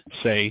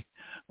 say,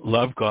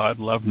 love God,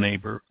 love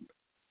neighbor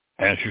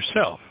as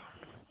yourself.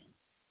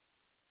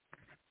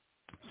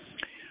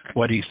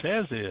 What he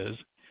says is,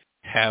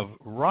 have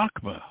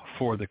Rachma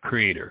for the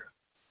Creator,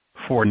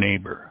 for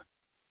neighbor.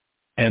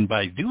 And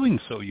by doing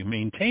so, you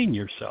maintain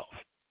yourself.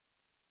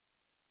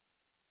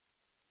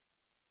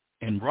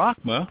 And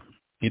Rachma,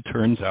 it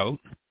turns out,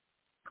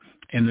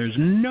 and there's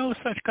no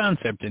such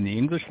concept in the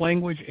English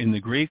language, in the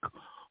Greek,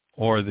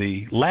 or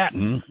the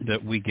Latin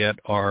that we get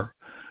our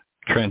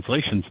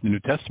translations of the New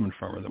Testament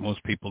from, or that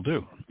most people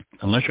do.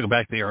 Unless you go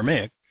back to the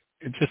Aramaic,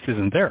 it just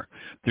isn't there.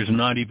 There's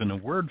not even a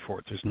word for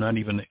it. There's not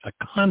even a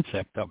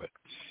concept of it.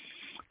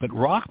 But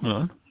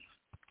Rachma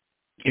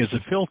is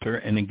a filter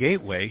and a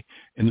gateway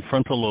in the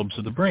frontal lobes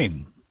of the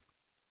brain.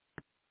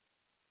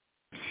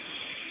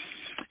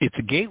 It's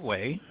a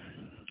gateway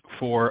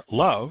for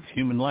love,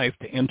 human life,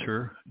 to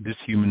enter this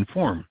human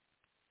form.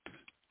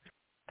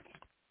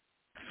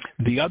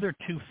 The other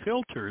two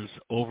filters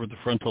over the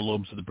frontal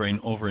lobes of the brain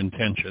over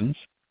intentions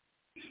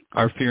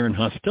are fear and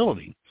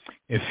hostility.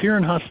 If fear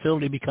and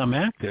hostility become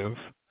active,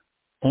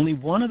 only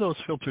one of those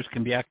filters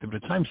can be active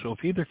at a time. So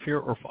if either fear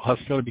or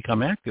hostility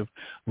become active,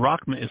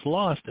 Rachma is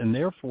lost, and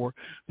therefore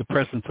the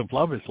presence of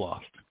love is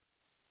lost.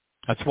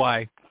 That's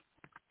why,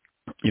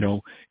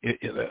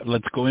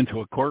 let's go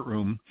into a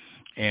courtroom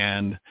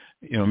and,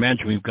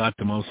 imagine we've got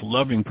the most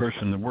loving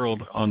person in the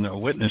world on the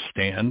witness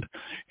stand,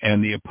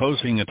 and the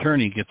opposing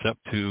attorney gets up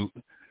to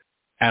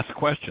ask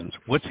questions.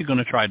 What's he going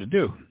to try to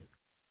do?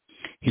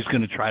 He's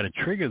going to try to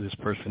trigger this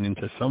person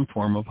into some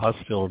form of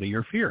hostility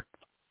or fear.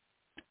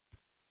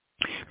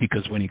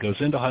 Because when he goes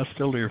into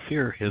hostility or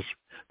fear,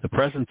 the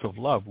presence of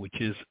love,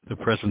 which is the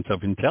presence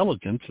of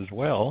intelligence as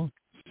well,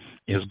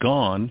 is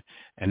gone,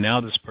 and now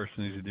this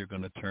person is either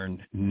going to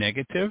turn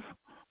negative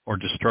or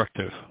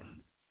destructive.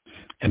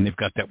 And they've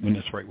got that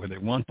witness right where they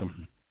want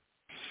them.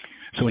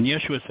 So when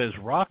Yeshua says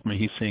Rachma,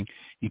 he's saying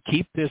you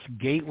keep this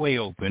gateway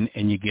open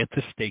and you get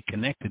to stay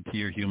connected to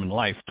your human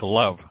life, to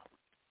love.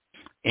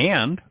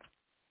 And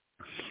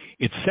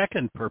its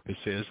second purpose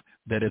is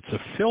that it's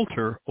a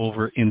filter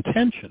over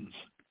intentions.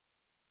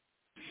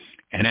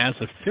 And as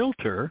a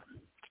filter,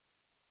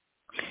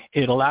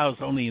 it allows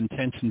only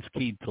intentions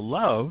keyed to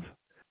love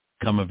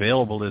come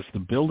available as the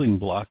building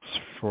blocks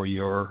for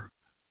your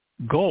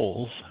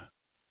goals,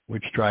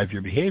 which drive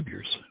your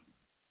behaviors.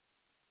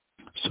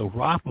 So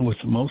Rachma was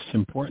the most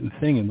important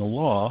thing in the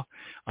law,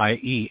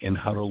 i.e. in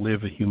how to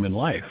live a human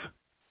life.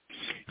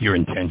 Your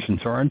intentions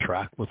are on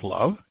track with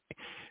love.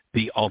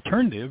 The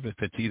alternative, if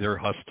it's either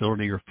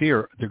hostility or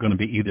fear, they're going to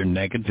be either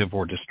negative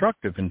or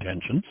destructive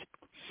intentions,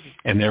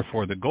 and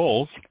therefore the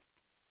goals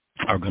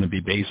are going to be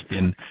based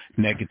in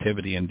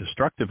negativity and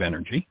destructive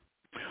energy,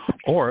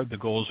 or the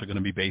goals are going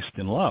to be based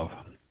in love.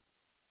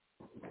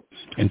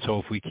 And so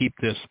if we keep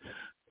this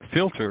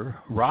filter,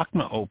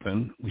 Rachma,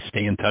 open, we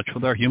stay in touch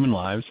with our human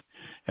lives,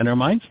 and our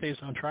mind stays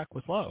on track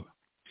with love.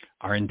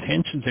 Our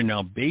intentions are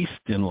now based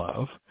in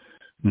love,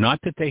 not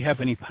that they have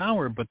any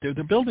power, but they're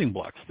the building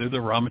blocks. They're the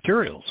raw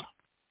materials.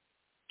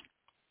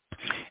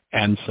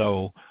 And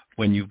so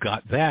when you've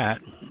got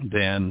that,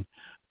 then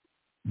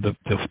the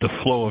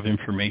flow of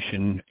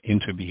information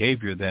into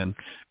behavior then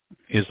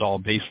is all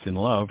based in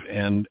love,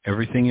 and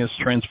everything is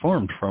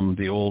transformed from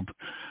the old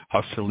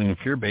hostility and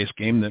fear-based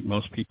game that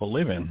most people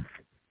live in.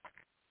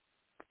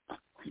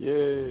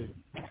 Yay.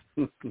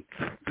 Am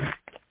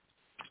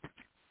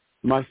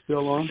I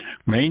still on?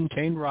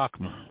 Maintain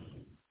Rachma.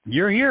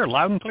 You're here,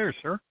 loud and clear,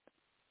 sir.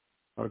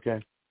 Okay.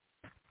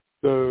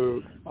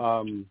 So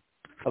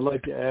I'd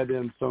like to add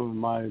in some of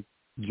my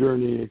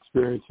journey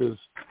experiences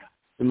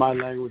in my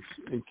language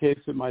in case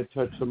it might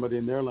touch somebody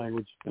in their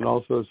language, and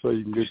also so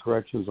you can do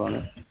corrections on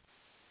it.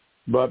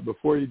 But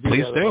before you do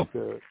Please that, do. I'd like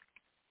to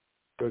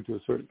go to a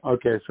certain...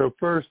 Okay, so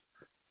first,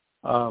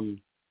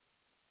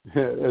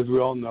 as we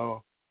all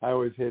know, I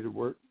always hated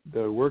the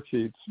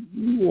worksheets.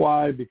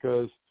 Why?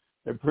 Because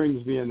it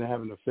brings me into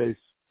having to face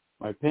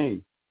my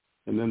pain,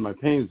 and then my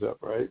pain's up,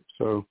 right?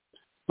 So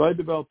I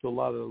developed a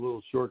lot of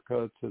little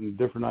shortcuts and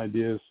different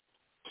ideas.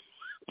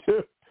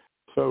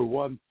 So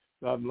one,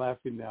 I'm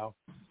laughing now.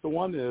 The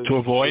one is to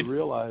avoid? To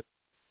realize,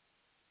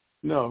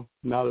 no,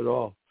 not at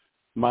all.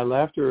 My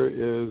laughter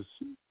is,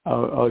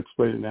 I'll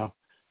explain it now.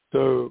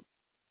 So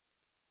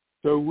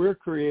we're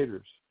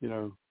creators,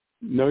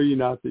 know ye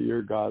not that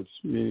you're gods,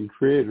 meaning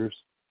creators,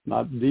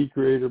 not the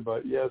creator,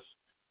 but yes,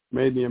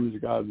 made in the image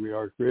of God, we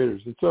are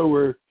creators. And so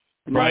we're,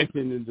 in my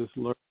opinion, just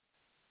learning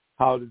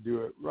how to do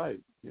it right,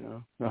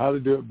 how to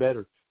do it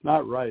better.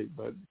 Not right,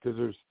 but because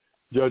there's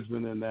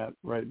judgment in that,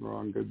 right and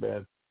wrong, good,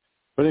 bad.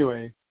 But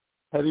anyway,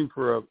 heading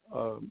for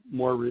a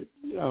more,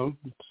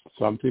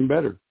 something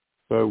better.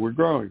 So we're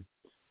growing.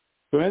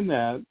 So in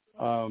that,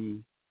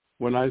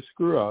 when I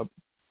screw up,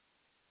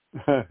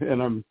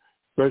 and I'm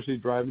especially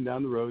driving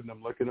down the road and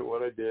I'm looking at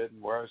what I did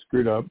and where I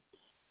screwed up,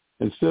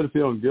 instead of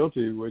feeling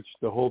guilty, which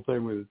the whole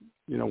thing was,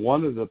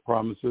 one of the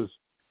promises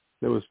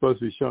that was supposed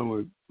to be shown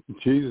with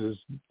Jesus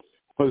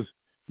was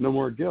no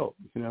more guilt,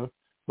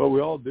 But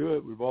we all do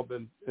it. We've all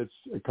been, it's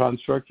a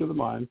construct of the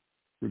mind.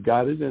 We've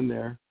got it in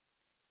there,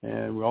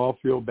 and we all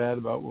feel bad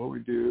about what we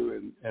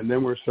do, and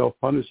then we're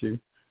self-punishing.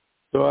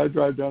 So I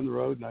drive down the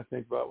road, and I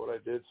think about what I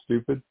did,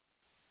 stupid,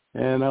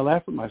 and I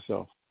laugh at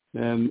myself.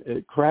 And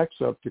it cracks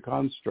up the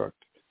construct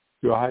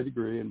to a high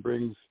degree and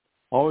brings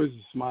always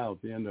a smile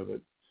at the end of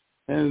it.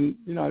 And,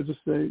 I just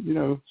say,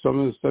 some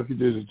of the stuff you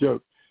do is a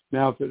joke.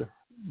 Now, if it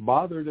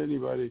bothered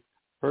anybody,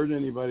 hurt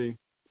anybody,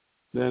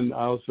 then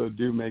I also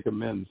do make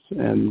amends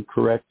and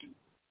correct,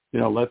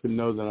 let them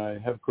know that I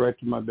have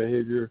corrected my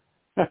behavior,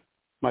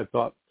 my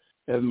thought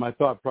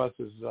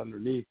processes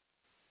underneath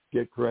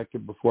get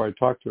corrected before I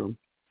talk to them.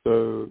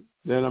 So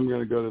then I'm going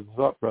to go to the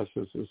thought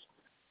processes.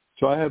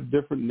 So I have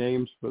different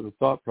names for the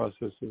thought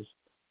processes.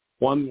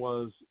 One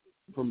was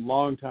from a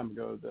long time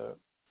ago, the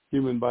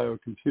human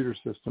biocomputer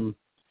system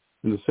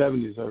in the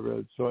 70s I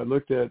read. So I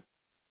looked at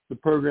the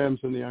programs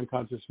in the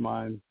unconscious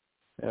mind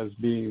as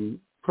being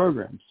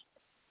programs.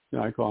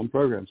 I call them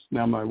programs.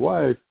 Now my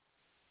wife,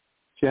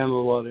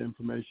 channeled a lot of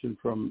information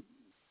from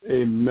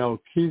a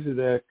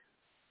Melchizedek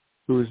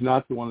who is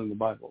not the one in the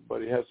Bible,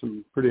 but he has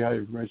some pretty high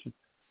information.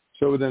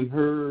 So within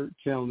her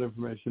channeled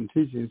information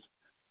teachings,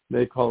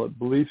 they call it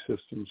belief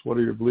systems. What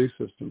are your belief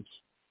systems?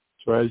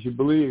 So as you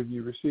believe,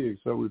 you receive.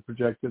 So we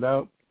project it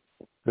out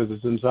because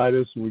it's inside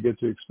us and we get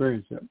to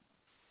experience it,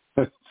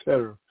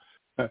 etc.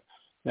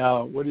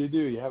 Now, what do?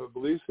 You have a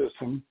belief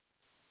system,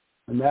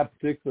 and that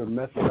particular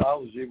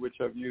methodology, which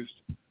I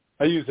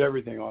use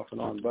everything off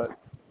and on, but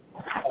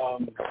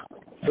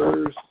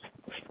first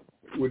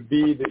would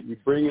be that you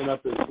bring it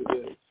up as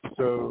it is.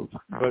 So,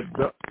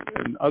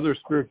 and other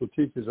spiritual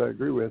teachers I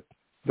agree with,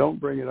 don't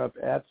bring it up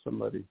at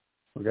somebody,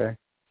 okay?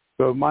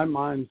 So my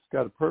mind's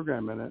got a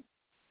program in it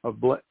of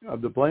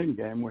the blame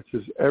game, which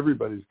is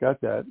everybody's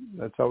got that.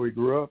 That's how we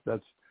grew up.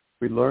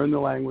 We learn the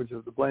language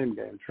of the blame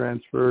game,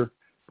 transfer.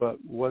 But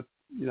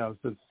since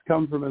it's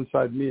come from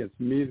inside me, it's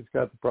me that's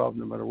got the problem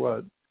no matter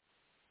what.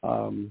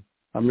 I'm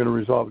going to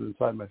resolve it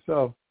inside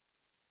myself.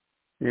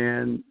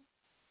 And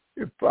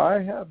if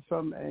I have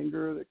some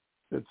anger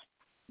that's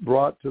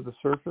brought to the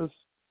surface,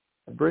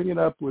 I bring it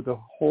up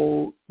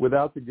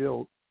without the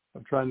guilt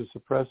of trying to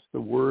suppress the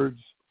words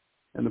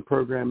and the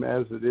program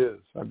as it is.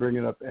 I bring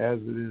it up as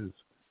it is.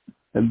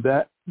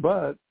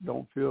 But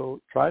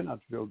try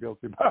not to feel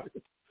guilty about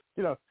it.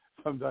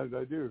 Sometimes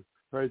I do,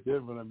 right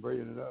then when I'm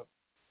bringing it up.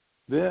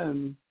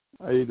 Then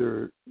I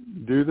either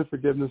do the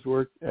forgiveness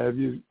work as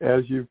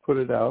you put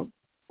it out,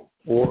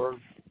 or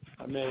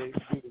I may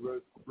do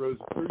the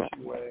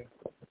Rosicrucian way,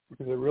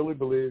 because I really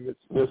believe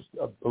it's just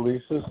a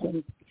belief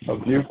system, a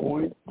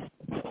viewpoint,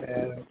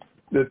 and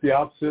that the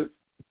opposite,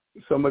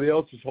 somebody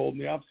else is holding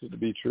the opposite to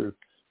be true.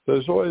 So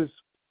there's always,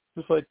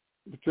 just like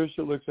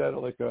Patricia looks at it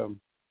like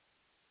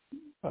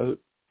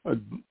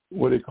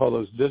what do you call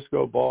those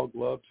disco ball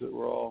gloves that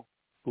were all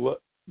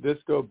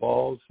disco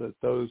balls, that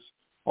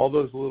all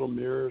those little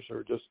mirrors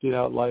are just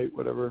out light,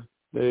 whatever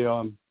they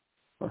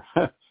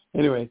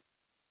anyway.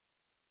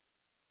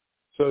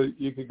 So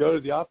you could go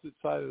to the opposite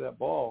side of that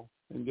ball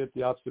and get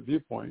the opposite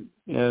viewpoint.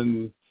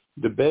 And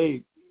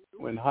debate,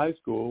 in high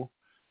school,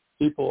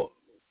 people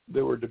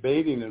that were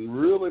debating and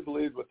really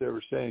believed what they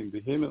were saying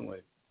vehemently.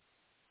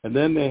 And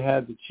then they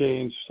had to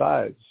change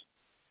sides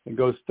and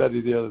go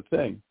study the other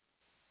thing.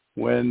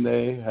 When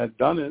they had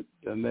done it,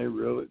 then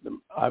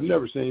I've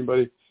never seen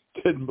anybody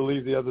didn't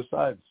believe the other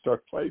side,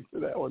 start fighting for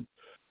that one.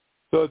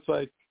 So it's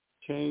like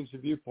change the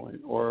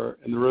viewpoint, or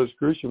in the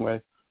Rosicrucian way,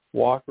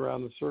 walk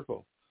around the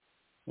circle.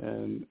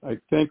 And I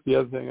think the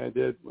other thing I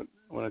did when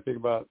I think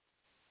about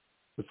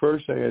the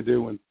first thing I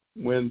do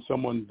when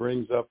someone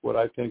brings up what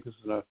I think is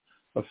an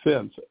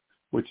offense,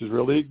 which is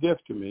really a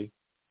gift to me,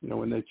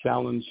 when they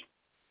challenge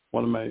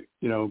one of my,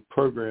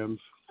 programs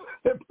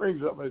that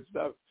brings up my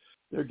stuff,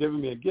 they're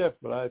giving me a gift,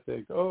 but I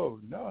think, oh,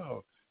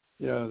 no,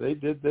 they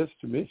did this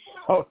to me.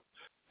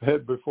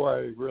 Before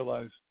I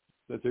realize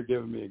that they're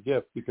giving me a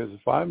gift, because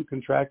if I'm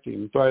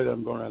contracting, sorry that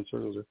I'm going around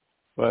circles here,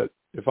 but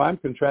if I'm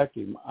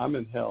contracting, I'm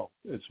in hell.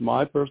 It's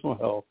my personal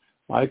hell.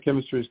 My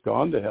chemistry's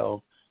gone to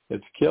hell.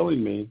 It's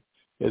killing me.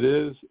 It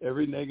is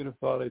every negative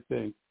thought I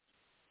think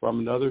from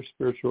another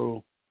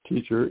spiritual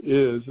teacher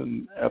is,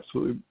 and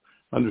absolutely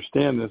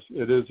understand this,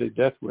 it is a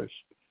death wish.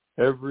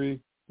 Every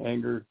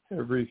anger,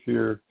 every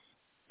fear,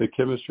 the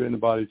chemistry in the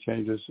body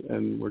changes,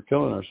 and we're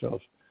killing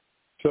ourselves.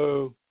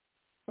 So,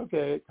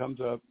 okay, it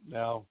comes up.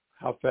 Now,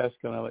 how fast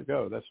can I let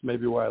go? That's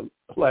maybe why I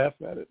laugh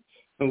at it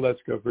and let's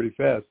go pretty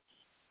fast.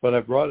 But I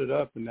brought it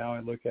up, and now I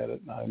look at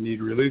it, and I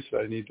need release.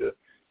 I need to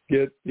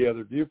get the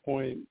other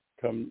viewpoint,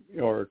 come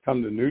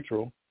to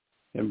neutral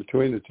in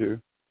between the two.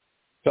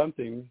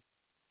 Something,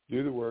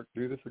 do the work,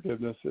 do the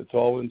forgiveness. It's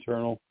all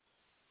internal.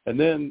 And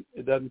then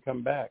it doesn't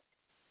come back.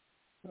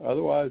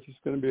 Otherwise, it's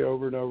going to be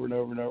over and over and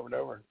over and over and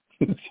over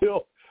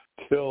until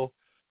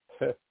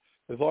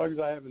as long as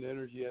I have an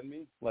energy in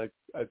me, like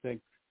I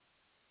think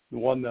the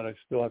one that I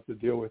still have to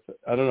deal with,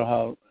 I don't know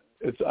how,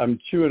 I'm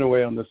chewing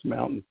away on this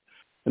mountain,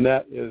 and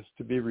that is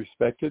to be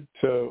respected.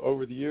 So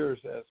over the years,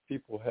 as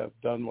people have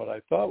done what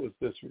I thought was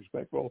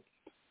disrespectful,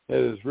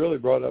 it has really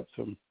brought up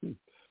some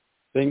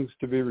things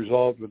to be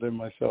resolved within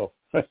myself.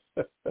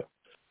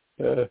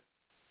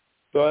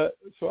 So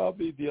I'll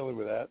be dealing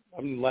with that.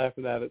 I'm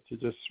laughing at it to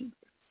just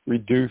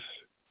reduce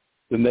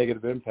the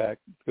negative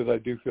impact, because I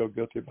do feel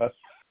guilty about it.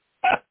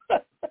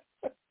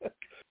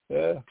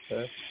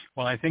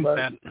 Well, I think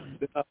that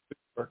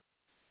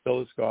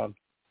till it's gone.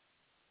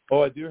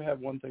 Oh, I do have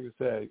one thing to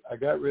say. I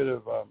got rid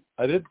of,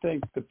 I did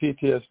think the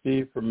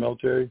PTSD from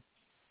military,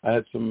 I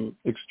had some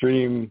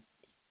extreme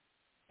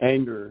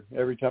anger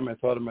every time I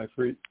thought of my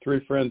three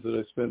friends that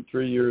I spent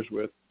 3 years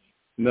with.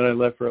 And then I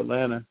left for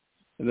Atlanta,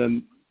 and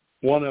then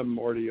one of them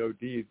already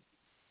OD'd,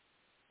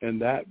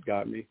 and that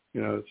got me.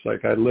 It's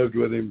like I lived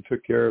with him,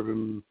 took care of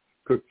him,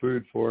 cooked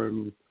food for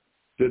him,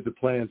 did the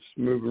plants,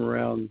 move him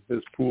around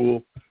his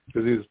pool,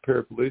 because he was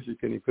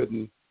paraplegic and he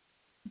couldn't,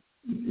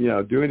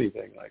 do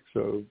anything.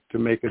 So to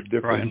make a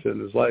difference in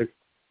his life,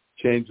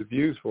 change the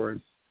views for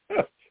him,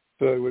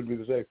 so it wouldn't be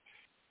the same.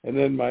 And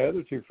then my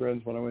other two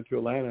friends, when I went to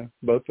Atlanta,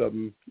 both of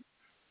them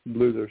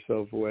blew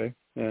themselves away.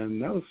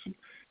 And that was,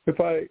 it's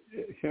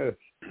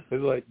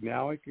like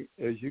now as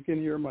you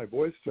can hear my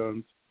voice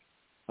tones,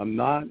 I'm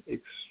not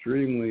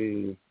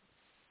extremely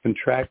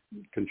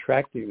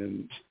contracting,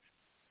 and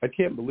I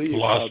can't believe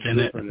lost how in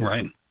it, different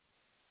right?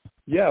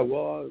 Yeah,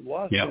 well,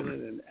 lost in it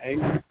and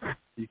angry.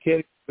 You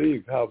can't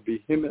believe how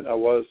vehement I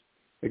was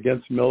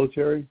against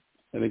military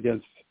and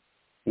against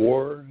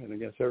war and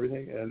against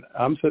everything. And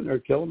I'm sitting there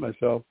killing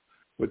myself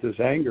with this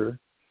anger,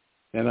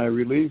 and I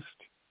released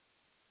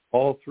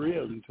all three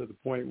of them to the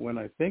point when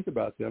I think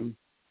about them,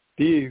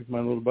 Steve, my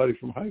little buddy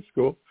from high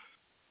school,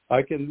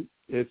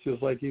 it's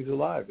just like he's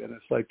alive. And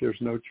it's like there's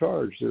no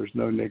charge, there's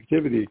no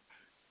negativity,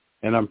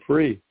 and I'm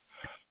free.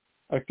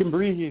 I can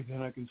breathe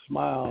and I can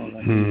smile and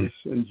I can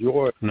just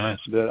enjoy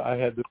that I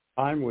had this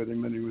time with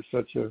him, and he was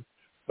such a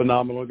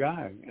phenomenal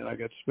guy, and I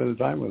got to spend the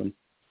time with him.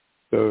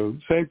 So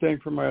same thing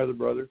for my other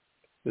brother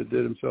that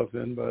did himself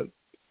in, but,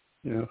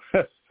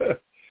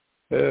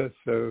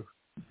 so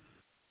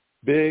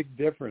big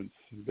difference.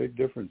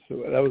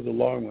 So that was a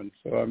long one.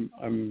 So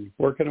I'm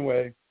working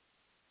away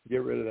to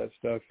get rid of that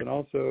stuff. And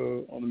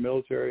also on the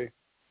military,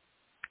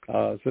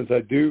 since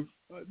I do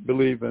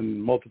believe in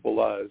multiple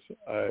lives,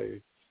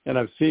 and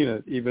I've seen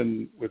it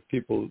even with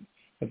people,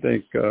 I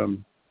think,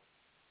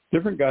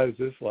 different guys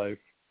this life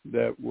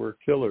that were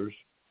killers,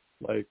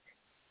 like,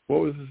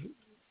 what was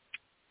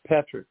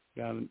Patrick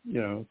down,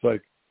 it's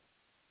like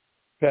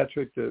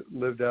Patrick that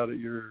lived out at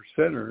your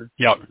center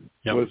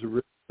was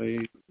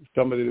originally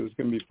somebody that was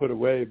going to be put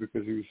away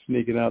because he was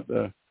sneaking out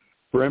the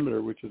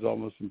perimeter, which is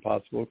almost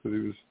impossible because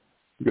he was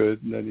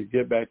good. And then he'd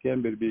get back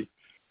in, but he'd be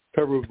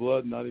covered with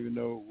blood and not even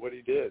know what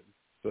he did.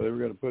 So they were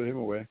going to put him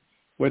away.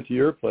 Went to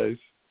your place,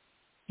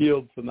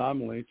 healed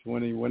phenomenally to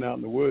when he went out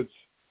in the woods.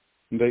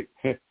 And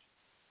I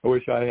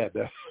wish I had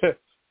that.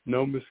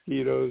 No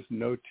mosquitoes,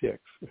 no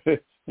ticks.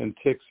 In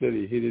Tick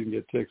City, he didn't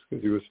get ticks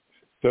because he was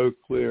so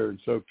clear and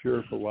so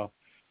pure for a while.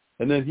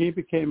 And then he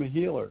became a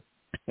healer.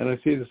 And I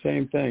see the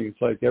same thing.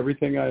 It's like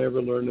everything I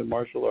ever learned in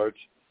martial arts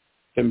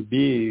can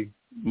be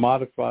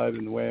modified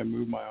in the way I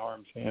move my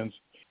arms, hands,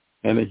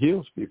 and it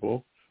heals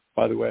people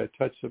by the way I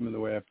touch them and the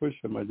way I push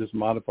them. I just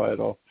modify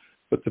it all.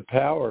 But the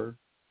power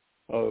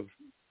of,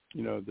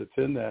 that's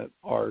in that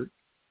art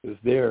is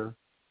there,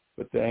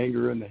 but the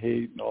anger and the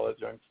hate and all that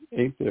junk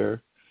ain't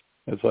there.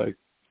 It's like,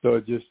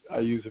 so I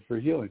use it for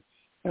healing.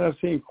 And I've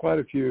seen quite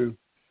a few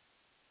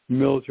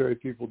military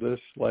people this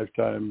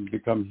lifetime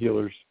become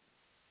healers.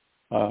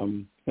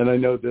 And I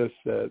know this,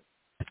 that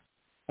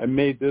I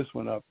made this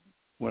one up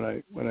when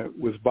it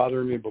was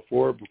bothering me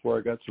before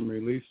I got some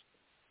release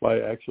by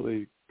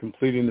actually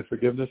completing the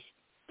forgiveness.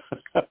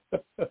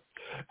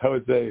 I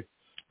would say,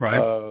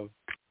 right.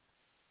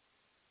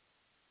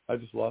 I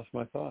just lost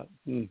my thought.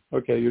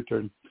 Okay, your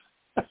turn.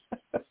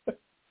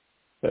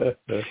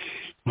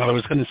 Well, I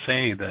was going to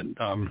say that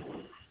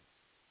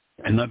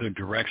another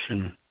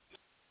direction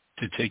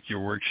to take your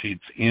worksheets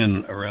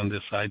in around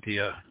this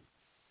idea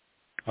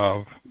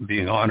of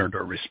being honored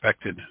or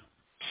respected.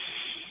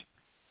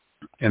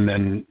 And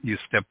then you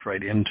stepped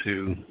right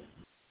into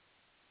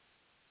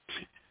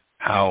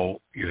how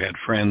you had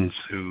friends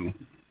who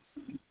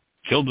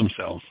killed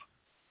themselves.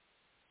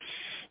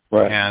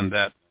 Right. And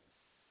that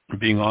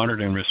being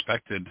honored and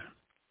respected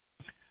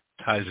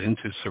ties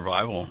into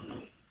survival.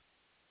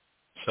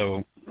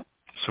 So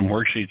some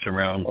worksheets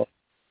around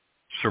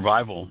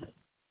survival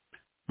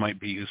might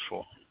be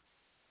useful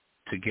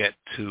to get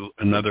to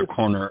another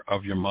corner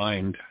of your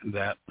mind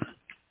that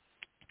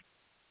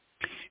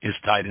is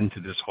tied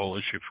into this whole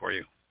issue for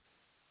you.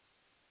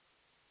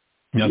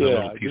 Another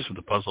little piece of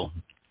the puzzle.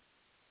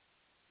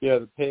 Yeah,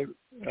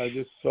 I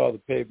just saw the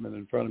pavement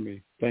in front of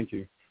me. Thank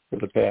you for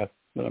the path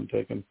that I'm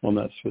taking on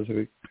that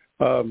specific.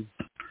 And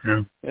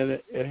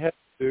it had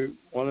to do,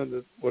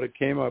 what it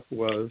came up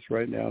was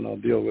right now, and I'll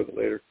deal with it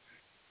later,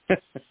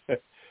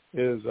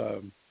 is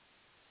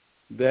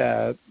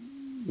that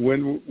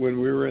when we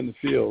were in the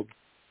field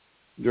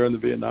during the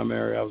Vietnam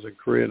era, I was in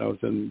Korea and I was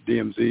in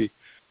DMZ,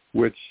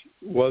 which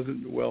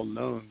wasn't well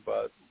known,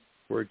 but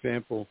for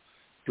example,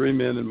 3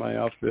 men in my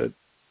outfit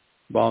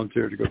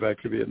volunteered to go back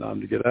to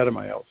Vietnam to get out of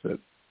my outfit.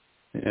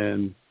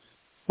 And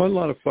wasn't a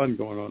lot of fun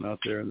going on out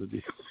there in the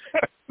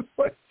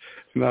DMZ.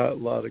 Not a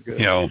lot of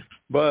good.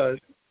 But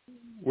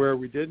where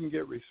we didn't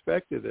get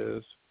respected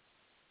is,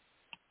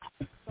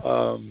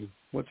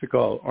 what's it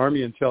called?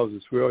 Army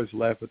intelligence. We always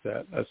laugh at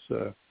that.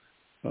 That's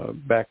a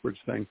backwards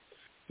thing.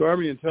 So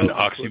Army intelligence.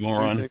 An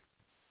oxymoron.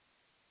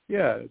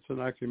 Yeah, it's an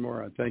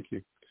oxymoron. Thank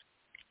you.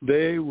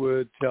 They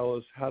would tell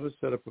us how to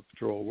set up a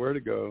patrol, where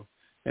to go,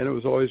 and it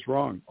was always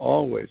wrong,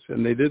 always.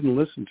 And they didn't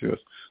listen to us.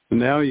 So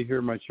now you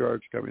hear my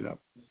charge coming up.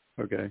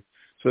 Okay.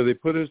 So they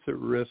put us at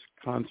risk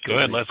constantly.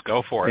 Good, let's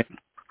go for it.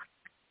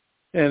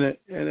 And it's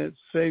the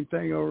same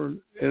thing over,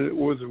 and it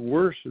was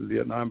worse in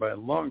Vietnam by a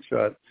long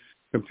shot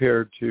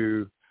compared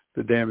to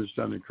the damage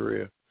done in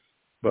Korea.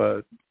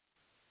 But,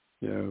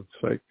 it's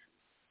like,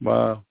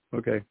 wow,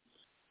 okay,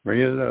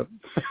 bringing it up.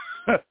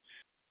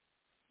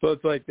 So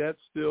it's like that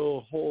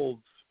still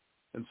holds,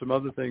 and some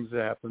other things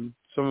that happen.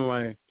 Some of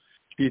my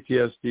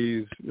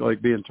PTSDs,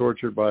 like being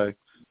tortured by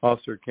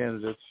officer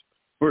candidates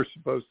were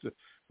supposed to,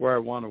 where I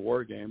won a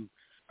war game.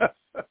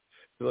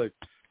 Like,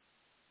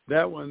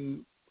 that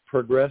one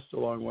progressed a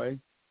long way.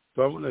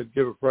 So I want to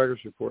give a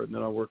progress report, and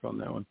then I'll work on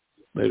that one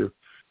later.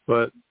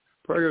 But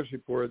progress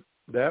report,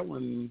 that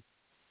one,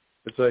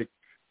 it's like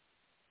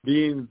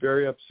being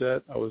very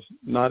upset. I was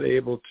not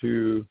able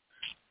to,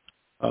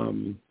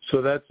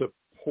 so that's a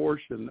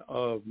portion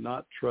of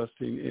not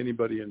trusting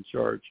anybody in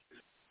charge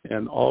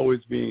and always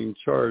being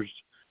charged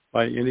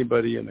by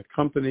anybody in the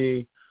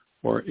company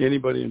or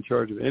anybody in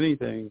charge of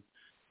anything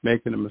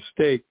making a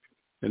mistake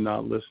and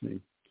not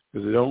listening,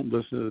 because they don't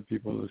listen to the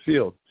people in the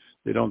field.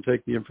 They don't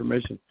take the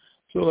information.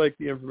 So like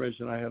the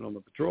information I had on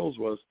the patrols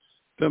was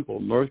simple.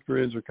 North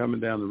Koreans are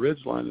coming down the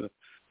ridge line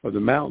of the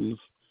mountains,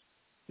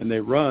 and they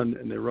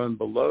run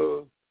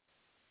below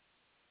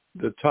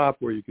the top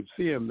where you could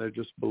see them. They're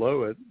just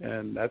below it,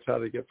 and that's how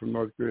they get from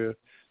North Korea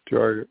to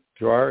our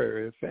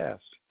area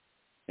fast.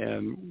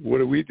 And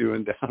what are we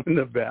doing down in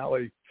the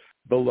valley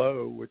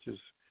below, which is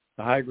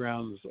the high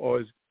ground is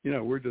always,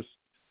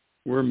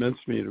 we're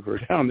mincemeat if we're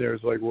down there.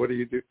 It's like, what do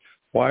you do?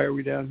 Why are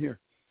we down here?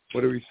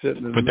 What are we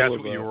sitting in the middle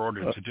of? But that's what you were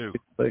ordered to do.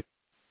 Like,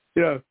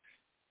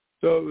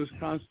 so it was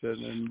constant.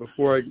 And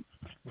before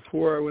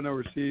I went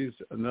overseas,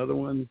 another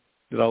one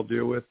that I'll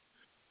deal with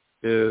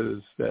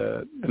is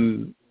that,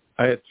 and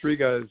I had 3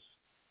 guys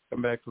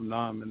come back from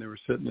Nam, and they were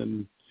sitting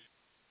in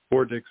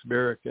Fort Dix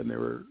Barrack, and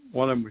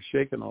one of them was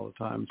shaking all the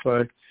time.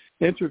 So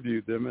I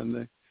interviewed them, and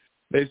they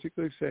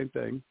basically same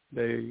thing.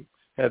 They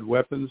had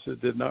weapons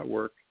that did not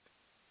work,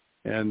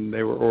 and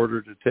they were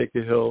ordered to take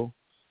a hill,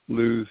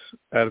 lose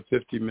out of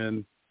 50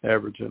 men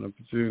average in a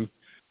platoon,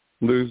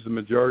 lose the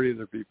majority of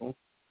their people,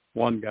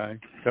 one guy,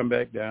 come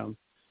back down,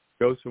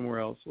 go somewhere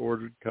else,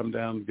 ordered, come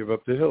down, give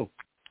up the hill,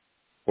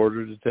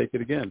 ordered to take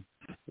it again,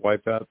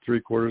 wipe out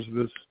 3/4 of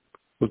his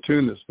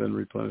platoon that's been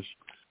replenished,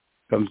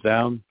 comes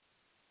down,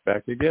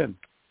 back again.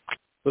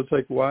 So it's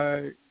like,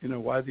 why'd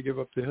they give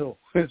up the hill?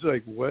 It's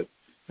like, what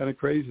kind of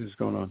crazy is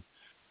going on?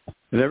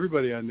 And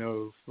everybody I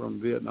know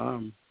from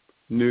Vietnam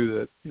knew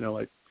that,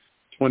 like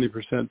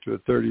 20% to a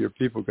third of your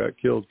people got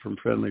killed from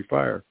friendly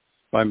fire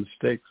by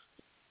mistakes.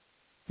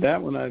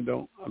 That one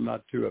I'm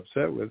not too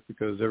upset with,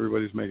 because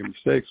everybody's making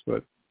mistakes,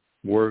 but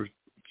war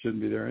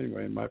shouldn't be there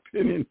anyway, in my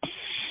opinion.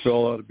 We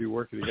all ought to be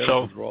working together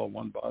because we're all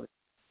one body.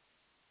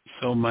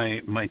 So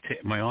my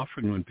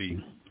offering would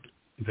be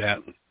that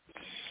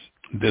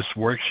this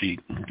worksheet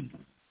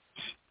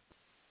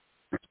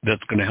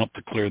that's going to help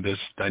to clear this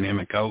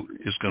dynamic out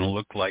is going to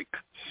look like,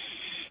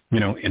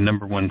 in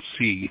number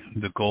 1C,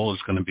 the goal is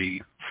going to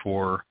be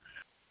for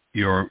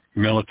your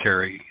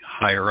military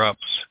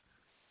higher-ups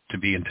to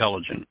be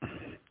intelligent.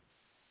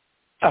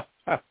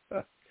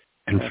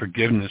 And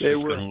forgiveness is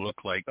going to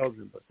look like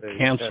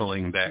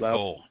canceling that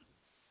goal.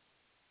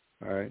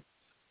 All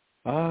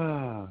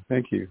right.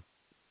 Thank you.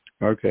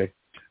 Okay.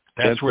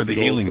 That's where the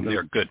healing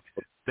there. Good.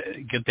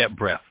 Get that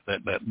breath,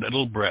 that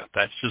little breath.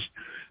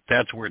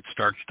 That's where it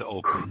starts to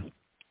open.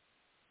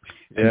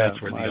 And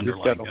that's where the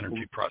underlying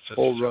energy process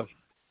is. Rush.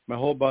 My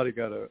whole body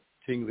got a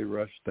tingly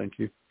rush. Thank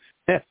you.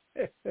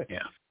 Yeah.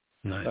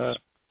 Nice.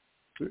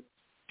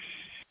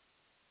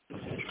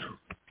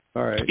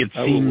 All right. It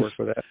seems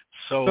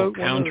so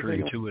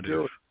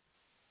counterintuitive.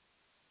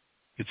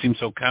 It seems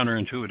so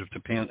counterintuitive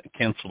to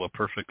cancel a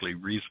perfectly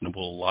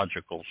reasonable,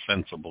 logical,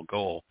 sensible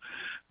goal.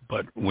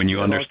 But when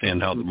you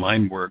understand how the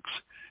mind works,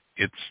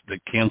 it's the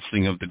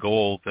canceling of the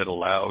goal that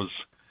allows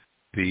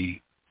the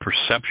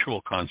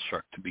perceptual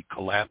construct to be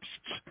collapsed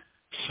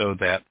so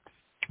that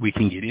we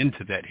can get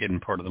into that hidden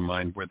part of the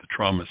mind where the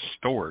trauma is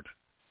stored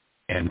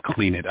and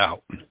clean it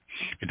out.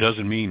 It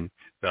doesn't mean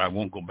that I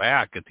won't go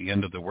back at the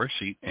end of the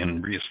worksheet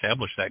and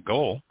reestablish that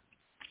goal,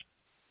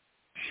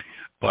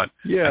 but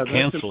I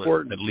cancel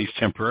it, at least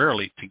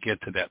temporarily, to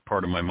get to that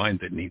part of my mind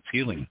that needs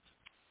healing.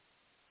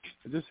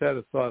 I just had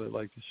a thought I'd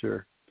like to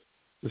share.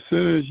 As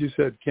soon as you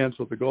said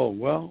cancel the goal,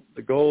 well,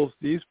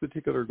 these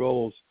particular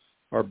goals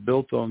are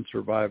built on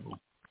survival,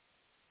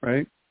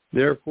 right?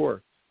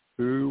 Therefore,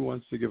 who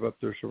wants to give up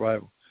their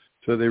survival?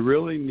 So they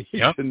really need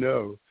to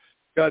know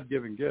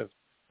God-given gift.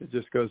 It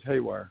just goes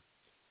haywire.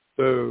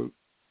 So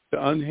to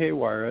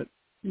unhaywire it,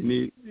 you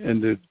need,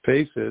 and to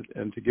face it,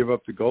 and to give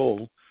up the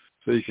goal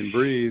so you can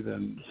breathe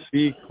and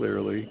see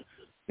clearly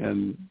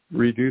and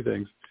redo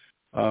things,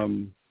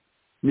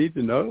 need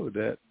to know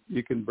that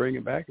you can bring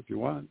it back if you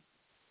want.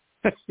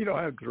 You don't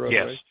have to throw it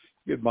away.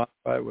 You can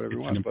modify it, whatever you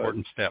want. It's an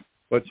important step.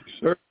 But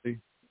you're certainly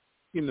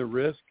taking the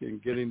risk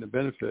and getting the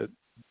benefit.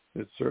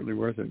 It's certainly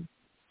worth it.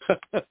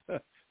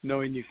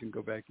 Knowing you can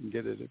go back and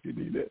get it if you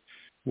need it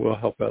will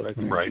help out, I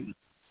think. Right.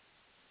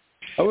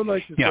 I would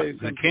like to say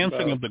the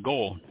canceling of the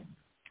goal.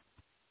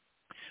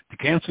 The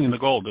canceling of the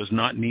goal does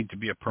not need to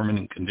be a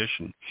permanent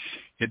condition.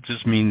 It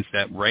just means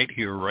that right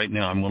here, right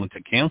now, I'm willing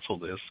to cancel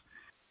this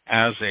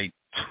as a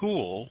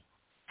tool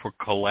for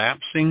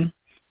collapsing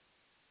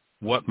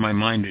what my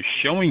mind is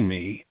showing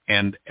me,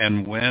 and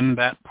when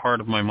that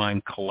part of my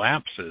mind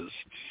collapses,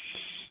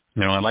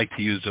 I like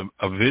to use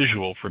a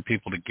visual for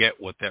people to get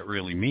what that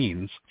really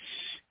means.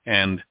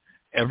 And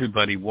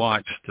everybody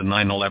watched the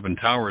 9/11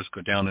 towers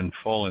go down and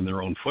fall in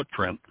their own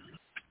footprint.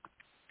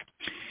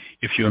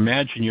 If you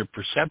imagine your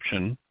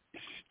perception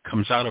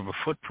comes out of a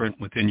footprint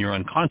within your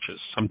unconscious,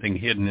 something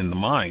hidden in the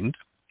mind,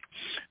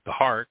 the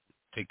heart,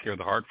 take care of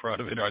the heart, for out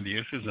of it are the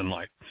issues in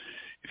life.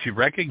 If you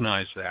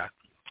recognize that,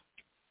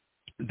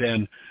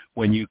 then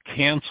when you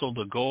cancel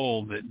the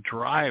goal that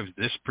drives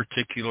this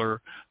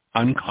particular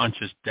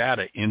unconscious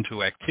data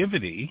into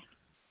activity,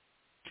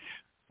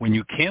 when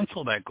you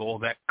cancel that goal,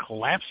 that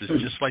collapses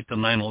just like the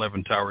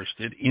 9/11 towers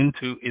did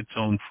into its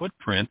own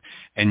footprint,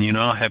 and you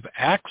now have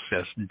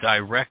access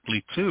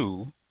directly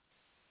to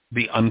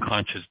the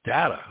unconscious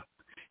data.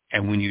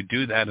 And when you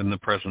do that in the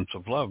presence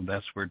of love,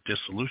 that's where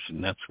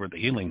dissolution, that's where the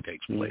healing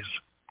takes place.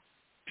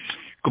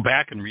 Go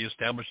back and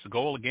reestablish the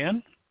goal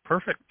again.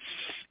 Perfect.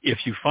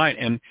 If you find,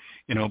 and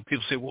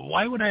people say, well,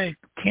 why would I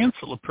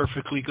cancel a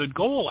perfectly good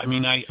goal? I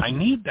mean, I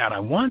need that. I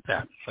want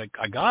that. It's like,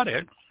 I got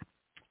it.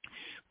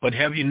 But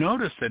have you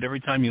noticed that every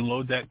time you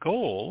load that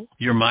goal,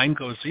 your mind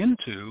goes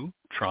into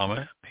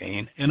trauma,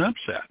 pain, and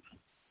upset?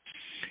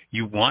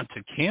 You want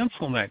to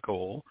cancel that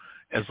goal.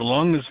 As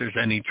long as there's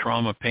any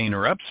trauma, pain,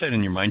 or upset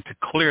in your mind, to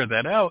clear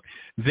that out,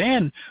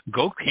 then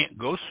go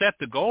set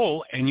the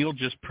goal, and you'll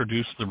just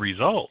produce the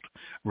result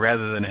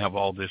rather than have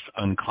all this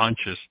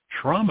unconscious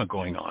trauma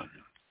going on.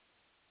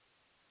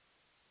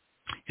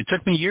 It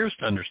took me years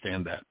to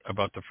understand that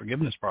about the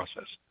forgiveness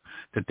process,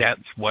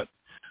 that's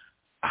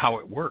how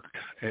it worked.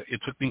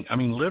 It took me,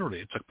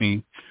 literally, it took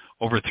me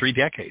over 3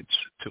 decades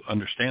to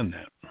understand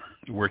that,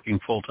 working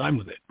full-time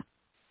with it.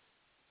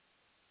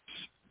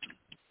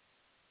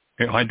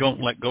 I don't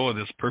let go of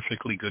this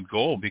perfectly good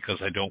goal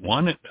because I don't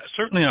want it.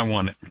 Certainly I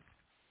want it.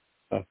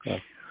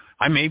 Okay.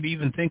 I maybe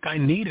even think I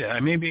need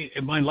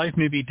it. My life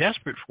may be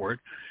desperate for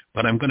it,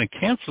 but I'm going to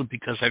cancel it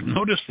because I've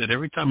noticed that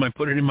every time I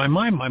put it in my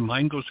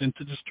mind goes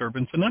into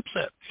disturbance and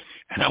upset.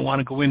 And I want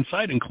to go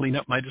inside and clean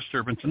up my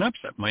disturbance and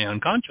upset, my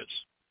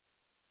unconscious.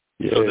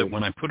 Yeah. So that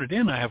when I put it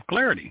in, I have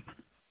clarity.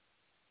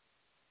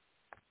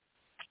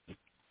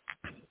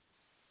 I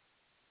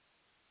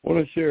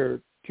want to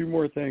share 2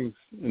 more things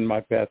in my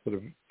path that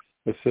have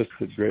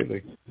assisted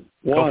greatly.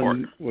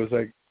 One was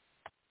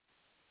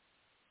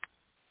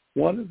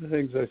one of the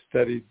things I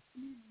studied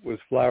was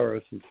flower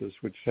essences,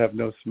 which have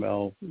no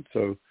smell.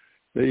 So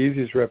the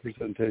easiest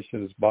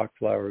representation is Bach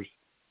flowers,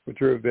 which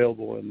are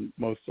available in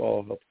most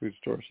all health food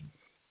stores.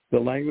 The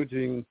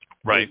languaging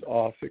is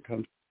off. It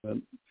comes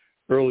from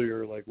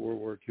earlier, like World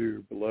War II,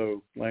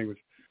 below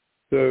language.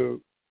 So,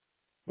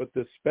 but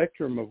the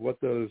spectrum of what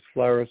those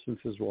flower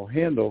essences will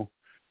handle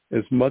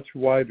is much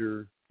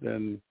wider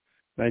than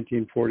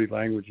 1940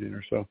 languaging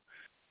or so.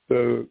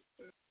 So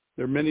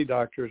there are many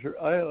doctors,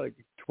 I have like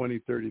 20,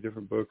 30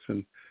 different books,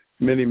 and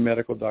many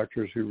medical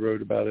doctors who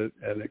wrote about it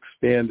and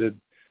expanded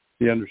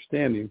the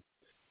understanding.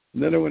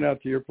 And then I went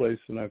out to your place,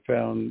 and I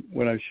found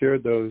when I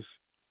shared those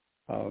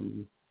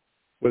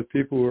with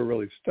people who were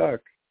really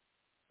stuck,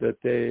 that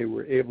they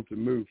were able to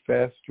move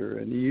faster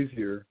and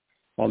easier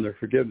on their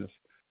forgiveness.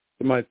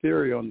 So my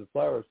theory on the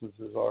flower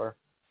essences are,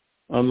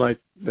 unlike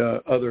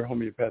the other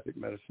homeopathic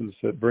medicines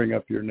that bring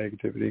up your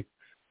negativity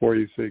for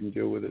you so you can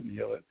deal with it and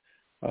heal it,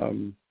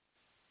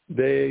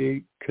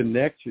 they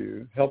connect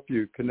you, help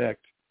you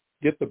connect,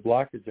 get the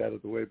blockage out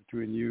of the way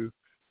between you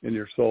and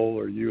your soul,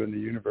 or you and the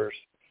universe,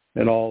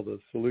 and all the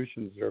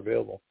solutions that are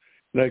available.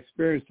 And I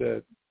experienced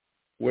that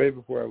way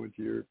before I went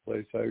to your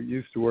place. I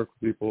used to work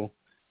with people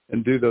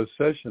and do those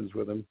sessions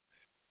with them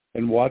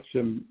and watch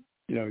them,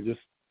 just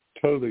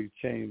totally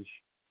change,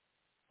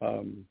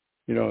 and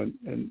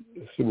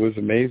it was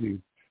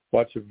amazing.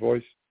 Watch their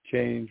voice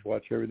change,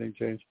 watch everything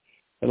change.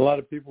 And a lot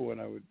of people, when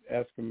I would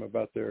ask them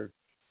about their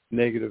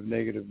negative, and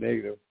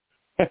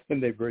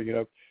they bring it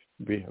up,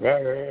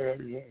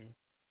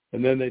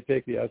 and then they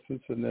take the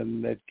essence, and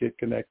then they'd get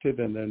connected,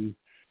 and then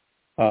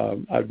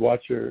I'd go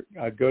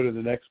to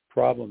the next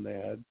problem they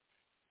had,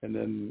 and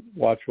then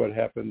watch what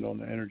happened on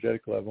the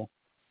energetic level.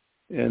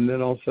 And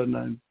then all of a sudden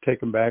I'd take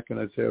them back and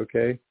I'd say,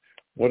 okay,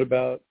 what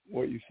about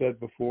what you said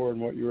before and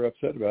what you were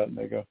upset about? And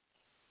they go,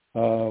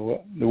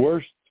 well, the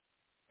worst,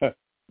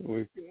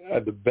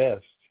 the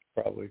best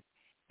probably,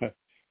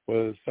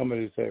 was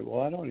somebody to say,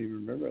 well, I don't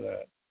even remember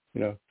that,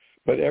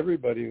 But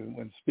everybody,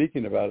 when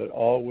speaking about it,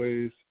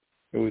 always,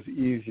 it was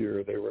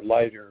easier. They were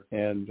lighter.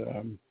 And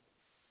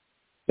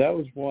that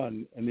was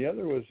one. And the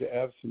other was the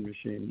Avson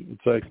machine.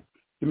 It's like,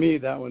 to me,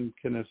 that one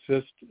can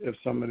assist if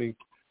somebody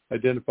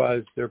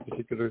identifies their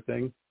particular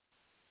thing,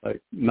 like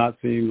not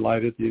seeing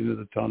light at the end of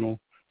the tunnel,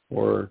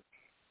 or,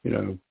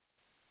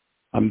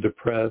 I'm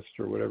depressed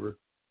or whatever,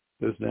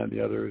 this and that and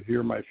the other. Here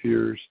are my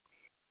fears.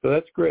 So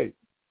that's great.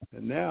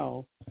 And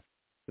now,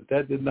 but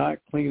that did not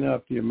clean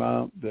up the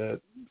amount that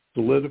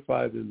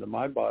solidified into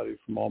my body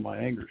from all my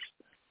angers.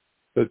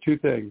 So 2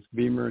 things,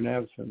 Beamer and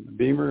Avson. The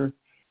Beamer,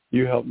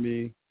 you helped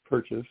me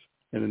purchase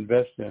and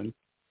invest in.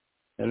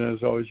 And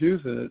as I was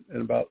using it,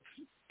 and about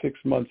 6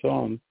 months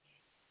on,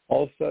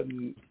 all of a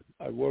sudden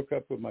I woke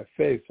up with my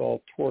face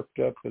all torqued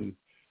up, and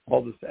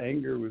all this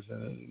anger was in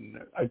it, and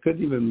I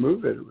couldn't even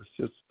move it. It was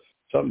just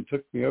something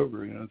took me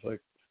over. It's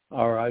like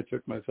or I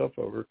took myself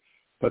over,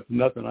 but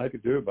nothing I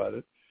could do about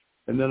it.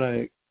 And then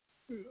I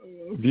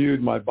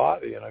viewed my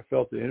body, and I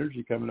felt the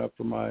energy coming up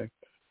from my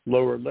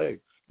lower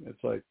legs.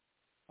 It's like,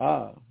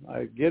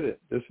 I get it.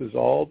 This is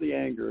all the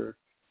anger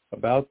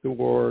about the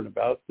war and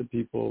about the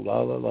people,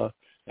 la, la, la.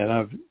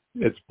 And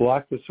it's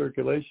blocked the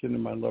circulation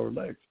in my lower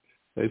legs.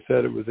 They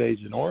said it was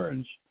Agent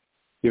Orange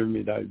giving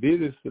me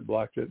diabetes that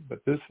blocked it, but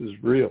this is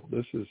real.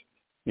 This is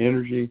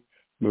energy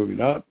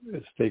moving up.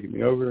 It's taking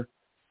me over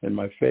in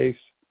my face,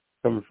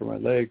 coming from my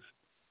legs.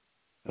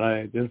 And I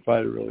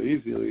identified it really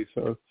easily.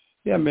 So,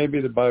 yeah, maybe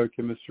the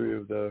biochemistry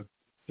of the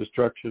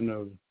destruction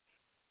of,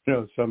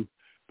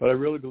 but I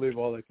really believe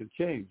all that could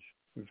change.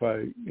 It's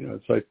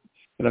like,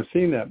 and I've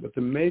seen that. But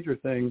the major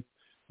thing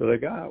that I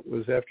got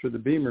was after the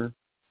beamer,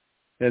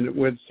 and it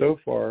went so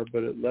far,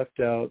 but it left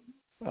out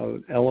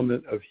an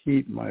element of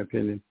heat, in my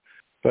opinion.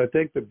 So I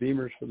think the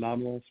beamer's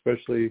phenomenal,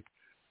 especially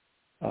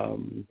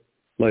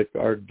like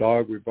our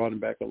dog. We brought him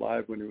back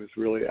alive when he was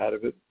really out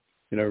of it,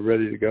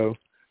 ready to go.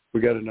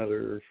 We got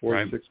another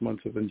 4 to 6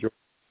 months of enjoyment.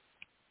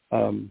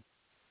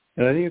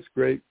 And I think it's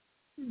great,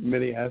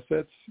 many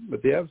assets,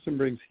 but the Avicen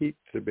brings heat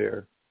to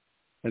bear.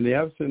 And the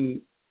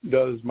Avicen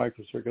does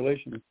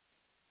microcirculation.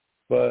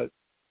 But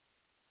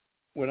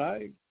when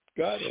I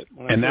got it,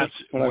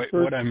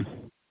 what I'm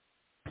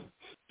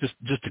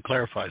just to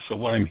clarify. So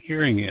what I'm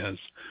hearing is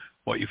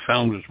what you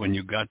found was when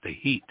you got the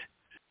heat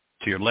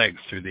to your legs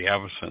through the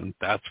Avicen,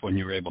 that's when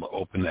you were able to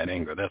open that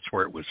anger. That's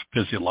where it was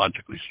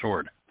physiologically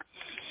stored.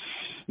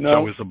 So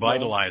it was a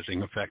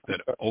vitalizing effect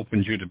that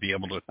opened you to be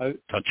able to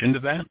touch into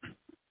that?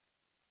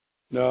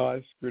 No,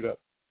 I screwed up.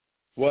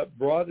 What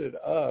brought it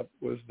up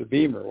was the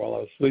beamer while I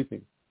was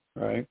sleeping,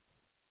 right?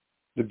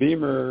 The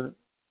beamer,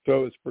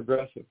 so it's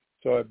progressive.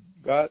 So I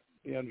got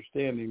the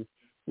understanding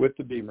with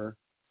the beamer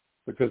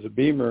because the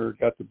beamer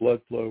got the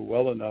blood flow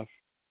well enough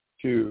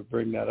to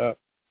bring that up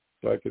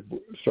so I could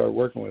start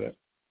working with it,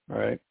 all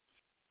right?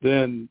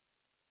 Then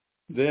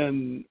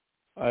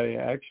I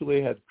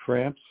actually had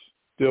cramps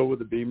still with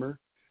the beamer.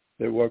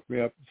 They woke me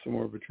up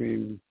somewhere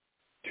between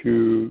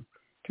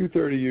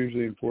 2:30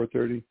 usually and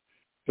 4:30.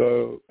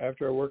 So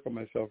after I work on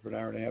myself for an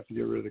hour and a half to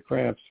get rid of the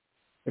cramps,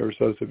 they were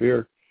so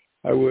severe,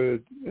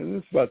 and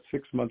this is about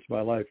 6 months of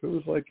my life. It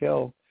was like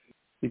hell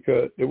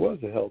because it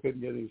was a hell. I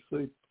couldn't get any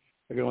sleep.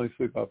 I could only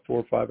sleep about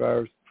 4 or 5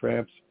 hours,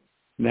 cramps.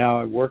 Now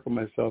I work on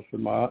myself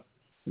in my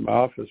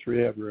office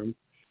rehab room.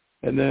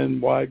 And then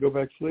while I go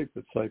back to sleep,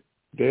 it's like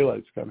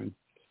daylight's coming.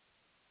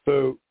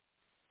 So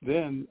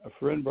then a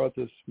friend brought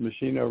this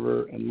machine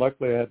over, and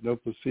luckily I had no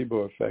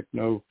placebo effect,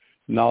 no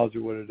knowledge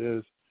of what it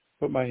is.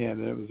 Put my hand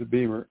in it. It was a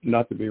beamer,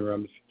 not the beamer,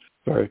 I'm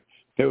sorry.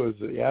 It was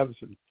the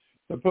Avicen.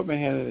 I put my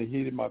hand in it, it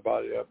heated my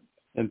body up,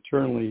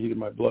 internally heated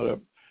my blood up.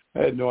 I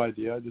had no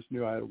idea. I just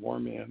knew I had a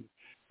warm hand.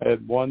 I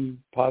had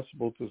one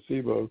possible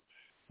placebo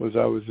was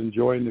I was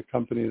enjoying the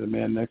company of the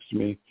man next to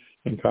me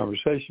in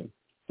conversation.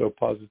 So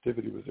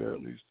positivity was there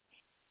at least.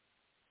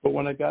 But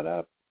when I got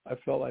up, I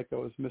felt like I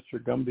was Mr.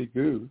 Gumby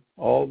Goo.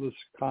 All the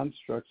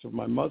constructs of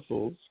my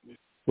muscles,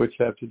 which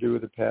have to do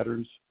with the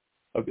patterns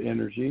of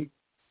energy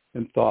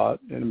and thought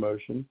and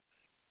emotion,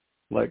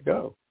 let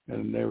go.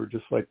 And they were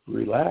just like,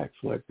 relax,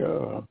 let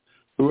go.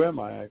 Who am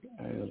I? I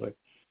was like,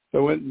 so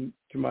I went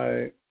to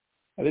I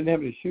didn't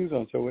have any shoes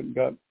on, so I went and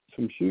got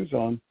some shoes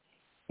on.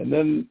 And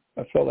then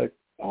I felt like,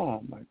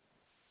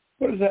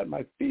 what is that?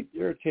 My feet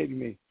irritating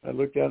me. I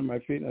looked down at my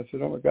feet and I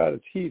said, oh my God,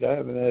 it's heat. I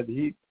haven't had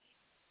heat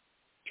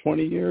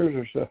 20 years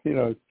or so.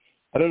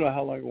 I don't know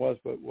how long it was,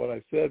 but what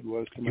I said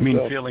was to myself. You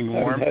mean feeling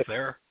warmth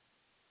there?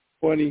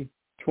 20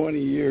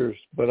 years,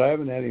 but I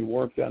haven't had any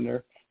warmth down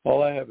there.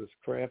 All I have is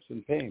cramps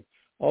and pain.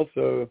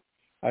 Also,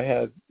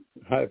 I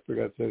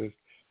forgot to say this,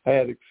 I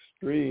had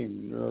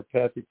extreme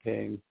neuropathic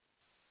pain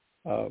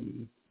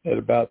at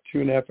about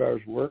 2.5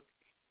 hours work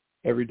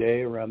every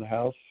day around the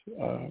house.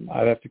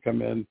 I'd have to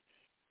come in,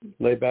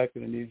 lay back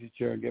in an easy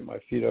chair and get my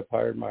feet up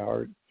higher than my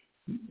heart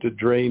to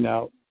drain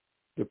out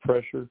the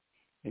pressure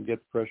and get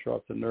the pressure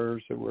off the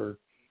nerves that were,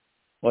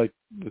 like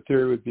the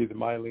theory would be the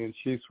myelin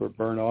sheaths were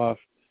burned off,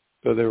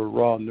 so they were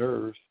raw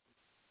nerves.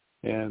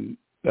 And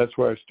that's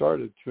where I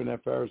started,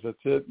 2.5 hours, that's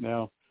it.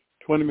 Now,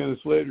 20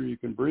 minutes later, you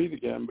can breathe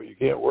again, but you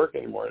can't work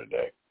anymore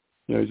today.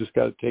 You just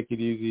got to take it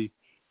easy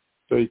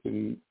so you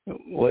can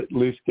at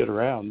least get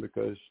around,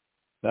 because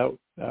that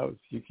was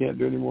you can't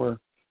do any more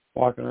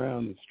walking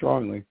around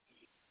strongly.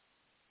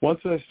 Once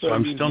I started, so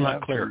I'm still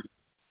not clear.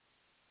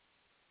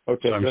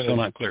 Okay, so I'm still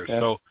not clear.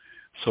 Yeah.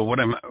 So what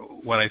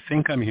I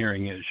think I'm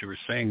hearing is you were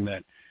saying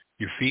that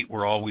your feet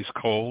were always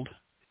cold,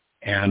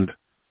 and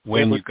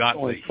when you got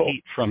the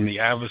heat from the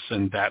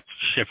Avicen, that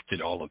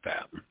shifted all of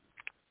that.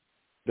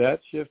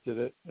 That shifted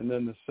it, and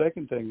then the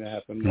second thing that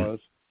happened was,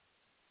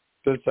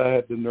 since I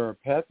had the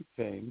neuropathic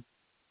pain,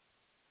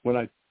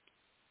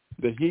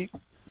 the heat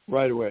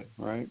right away,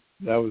 right?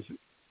 That was the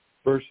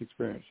first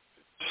experience.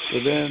 So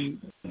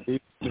then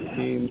heat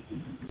machine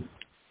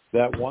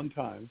that one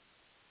time,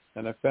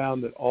 and I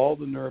found that all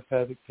the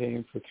neuropathic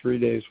pain for 3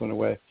 days went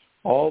away.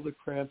 All the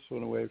cramps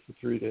went away for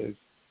 3 days.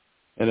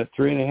 And at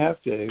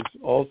 3.5 days,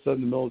 all of a sudden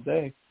in the middle of the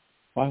day,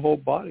 my whole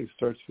body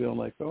starts feeling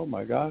like, oh,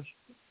 my gosh.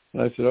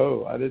 And I said,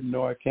 oh, I didn't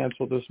know I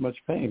canceled this much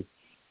pain.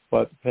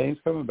 But the pain's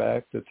coming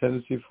back. The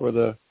tendency for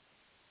the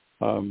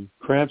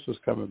cramps was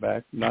coming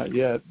back. Not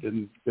yet.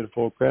 Didn't get a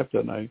full cramp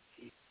that night.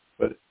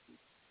 But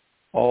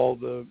all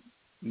the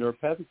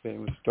neuropathic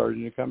pain was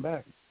starting to come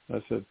back. And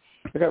I said,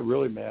 I got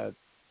really mad.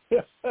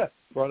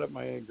 Brought up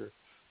my anger.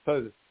 So I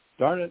said,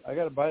 darn it, I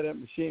got to buy that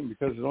machine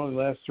because it only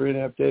lasts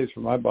 3.5 days for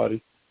my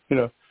body.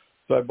 So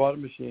I bought a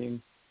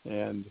machine,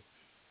 and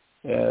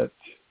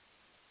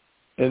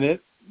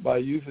by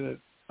using it,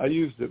 I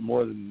used it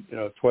more than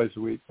twice a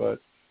week, but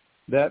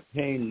that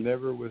pain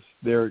never was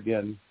there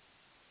again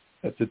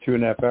at the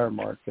 2.5 hour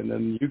mark. And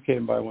then you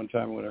came by one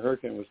time when a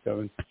hurricane was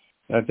coming,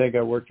 and I think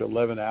I worked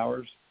 11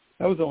 hours.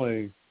 That was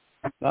only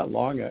not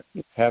long,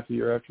 half a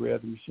year after we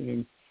had the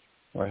machine,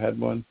 or I had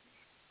one.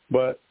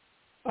 But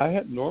I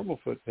had normal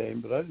foot pain,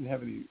 but I didn't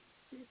have any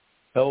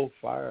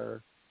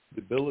hellfire,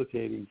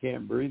 debilitating,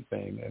 can't breathe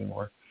pain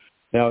anymore.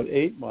 Now at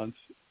 8 months,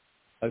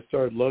 I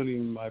started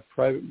loaning my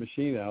private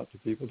machine out to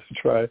people to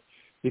try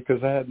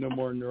because I had no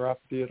more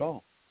neuropathy at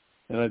all,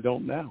 and I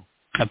don't now.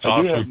 That's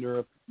awesome. I do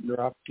have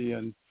neuropathy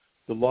and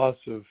the loss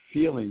of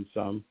feeling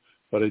some,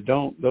 but I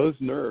don't. Those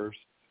nerves,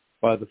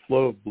 by the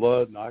flow of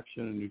blood and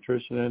oxygen and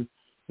nutrition in,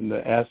 and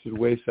the acid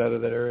waste out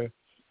of that area,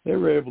 they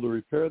were able to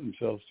repair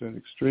themselves to an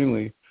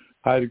extremely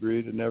high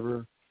degree to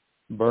never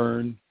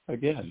burn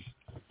again.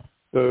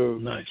 So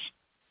nice.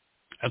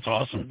 That's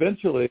awesome.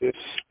 Eventually,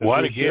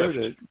 what a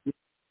gift.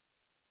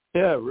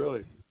 Yeah,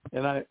 really.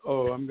 And I'm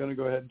going to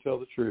go ahead and tell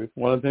the truth.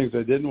 One of the things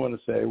I didn't want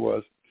to say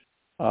was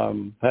I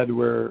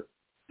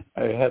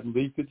had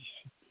leakage,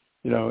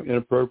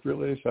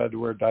 inappropriately, so I had to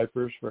wear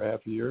diapers for half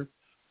a year.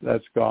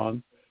 That's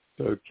gone.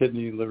 So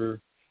kidney, liver,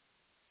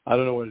 I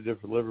don't know what it did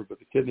for liver, but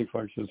the kidney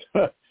functions,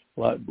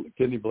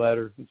 kidney,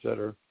 bladder, et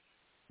cetera.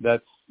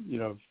 That's,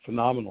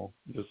 phenomenal.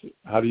 Just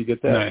how do you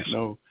get that? Nice.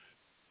 No,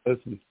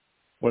 listen,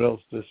 what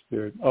else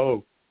disappeared?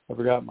 Oh, I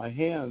forgot my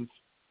hands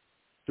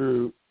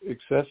through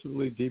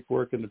excessively deep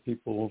work into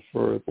people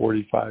for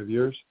 45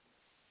 years.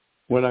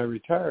 When I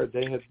retired,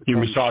 they had become your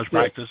massage stiff.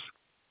 practice?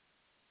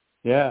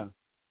 Yeah,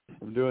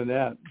 I'm doing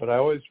that. But I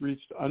always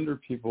reached under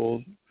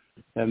people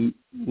and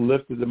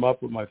lifted them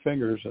up with my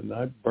fingers, and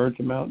I burnt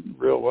them out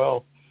real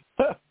well.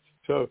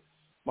 So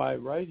my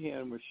right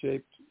hand was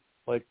shaped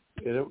like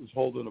it was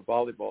holding a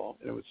volleyball,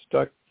 and it was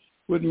stuck,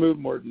 wouldn't move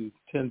more than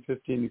 10,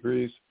 15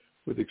 degrees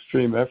with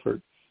extreme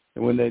effort.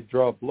 And when they'd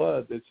draw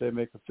blood, they'd say,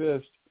 make a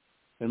fist.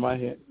 In my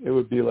hand, it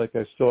would be like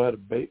I still had a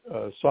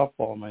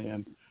softball in my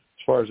hand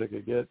as far as I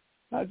could get.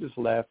 I'd just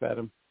laugh at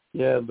them.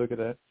 Yeah, look at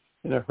that.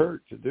 And it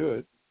hurt to do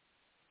it.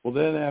 Well,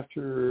 then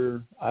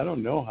after, I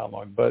don't know how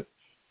long, but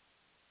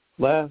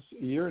last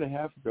year and a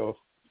half ago,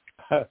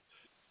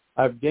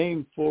 I've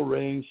gained full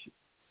range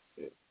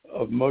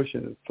of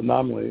motion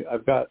phenomenally.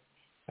 After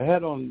I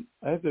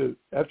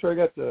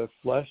got the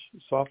flesh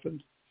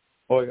softened,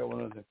 I got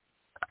one other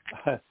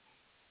thing.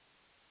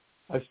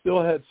 I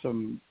still had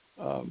some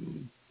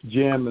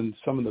jam in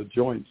some of the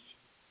joints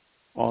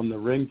on the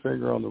ring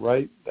finger on the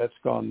right. That's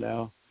gone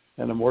now.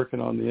 And I'm working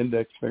on the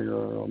index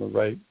finger on the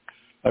right.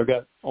 I've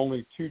got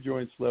only 2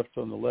 joints left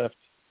on the left,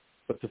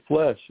 but the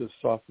flesh is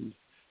softened.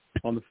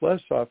 On the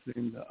flesh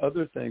softening, the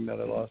other thing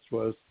that I lost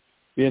was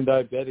being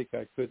diabetic.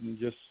 I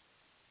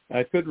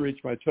couldn't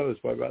reach my toes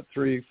by about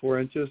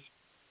 3-4 inches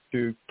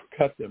to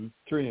cut them,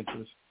 3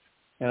 inches,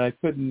 and I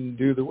couldn't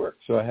do the work.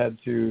 So I had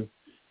to,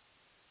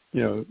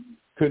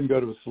 couldn't go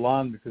to a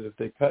salon because if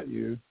they cut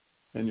you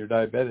and you're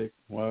diabetic,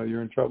 well,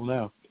 you're in trouble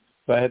now.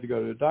 So I had to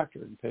go to a doctor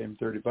and pay him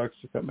 $30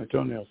 to cut my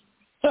toenails.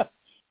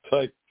 It's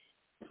like,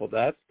 well,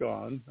 that's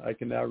gone. I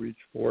can now reach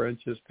 4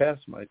 inches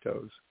past my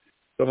toes.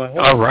 So my whole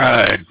all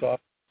right.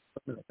 soft.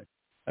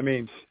 I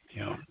mean,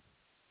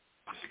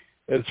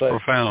 it's like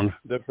profound.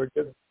 The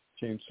forgiveness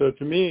change. So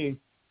to me,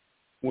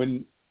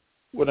 when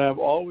I've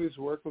always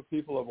worked with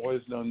people, I've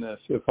always known this.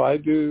 If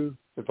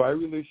I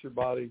release your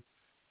body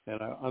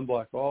and I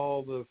unblock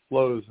all the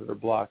flows that are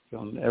blocked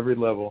on every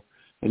level,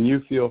 and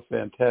you feel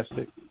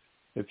fantastic,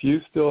 if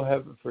you still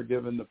haven't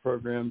forgiven the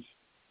programs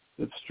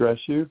that stress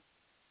you,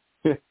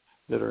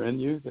 that are in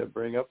you, that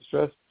bring up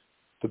stress,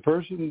 the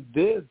person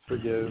did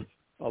forgive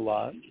a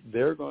lot.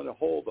 They're going to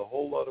hold a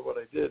whole lot of what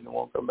I did and it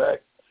won't come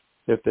back.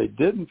 If they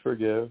didn't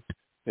forgive,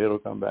 it'll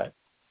come back.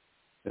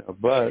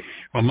 But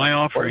my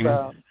offering,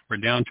 we're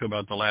down to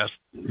about the last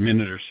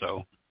minute or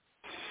so.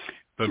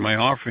 But my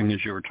offering,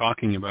 as you were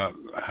talking about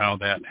how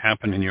that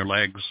happened in your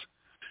legs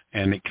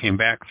and it came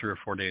back 3 or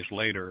 4 days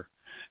later,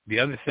 the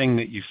other thing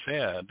that you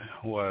said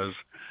was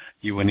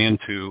you went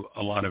into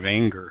a lot of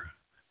anger.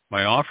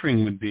 My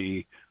offering would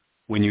be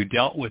when you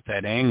dealt with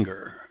that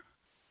anger,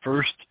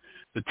 first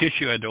the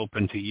tissue had to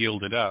open to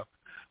yield it up.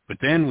 But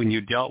then when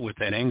you dealt with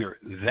that anger,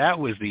 that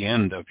was the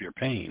end of your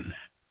pain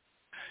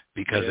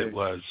because it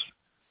was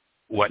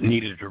what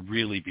needed to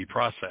really be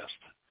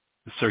processed.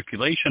 The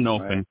circulation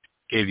open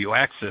gave you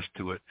access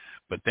to it,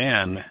 but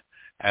then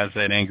as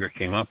that anger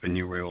came up and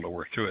you were able to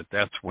work through it,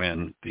 that's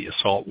when the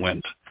assault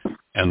went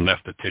and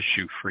left the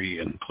tissue free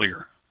and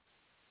clear.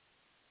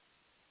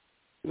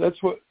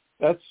 That's what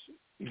That's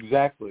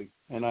exactly.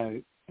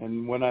 And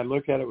when I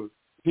look at it with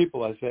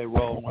people, I say,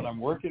 well, when I'm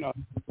working on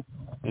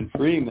and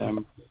freeing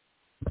them,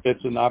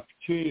 it's an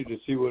opportunity to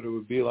see what it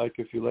would be like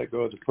if you let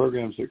go of the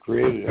programs that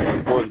created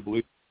it, or the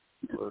belief,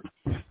 or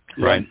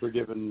the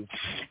unforgiven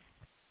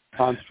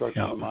construct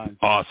of the mind.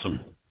 Awesome.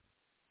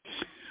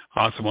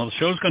 Well, the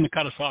show's going to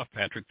cut us off,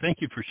 Patrick. Thank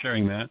you for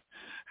sharing that.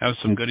 Have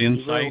some good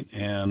insight,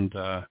 and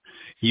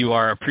you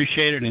are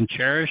appreciated and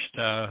cherished.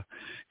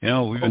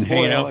 We've been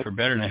hanging out for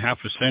better than half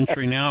a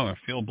century now. I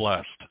feel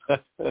blessed.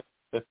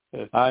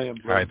 I am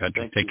blessed. All right,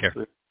 Patrick, take care.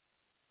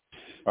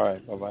 All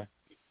right, bye-bye.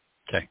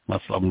 Okay,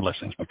 lots of love and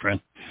blessings, my friend.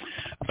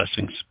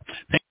 Blessings.